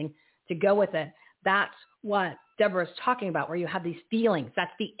discussing to go with it, that's what Deborah's talking about, where you have these feelings. That's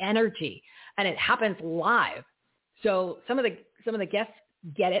the energy, and it happens live. So some of the guests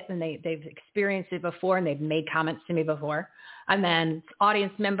get it, and they've experienced it before, and they've made comments to me before. And then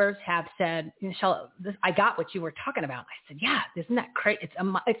audience members have said, Michelle, I got what you were talking about. I said, yeah, isn't that great?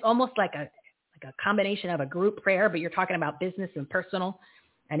 It's almost like a like a combination of a group prayer, but you're talking about business and personal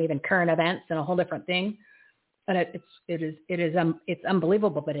and even current events and a whole different thing. And it's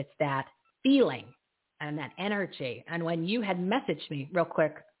unbelievable, but it's that feeling and that energy. And when you had messaged me real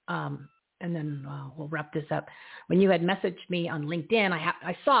quick, and then we'll wrap this up. When you had messaged me on LinkedIn,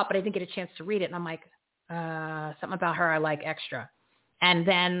 I saw it, but I didn't get a chance to read it. And I'm like, something about her I like extra. And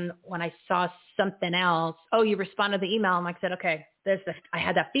then when I saw something else, you responded to the email. And I said, okay, I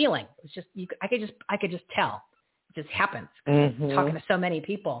had that feeling. It was just, I could just tell. It just happens. Mm-hmm. Talking to so many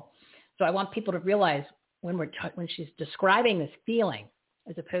people. So I want people to realize when she's describing this feeling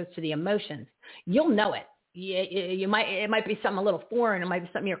as opposed to the emotions, you'll know it. It might be something a little foreign. It might be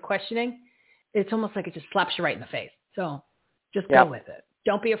something you're questioning. It's almost like it just slaps you right in the face. So just go with it.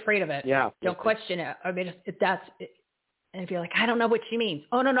 Don't be afraid of it. Yeah. Don't question it. I mean, and if you're like, I don't know what she means.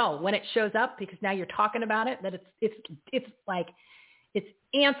 Oh, no. When it shows up, because now you're talking about it, that it's like, it's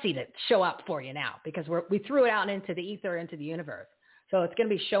antsy to show up for you now because we threw it out into the ether, into the universe. So it's going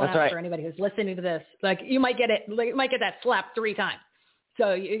to be showing up for anybody who's listening to this. Like you might get it, you might get that slap 3 times.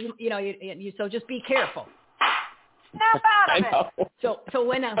 So so just be careful. Snap out of it. So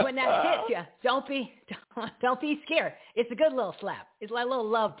when that hits you, don't be scared. It's a good little slap. It's like a little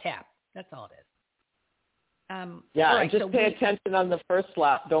love tap. That's all it is. Right, just pay attention on the first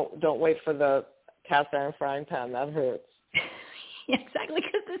slap. Don't wait for the cast iron frying pan. That hurts. Exactly,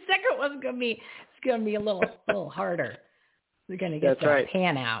 because the second one's going to be a little harder. We're going to get the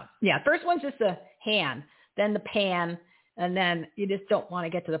pan out. Yeah, first one's just the hand, then the pan, and then you just don't want to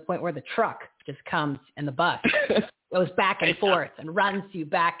get to the point where the truck just comes and the bus goes back and forth and runs you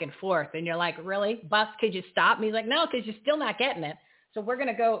back and forth. And you're like, really? Bus, could you stop? And he's like, no, because you're still not getting it. So we're going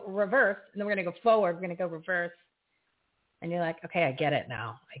to go reverse, and then we're going to go forward. We're going to go reverse. And you're like, okay, I get it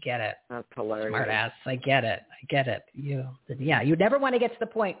now. I get it. That's hilarious. Smart ass. I get it. You never want to get to the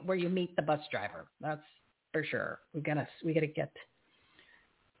point where you meet the bus driver. That's for sure. We gotta get,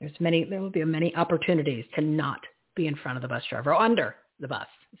 there will be many opportunities to not be in front of the bus driver or under the bus.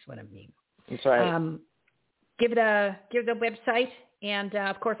 That's what I mean. That's right. Give the website. And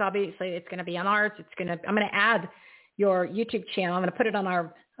of course, obviously it's going to be on ours. I'm going to add your YouTube channel. I'm going to put it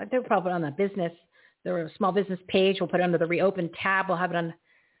on they'll probably on the business, the small business page. We'll put it under the reopen tab. We'll have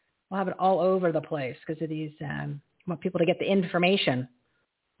it all over the place because of these, I want people to get the information.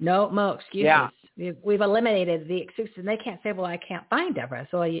 No excuses. Yeah. We've eliminated the excuses, and they can't say, well, I can't find Deborah.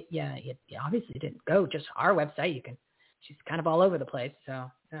 So you obviously didn't go just our website. She's kind of all over the place.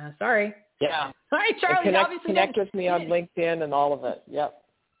 So sorry. Yeah. All right, Charlie. Connect with me on LinkedIn and all of it. Yep.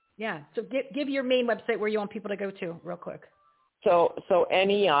 Yeah. So give your main website where you want people to go to real quick. So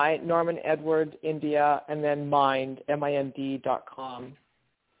NEI, Norman Edward India, and then Mind, MIND.com.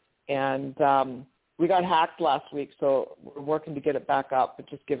 And we got hacked last week, so we're working to get it back up, but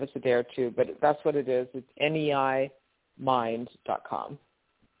just give us a day or two. But that's what it is. It's NEImind.com.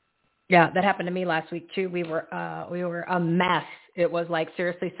 Yeah, that happened to me last week too. We were a mess. It was like,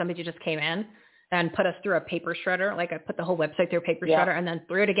 seriously, somebody just came in and put us through a paper shredder. Like I put the whole website through a paper shredder and then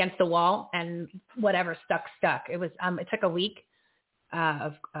threw it against the wall, and whatever stuck. It was it took a week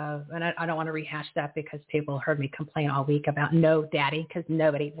and I don't want to rehash that because people heard me complain all week about no daddy because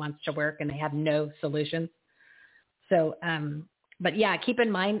nobody wants to work and they have no solutions. So, but yeah, keep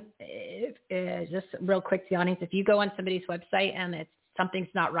in mind, just real quick to the audience, if you go on somebody's website and something's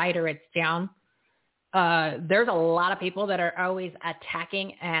not right or it's down, there's a lot of people that are always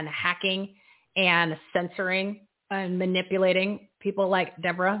attacking and hacking and censoring and manipulating people like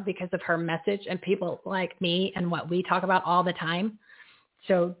Deborah because of her message, and people like me and what we talk about all the time.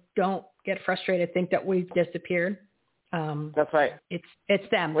 So don't get frustrated. Think that we've disappeared. That's right. It's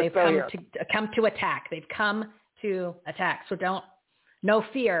them. They've come to attack. They've come to attack. So no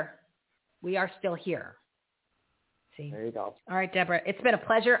fear. We are still here. See? There you go. All right, Deborah. It's been a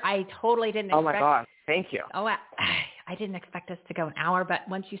pleasure. I totally didn't expect. Oh my God. Thank you. Oh, I didn't expect us to go an hour, but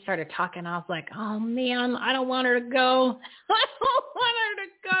once you started talking, I was like, oh man, I don't want her to go. I don't want her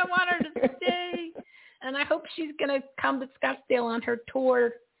to go. I want her to stay. And I hope she's going to come to Scottsdale on her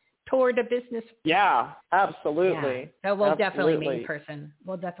tour to business. Yeah, absolutely. Yeah. So we'll definitely meet in person.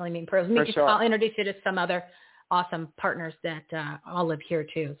 For sure. I'll introduce you to some other awesome partners that all live here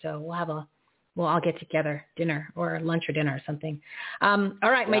too. So we'll all get together, dinner or lunch or dinner or something. All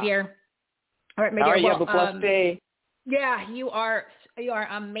right, my dear. All right, my dear. All right, you have a blessed day. Yeah, you are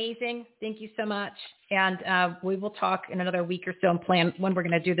amazing. Thank you so much. And we will talk in another week or so and plan when we're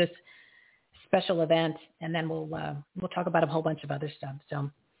going to do this special event, and then we'll talk about a whole bunch of other stuff.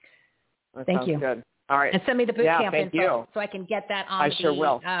 So thank you. Good. All right. And send me the boot camp info so I can get that on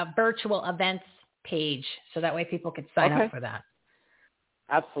the virtual events page, so that way people can sign up for that.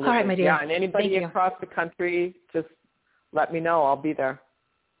 Absolutely. All right, my dear. Yeah, and anybody across the country, just let me know. I'll be there.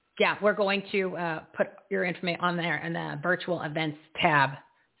 Yeah, we're going to put your information on there in the virtual events tab.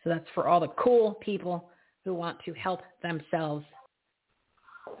 So that's for all the cool people who want to help themselves.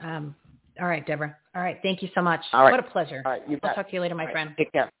 All right, Deborah. All right. Thank you so much. All right. What a pleasure. All right. I'll talk to you later, my friend.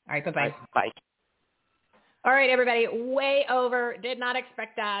 Take care. All right. Bye-bye. Bye. All right, everybody. Way over. Did not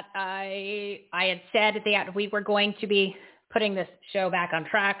expect that. I had said that we were going to be putting this show back on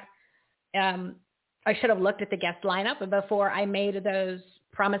track. I should have looked at the guest lineup before I made those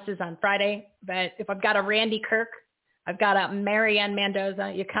promises on Friday. But if I've got a Randy Kirk, I've got a Marianne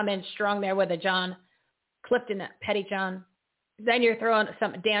Mendoza. You come in strong there with a John Clifton Pettyjohn. Then you're throwing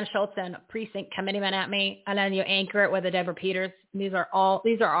some Dan Schultz and precinct committeeman at me, and then you anchor it with a Deborah Peters. These are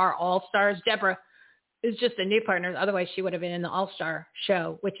our all-stars. Deborah is just a new partner. Otherwise, she would have been in the all-star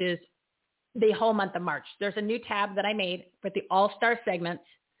show, which is the whole month of March. There's a new tab that I made with the all-star segments.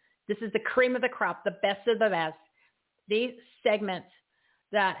 This is the cream of the crop, the best of the best. These segments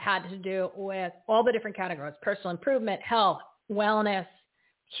that had to do with all the different categories: personal improvement, health, wellness,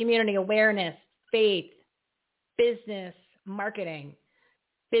 community awareness, faith, business, marketing,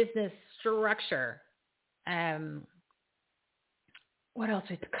 business structure, what else?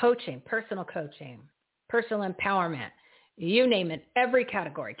 Coaching, personal empowerment, you name it, every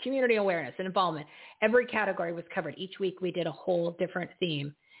category, community awareness and involvement, every category was covered. Each week we did a whole different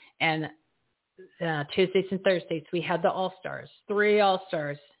theme. And Tuesdays and Thursdays, we had the All-Stars. 3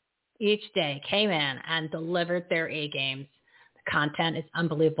 All-Stars each day came in and delivered their A games. The content is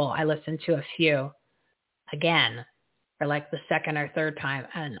unbelievable. I listened to a few again for like the second or third time,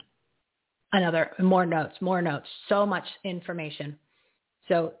 and more notes, so much information.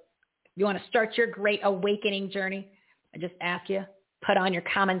 So if you want to start your great awakening journey, I just ask you, put on your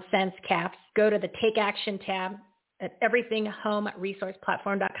common sense caps, go to the Take Action tab at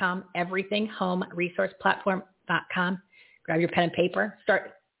everythinghomeresourceplatform.com, everythinghomeresourceplatform.com. Grab your pen and paper.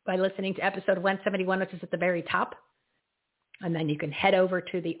 Start by listening to episode 171, which is at the very top. And then you can head over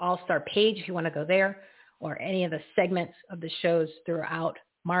to the All-Star page if you want to go there, or any of the segments of the shows throughout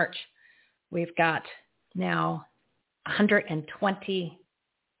March. We've got now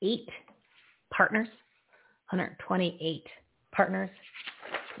 128 partners,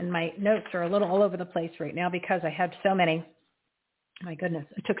 And my notes are a little all over the place right now because I had so many. My goodness,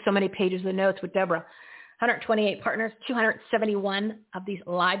 I took so many pages of notes with Deborah. 128 partners, 271 of these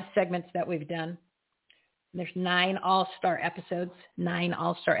live segments that we've done. And there's 9 all-star episodes.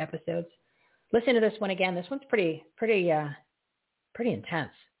 Listen to this one again. This one's pretty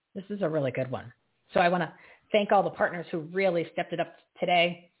intense. This is a really good one. So I want to thank all the partners who really stepped it up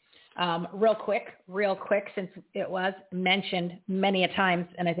today. Real quick, since it was mentioned many a times,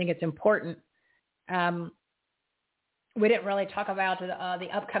 and I think it's important. We didn't really talk about the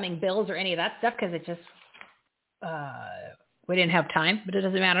upcoming bills or any of that stuff because it just we didn't have time. But it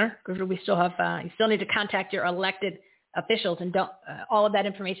doesn't matter because we still have. You still need to contact your elected officials, and don't. All of that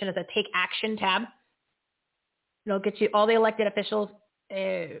information is a Take Action tab. It'll get you all the elected officials,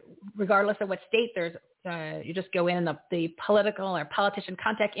 regardless of what state. There's you just go in the political or politician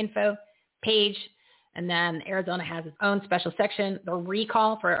contact info page, and then Arizona has its own special section, the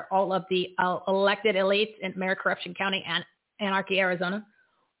recall for all of the elected elites in Mayor Corruption County and Anarchy, Arizona,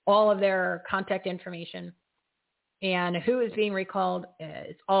 all of their contact information and who is being recalled.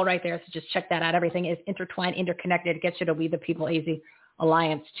 It's all right there. So just check that out. Everything is intertwined, interconnected. It gets you to We the People AZ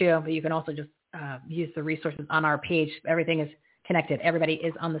Alliance too, but you can also just use the resources on our page. Everything is connected. Everybody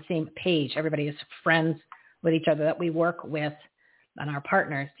is on the same page. Everybody is friends with each other that we work with and our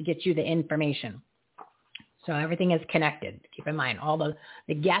partners to get you the information. So everything is connected. Keep in mind, all the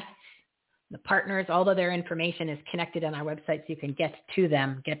guests, the partners, all of their information is connected on our website, so you can get to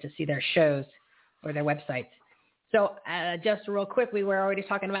them, get to see their shows or their websites. So just real quick, we were already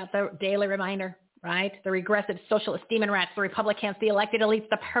talking about the daily reminder, right? The regressive socialist demon rats, the Republicans, the elected elites,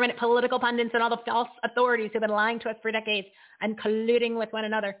 the permanent political pundits, and all the false authorities who've been lying to us for decades and colluding with one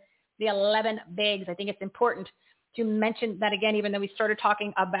another. The 11 bigs. I think it's important to mention that again, even though we started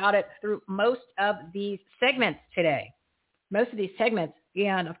talking about it through most of these segments today. Most of these segments,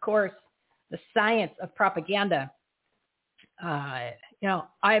 and of course, the science of propaganda. I'm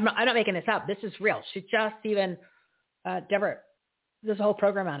not making this up. This is real. She just even, Deborah, there's a whole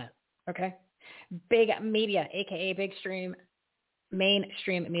program on it. Okay. Big media, AKA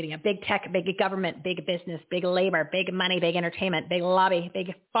mainstream media, big tech, big government, big business, big labor, big money, big entertainment, big lobby,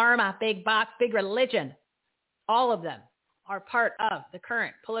 big pharma, big box, big religion. All of them are part of the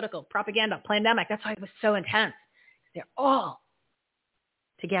current political propaganda pandemic. That's why it was so intense. They're all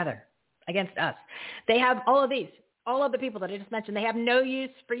together against us. They have all of these all of the people that I just mentioned, they have no use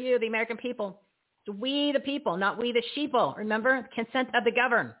for you, the American people. It's we the people, not we the sheeple. Remember, consent of the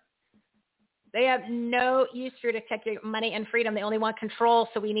governed. They have no use for you to protect your money and freedom. They only want control,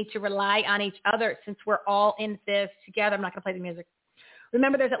 so we need to rely on each other since we're all in this together. I'm not going to play the music.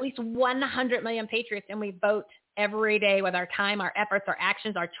 Remember, there's at least 100 million patriots, and we vote every day with our time, our efforts, our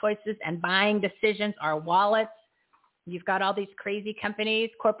actions, our choices, and buying decisions, our wallets. You've got all these crazy companies,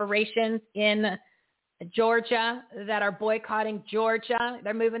 corporations in Georgia that are boycotting Georgia.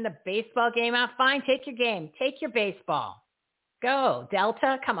 They're moving the baseball game out. Fine, take your game. Take your baseball. Go.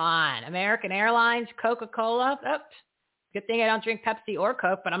 Delta, come on. American Airlines, Coca-Cola. Oops. Good thing I don't drink Pepsi or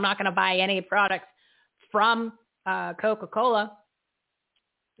Coke, but I'm not going to buy any products from Coca-Cola.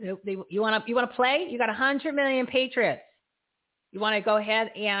 You want to play? You got 100 million patriots. You want to go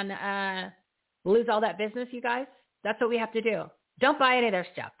ahead and lose all that business, you guys? That's what we have to do. Don't buy any of their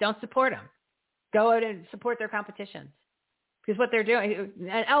stuff. Don't support them. Go out and support their competitions. Because what they're doing,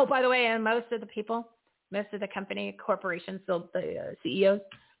 and oh, by the way, and most of the people, most of the company, corporations, the CEOs,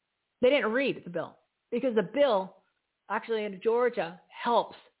 they didn't read the bill. Because the bill, actually in Georgia,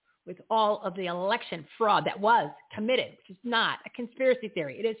 helps with all of the election fraud that was committed, which is not a conspiracy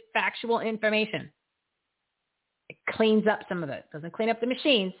theory. It is factual information. It cleans up some of it. It doesn't clean up the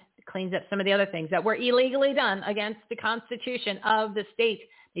machines. It cleans up some of the other things that were illegally done against the Constitution of the state.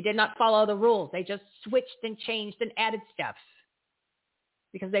 They did not follow the rules. They just switched and changed and added stuff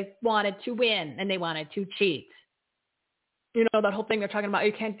because they wanted to win and they wanted to cheat. You know, that whole thing they're talking about,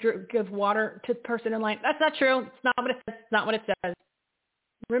 you can't give water to the person in line. That's not true. It's not what it says. It's not what it says.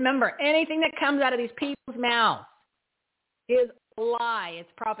 Remember, anything that comes out of these people's mouths is a lie. It's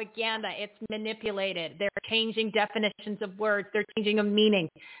propaganda. It's manipulated. They're changing definitions of words. They're changing a meaning.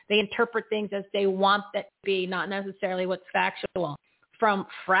 They interpret things as they want that to be, not necessarily what's factual. From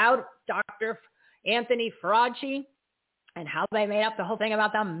Dr. Anthony Fauci and how they made up the whole thing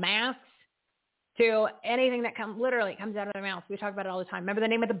about the masks to anything that literally comes out of their mouths. We talk about it all the time. Remember, the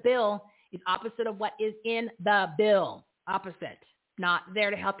name of the bill is opposite of what is in the bill. Opposite. Not there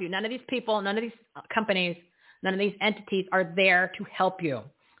to help you. None of these people, none of these companies, none of these entities are there to help you.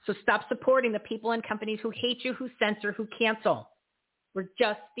 So stop supporting the people and companies who hate you, who censor, who cancel. We're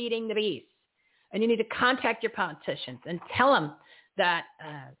just feeding the beast. And you need to contact your politicians and tell them that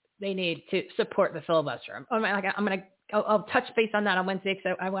they need to support the filibuster. I'll touch base on that on Wednesday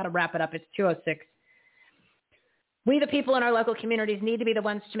because I want to wrap it up. It's 2:06. We, the people in our local communities, need to be the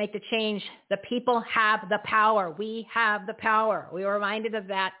ones to make the change. The people have the power. We have the power. We were reminded of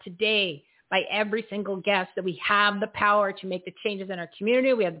that today by every single guest, that we have the power to make the changes in our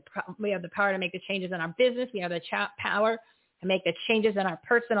community. We have the power to make the changes in our business. We have the power to make the changes in our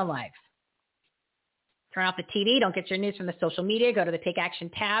personal life. Turn off the TV. Don't get your news from the social media. Go to the Take Action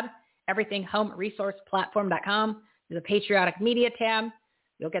tab, everythinghomeresourceplatform.com. There's a Patriotic Media tab.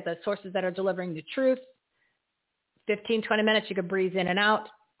 You'll get the sources that are delivering the truth. 15, 20 minutes, you can breeze in and out.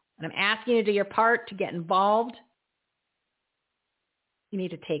 And I'm asking you to do your part to get involved. You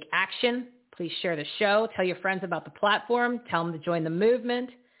need to take action. Please share the show. Tell your friends about the platform. Tell them to join the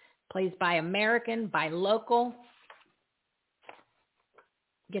movement. Please buy American, buy local.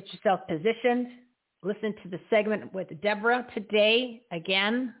 Get yourself positioned. Listen to the segment with Deborah today.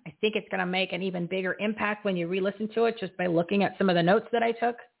 Again, I think it's going to make an even bigger impact when you re-listen to it just by looking at some of the notes that I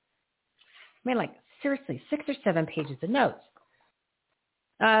took. I mean, like, seriously, 6 or 7 pages of notes.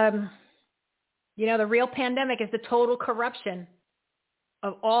 The real pandemic is the total corruption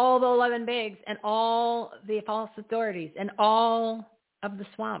of all the 11 bigs and all the false authorities and all of the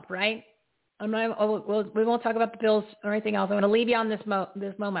swamp, right? We won't talk about the bills or anything else. I'm going to leave you on this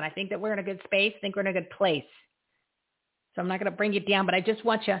moment. I think that we're in a good space. I think we're in a good place. So I'm not going to bring you down, but I just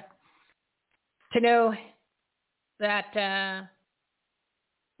want you to know that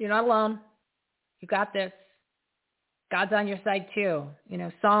you're not alone. You got this. God's on your side too.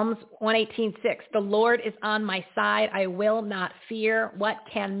 Psalms 118:6. The Lord is on my side. I will not fear. What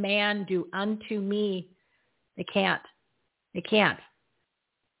can man do unto me? They can't. They can't.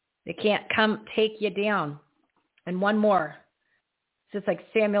 They can't come take you down. And one more. It's just like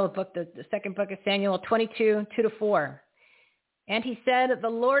Samuel's book, the second book of Samuel 22, 2-4. And he said, the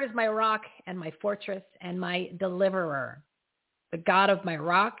Lord is my rock and my fortress and my deliverer, the God of my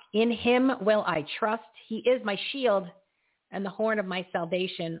rock. In him will I trust. He is my shield and the horn of my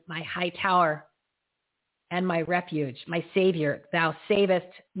salvation, my high tower and my refuge, my Savior. Thou savest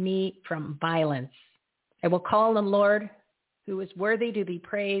me from violence. I will call on the Lord, who is worthy to be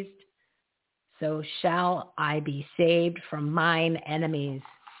praised. So shall I be saved from mine enemies.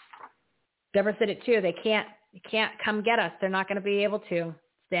 Deborah said it too. They can't come get us. They're not going to be able to. It's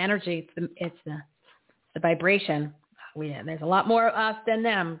the energy. It's the vibration. There's a lot more of us than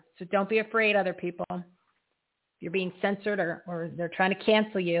them. So don't be afraid, other people. If you're being censored or they're trying to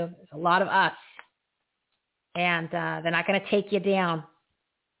cancel you, there's a lot of us. And they're not going to take you down.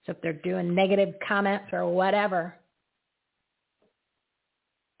 So if they're doing negative comments or whatever,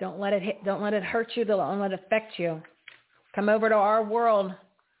 don't let it hurt you. Don't let it affect you. Come over to our world.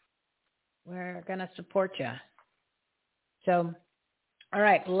 We're going to support you. So, all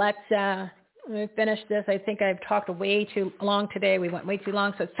right, let me finish this. I think I've talked way too long today. We went way too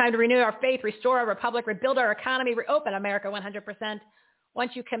long. So it's time to renew our faith, restore our republic, rebuild our economy, reopen America 100%.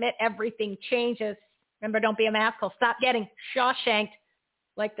 Once you commit, everything changes. Remember, don't be a masshole. Stop getting Shawshanked,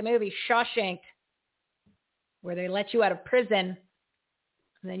 like the movie Shawshanked, where they let you out of prison,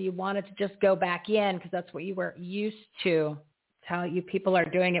 and then you wanted to just go back in because that's what you were used to. It's how you people are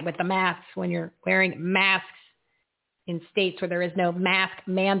doing it with the masks when you're wearing masks in states where there is no mask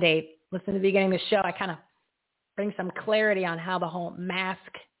mandate. Listen to the beginning of the show. I kind of bring some clarity on how the whole mask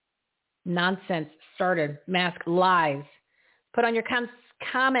nonsense started. Mask lies. Put on your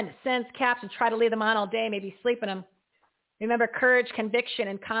common sense caps and try to leave them on all day, maybe sleep in them. Remember, courage, conviction,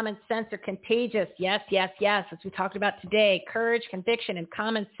 and common sense are contagious. Yes, yes, yes, as we talked about today. Courage, conviction, and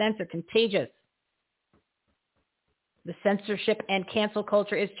common sense are contagious. The censorship and cancel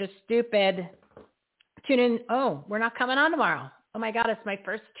culture is just stupid. Tune in. Oh, we're not coming on tomorrow. Oh, my God, it's my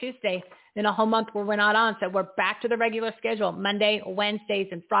first Tuesday in a whole month where we're not on. So we're back to the regular schedule, Monday, Wednesdays,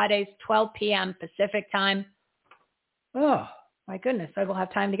 and Fridays, 12 p.m. Pacific time. Oh, my goodness. I will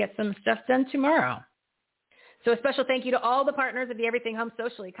have time to get some stuff done tomorrow. So a special thank you to all the partners of the Everything Home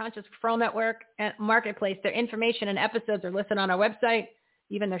Socially Conscious Referral Network and Marketplace. Their information and episodes are listed on our website.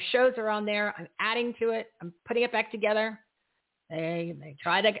 Even their shows are on there. I'm adding to it. I'm putting it back together. They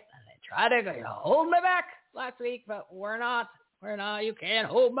tried to hold me back last week, but we're not. You can't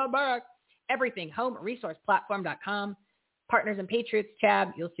hold my back. Everything Home Resource Platform.com. Partners and Patriots tab.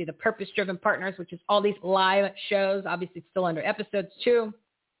 You'll see the Purpose-Driven Partners, which is all these live shows. Obviously, it's still under episodes too.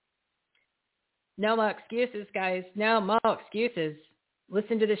 No more excuses, guys. No more excuses.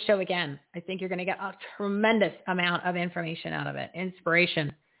 Listen to this show again. I think you're going to get a tremendous amount of information out of it,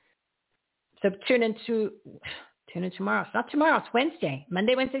 inspiration. So tune in tomorrow. It's not tomorrow. It's Wednesday.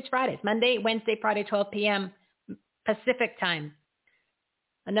 Monday, Wednesdays, Fridays. Monday, Wednesday, Friday, 12 p.m. Pacific time.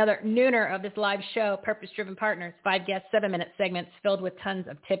 Another nooner of this live show, Purpose-Driven Partners, 5 guest, 7-minute segments filled with tons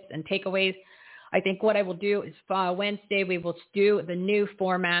of tips and takeaways. I think what I will do is Wednesday, we will do the new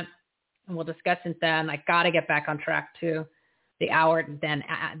format and we'll discuss it then. I got to get back on track to the hour, then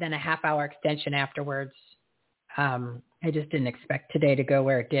a half-hour extension afterwards. I just didn't expect today to go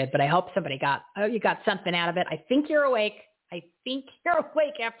where it did, but I hope somebody you got something out of it. I think you're awake.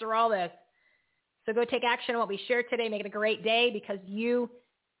 After all this. So go take action on what we shared today. Make it a great day because you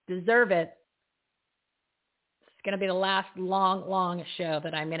deserve it. It's going to be the last long show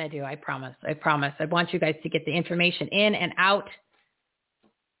that I'm going to do. I promise. I want you guys to get the information in and out.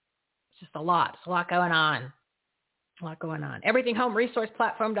 It's just a lot. It's a lot going on. Everything Home Resource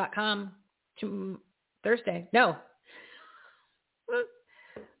Platform.com. Thursday. No.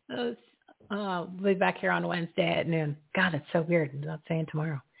 We'll be back here on Wednesday at noon. God, it's so weird. I'm not saying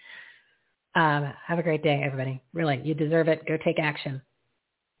tomorrow. Have a great day, everybody. Really, you deserve it. Go take action.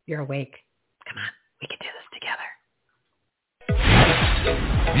 You're awake. Come on. We can do this together.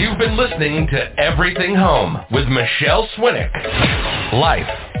 You've been listening to Everything Home with Michelle Swinnick. Life,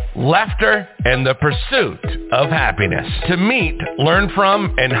 laughter, and the pursuit of happiness. To meet, learn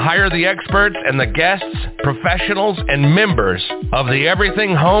from, and hire the experts and the guests, professionals, and members of the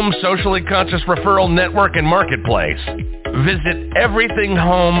Everything Home Socially Conscious Referral Network and Marketplace, visit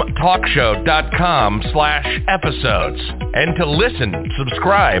everythinghometalkshow.com/episodes. And to listen,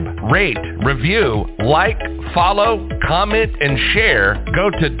 subscribe, rate, review, like, follow, comment, and share, go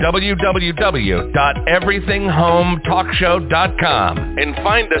to www.everythinghometalkshow.com and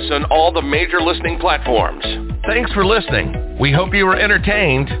find us on all the major listening platforms. Thanks for listening. We hope you were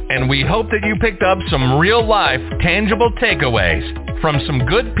entertained, and we hope that you picked up some real-life, tangible takeaways from some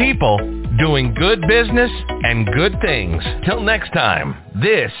good people doing good business and good things. Till next time,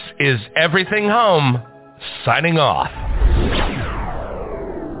 this is Everything Home, signing off.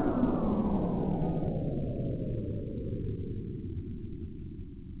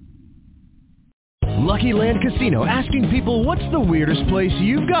 Lucky Land Casino, asking people, what's the weirdest place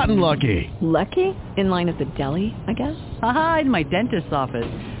you've gotten lucky? Lucky? In line at the deli, I guess? Aha, in my dentist's office.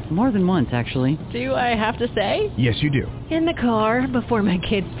 More than once, actually. Do I have to say? Yes, you do. In the car before my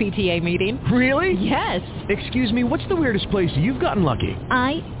kids' PTA meeting. Really? Yes. Excuse me, what's the weirdest place you've gotten lucky?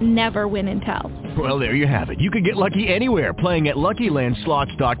 I never win and tell. Well, there you have it. You can get lucky anywhere, playing at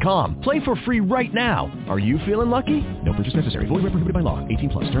LuckyLandSlots.com. Play for free right now. Are you feeling lucky? No purchase necessary. Void where prohibited by law.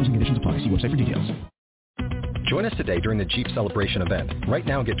 18+. Terms and conditions apply. See website for details. Join us today during the Jeep Celebration event. Right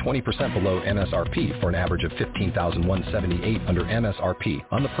now, get 20% below MSRP for an average of $15,178 under MSRP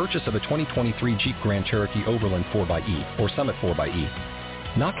on the purchase of a 2023 Jeep Grand Cherokee Overland 4xE or Summit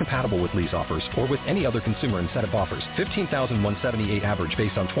 4xE. Not compatible with lease offers or with any other consumer incentive offers. $15,178 average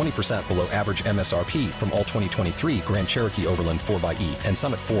based on 20% below average MSRP from all 2023 Grand Cherokee Overland 4xE and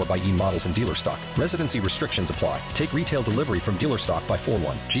Summit 4xE models in dealer stock. Residency restrictions apply. Take retail delivery from dealer stock by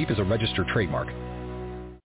 4/1. Jeep is a registered trademark.